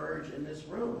suddenly emerge in this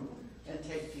room and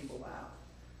take people out.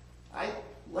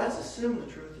 Let's assume the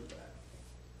truth of that.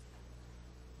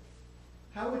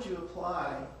 How would you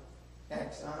apply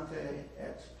ex ante,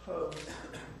 ex post?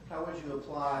 How would you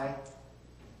apply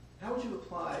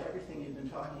everything you've been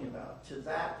talking about to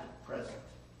that present,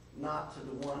 not to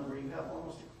the one where you have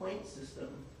almost a quaint system?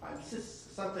 This is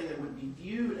something that would be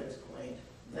viewed as quaint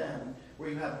then, where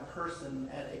you have a person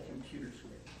at a computer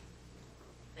screen.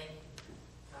 Thank you.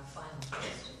 Our final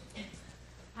question.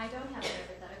 I don't have a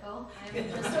hypothetical. I'm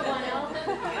Crystal Wanell.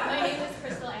 My name is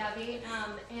Crystal Abbey,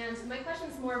 and my question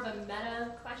is more of a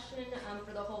meta question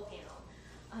for the whole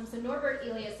panel. So Norbert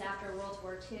Elias, after World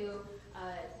War II,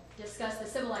 discussed the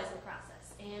civilizing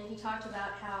process, and he talked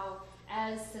about how,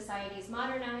 as societies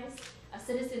modernized,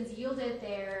 citizens yielded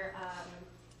their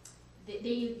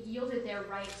they yielded their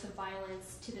right to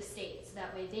violence to the states.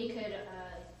 That way, they could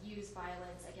use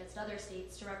violence against other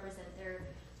states to represent their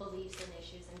beliefs and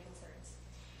issues and concerns.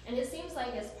 And it seems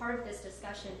like, as part of this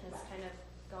discussion has kind of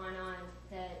gone on,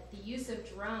 that the use of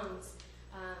drones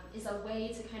is a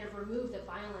way to kind of remove the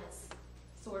violence,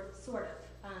 sort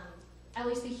of, at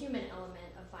least the human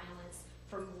element of violence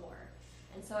from war.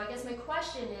 And so I guess my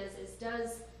question is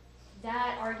does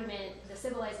that argument, the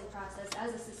civilizing process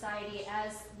as a society,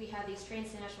 as we have these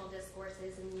transnational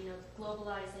discourses and, you know,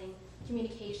 globalizing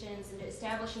communications and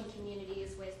establishing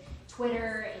communities with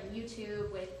Twitter and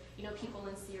YouTube, with, you know, people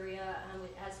in Syria,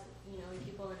 as, you know, and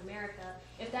people in America,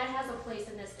 if that has a place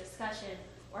in this discussion,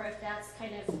 or if that's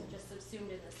kind of just subsumed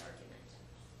in this argument.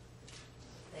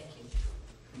 Thank you.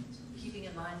 Keeping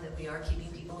in mind that we are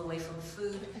keeping people away from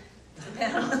food.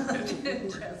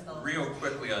 Real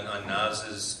quickly on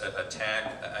Naz's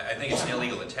attack, I think it's an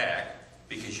illegal attack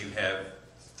because you have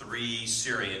 3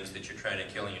 Syrians that you're trying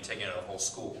to kill and you're taking out a whole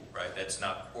school, right? That's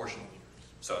not proportional.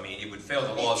 So, I mean, it would fail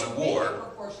the laws of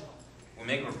war. We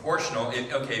make it proportional.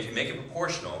 Okay, if you make it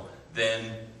proportional,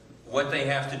 then what they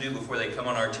have to do before they come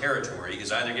on our territory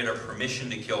is either get our permission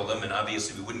to kill them, and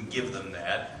obviously we wouldn't give them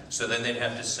that. So then they'd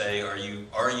have to say, are you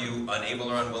unable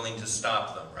or unwilling to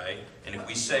stop them, right? And if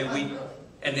we say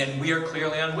and then we are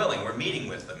clearly unwilling, we're meeting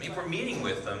with them. If we're meeting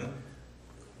with them,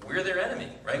 we're their enemy,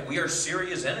 right? We are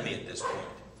Syria's enemy at this point.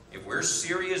 If we're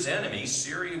Syria's enemy,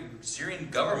 Syrian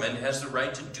government has the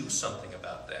right to do something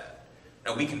about that.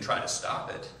 Now, we can try to stop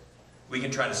it. We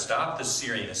can try to stop the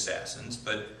Syrian assassins,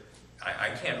 but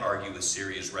I can't argue with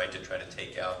Syria's right to try to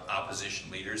take out opposition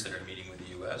leaders that are meeting with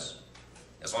the U.S.,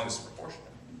 as long as it's proportional.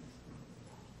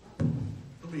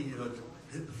 Let me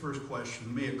hit the first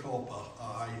question. Mea culpa.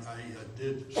 I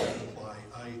did testify.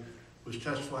 I was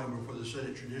testifying before the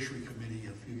Senate Judiciary Committee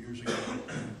a few years ago.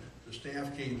 The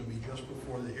staff came to me just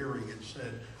before the hearing and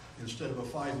said, instead of a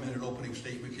 5-minute opening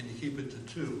statement, can you keep it to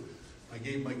 2? I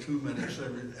gave my 2 minutes,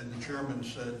 and the chairman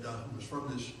said, who was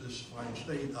from this fine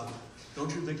state,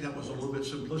 don't you think that was a little bit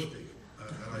simplistic?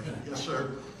 And I said, yes,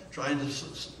 sir. Trying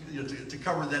to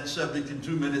cover that subject in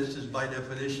 2 minutes is by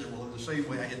definition. Well, in the same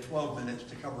way, I had 12 minutes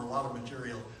to cover a lot of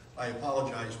material. I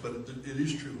apologize, but it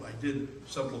is true. I did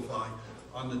simplify.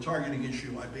 On the targeting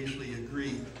issue, I basically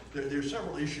agree. There are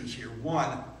several issues here.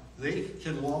 One, they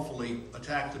can lawfully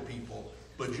attack the people,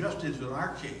 but just as in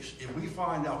our case, if we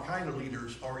find Al-Qaeda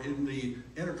leaders are in the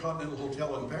Intercontinental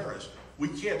Hotel in Paris, we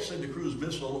can't send a cruise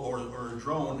missile or a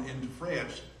drone into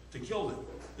France to kill them.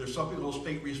 There's something called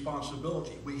state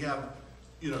responsibility. We have,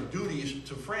 duties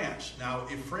to France. Now,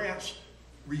 if France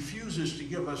refuses to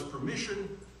give us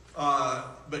permission,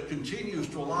 but continues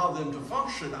to allow them to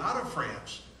function out of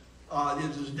France,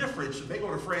 there's a difference. If they go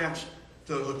to France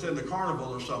to attend a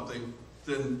carnival or something,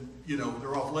 then,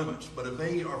 they're off limits. But if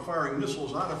they are firing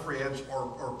missiles out of France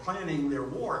or planning their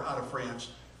war out of France,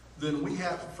 then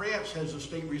France has a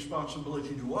state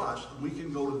responsibility to us, and we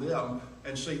can go to them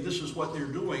and say, this is what they're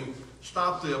doing,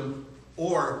 stop them,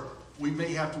 or we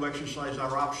may have to exercise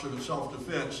our option of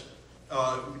self-defense,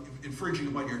 infringing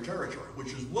upon your territory,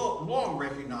 which is long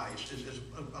recognized as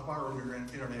a part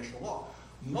of international law.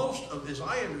 As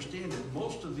I understand it,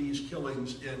 most of these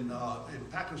killings in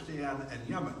Pakistan and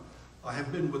Yemen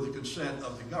have been with the consent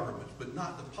of the government, but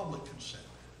not the public consent.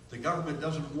 The government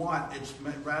doesn't want its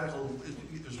radical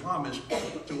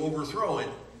Islamists to overthrow it,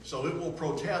 so it will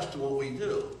protest to what we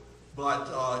do.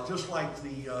 But just like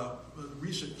the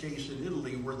recent case in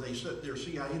Italy where they sent their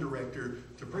CIA director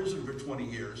to prison for 20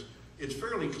 years, it's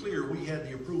fairly clear we had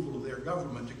the approval of their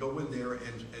government to go in there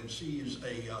and seize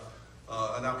an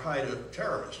Al-Qaeda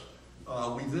terrorist.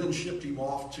 We then shipped him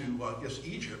off to,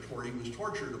 Egypt, where he was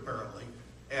tortured apparently,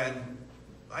 and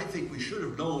I think we should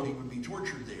have known he would be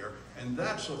tortured there, and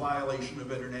that's a violation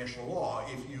of international law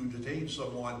if you detain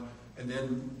someone and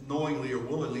then knowingly or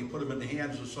willingly put him in the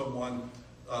hands of someone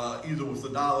either with the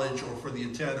knowledge or for the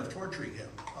intent of torturing him.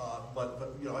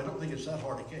 But I don't think it's that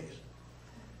hard a case.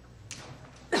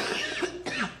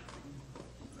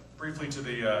 Briefly to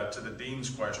the dean's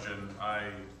question,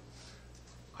 I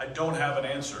don't have an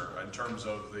answer in terms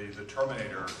of the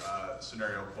Terminator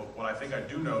scenario, but what I think I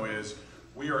do know is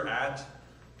we are at,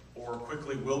 or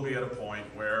quickly will be at a point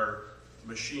where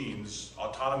machines,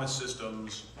 autonomous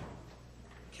systems,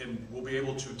 will be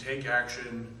able to take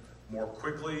action more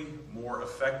quickly, more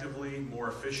effectively, more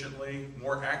efficiently,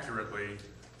 more accurately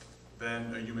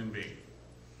than a human being.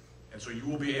 And so you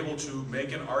will be able to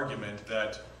make an argument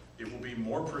that it will be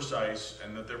more precise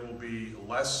and that there will be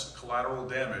less collateral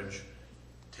damage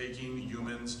taking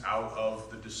humans out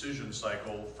of the decision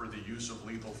cycle for the use of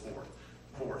lethal force.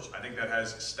 I think that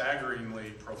has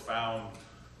staggeringly profound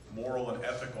moral and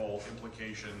ethical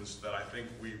implications that I think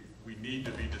we need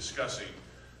to be discussing,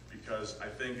 because I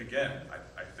think, again,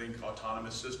 I think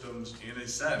autonomous systems, in a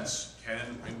sense,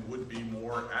 can and would be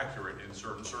more accurate in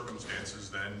certain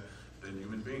circumstances than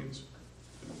human beings.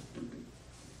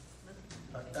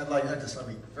 Let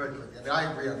me very quickly.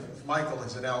 I agree with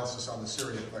Michael's analysis on the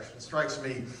Syria question. It strikes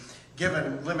me,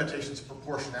 given limitations of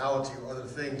proportionality or other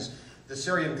things, the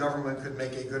Syrian government could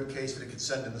make a good case that it could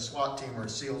send in the SWAT team or a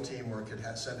SEAL team, or it could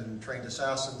send in trained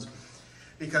assassins,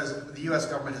 because the U.S.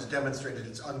 government has demonstrated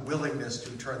its unwillingness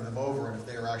to turn them over, and if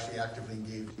they are actually actively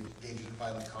engaged in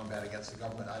violent combat against the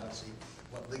government, I don't see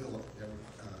what legal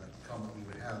comment we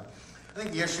would have. I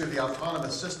think the issue of the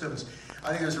autonomous systems, I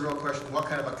think there's a real question, what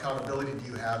kind of accountability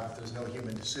do you have if there's no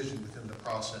human decision within the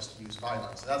process to use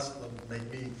violence? That's what would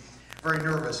make me very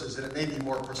nervous, is that it may be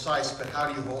more precise, but how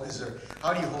do you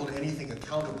hold anything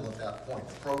accountable at that point?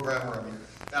 The programmer,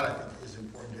 that I think is an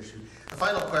important issue. The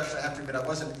final question, I have to admit, I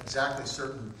wasn't exactly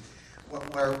certain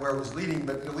where it was leading,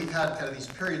 but we've had kind of these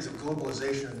periods of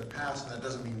globalization in the past, and that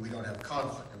doesn't mean we don't have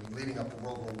conflict. Leading up to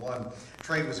World War I,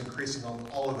 trade was increasing on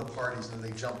all of the parties, and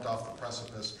then they jumped off the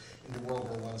precipice into World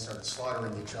War I and started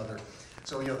slaughtering each other.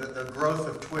 So, the growth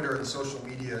of Twitter and social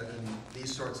media and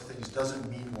these sorts of things doesn't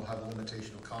mean we'll have a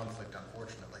limitation of conflict,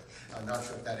 unfortunately. I'm not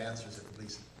sure if that answers it, at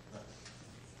least.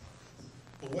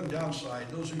 Well, one downside,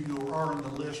 those of you who are on the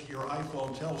list, your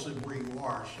iPhone tells them where you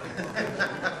are, so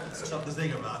it's something to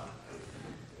think about.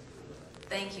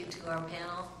 Thank you to our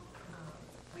panel.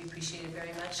 We appreciate it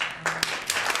very much.